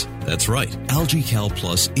studies. That's right. AlgaeCal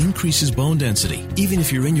Plus increases bone density, even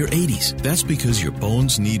if you're in your 80s. That's because your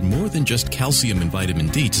bones need more than just calcium and vitamin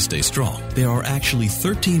D to stay strong. There are actually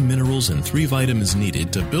 13 minerals and 3 vitamins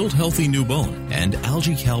needed to build healthy new bone, and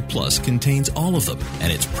AlgaeCal Plus contains all of them,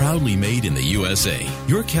 and it's proudly made in the USA.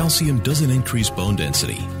 Your calcium doesn't increase bone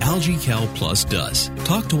density. AlgaeCal Plus does.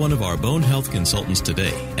 Talk to one of our bone health consultants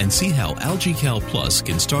today and see how AlgaeCal Plus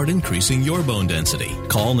can start increasing your bone density.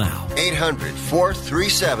 Call now.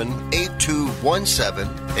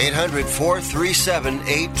 800-437-8217.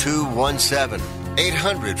 800-437-8217.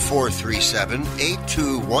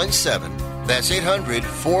 800-437-8217. That's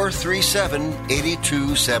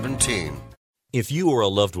 800-437-8217. If you or a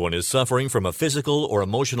loved one is suffering from a physical or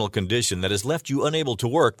emotional condition that has left you unable to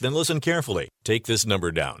work, then listen carefully. Take this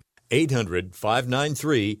number down.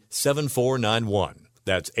 800-593-7491.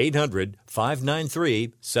 That's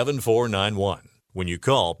 800-593-7491. When you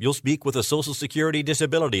call, you'll speak with a Social Security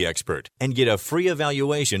disability expert and get a free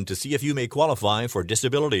evaluation to see if you may qualify for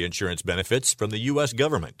disability insurance benefits from the U.S.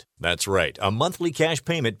 government. That's right, a monthly cash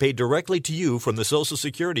payment paid directly to you from the Social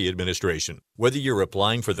Security Administration. Whether you're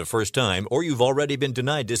applying for the first time or you've already been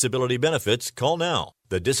denied disability benefits, call now.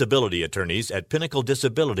 The disability attorneys at Pinnacle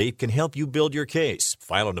Disability can help you build your case,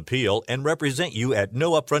 file an appeal, and represent you at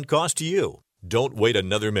no upfront cost to you. Don't wait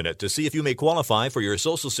another minute to see if you may qualify for your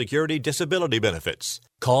Social Security disability benefits.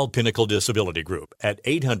 Call Pinnacle Disability Group at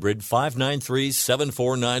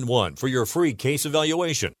 800-593-7491 for your free case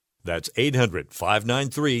evaluation. That's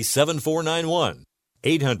 800-593-7491.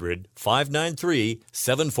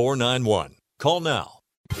 800-593-7491. Call now.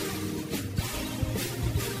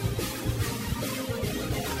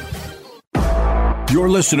 You're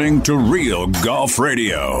listening to Real Golf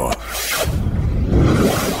Radio.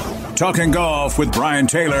 Talking golf with Brian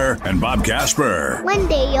Taylor and Bob Casper. One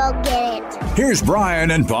day you'll get it. Here's Brian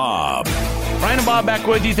and Bob. Brian and Bob back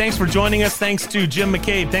with you. Thanks for joining us. Thanks to Jim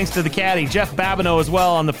McCabe. Thanks to the caddy, Jeff Babineau, as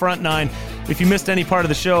well on the front nine. If you missed any part of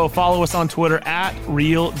the show, follow us on Twitter at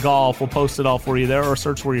Real Golf. We'll post it all for you there, or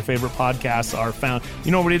search where your favorite podcasts are found.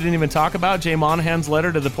 You know what we didn't even talk about? Jay Monahan's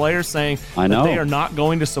letter to the players saying that they are not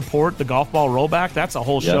going to support the golf ball rollback. That's a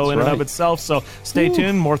whole show in and of itself. So stay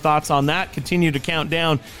tuned. More thoughts on that. Continue to count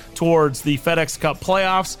down towards the FedEx Cup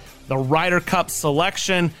playoffs, the Ryder Cup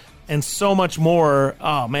selection, and so much more.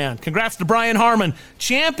 Oh, man. Congrats to Brian Harman,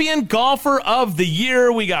 champion golfer of the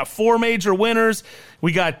year. We got 4 major winners.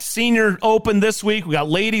 We got Senior Open this week. We got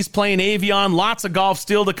ladies playing Avion. Lots of golf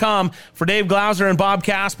still to come. For Dave Glauser and Bob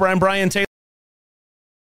Casper, I'm Brian Taylor.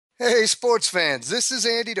 Hey, sports fans, this is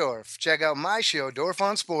Andy Dorff. Check out my show, Dorff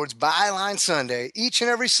on Sports, Byline Sunday, each and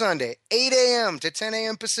every Sunday, 8 a.m. to 10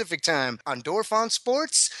 a.m. Pacific Time on Dorff on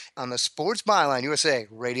Sports on the Sports Byline USA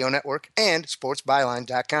Radio Network and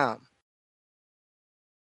sportsbyline.com.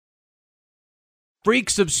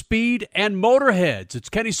 Freaks of speed and motorheads. It's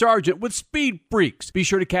Kenny Sargent with Speed Freaks. Be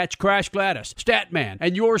sure to catch Crash Gladys, Statman,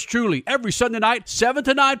 and yours truly every Sunday night, 7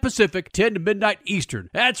 to 9 Pacific, 10 to midnight Eastern.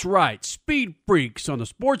 That's right, Speed Freaks on the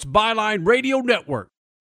Sports Byline Radio Network.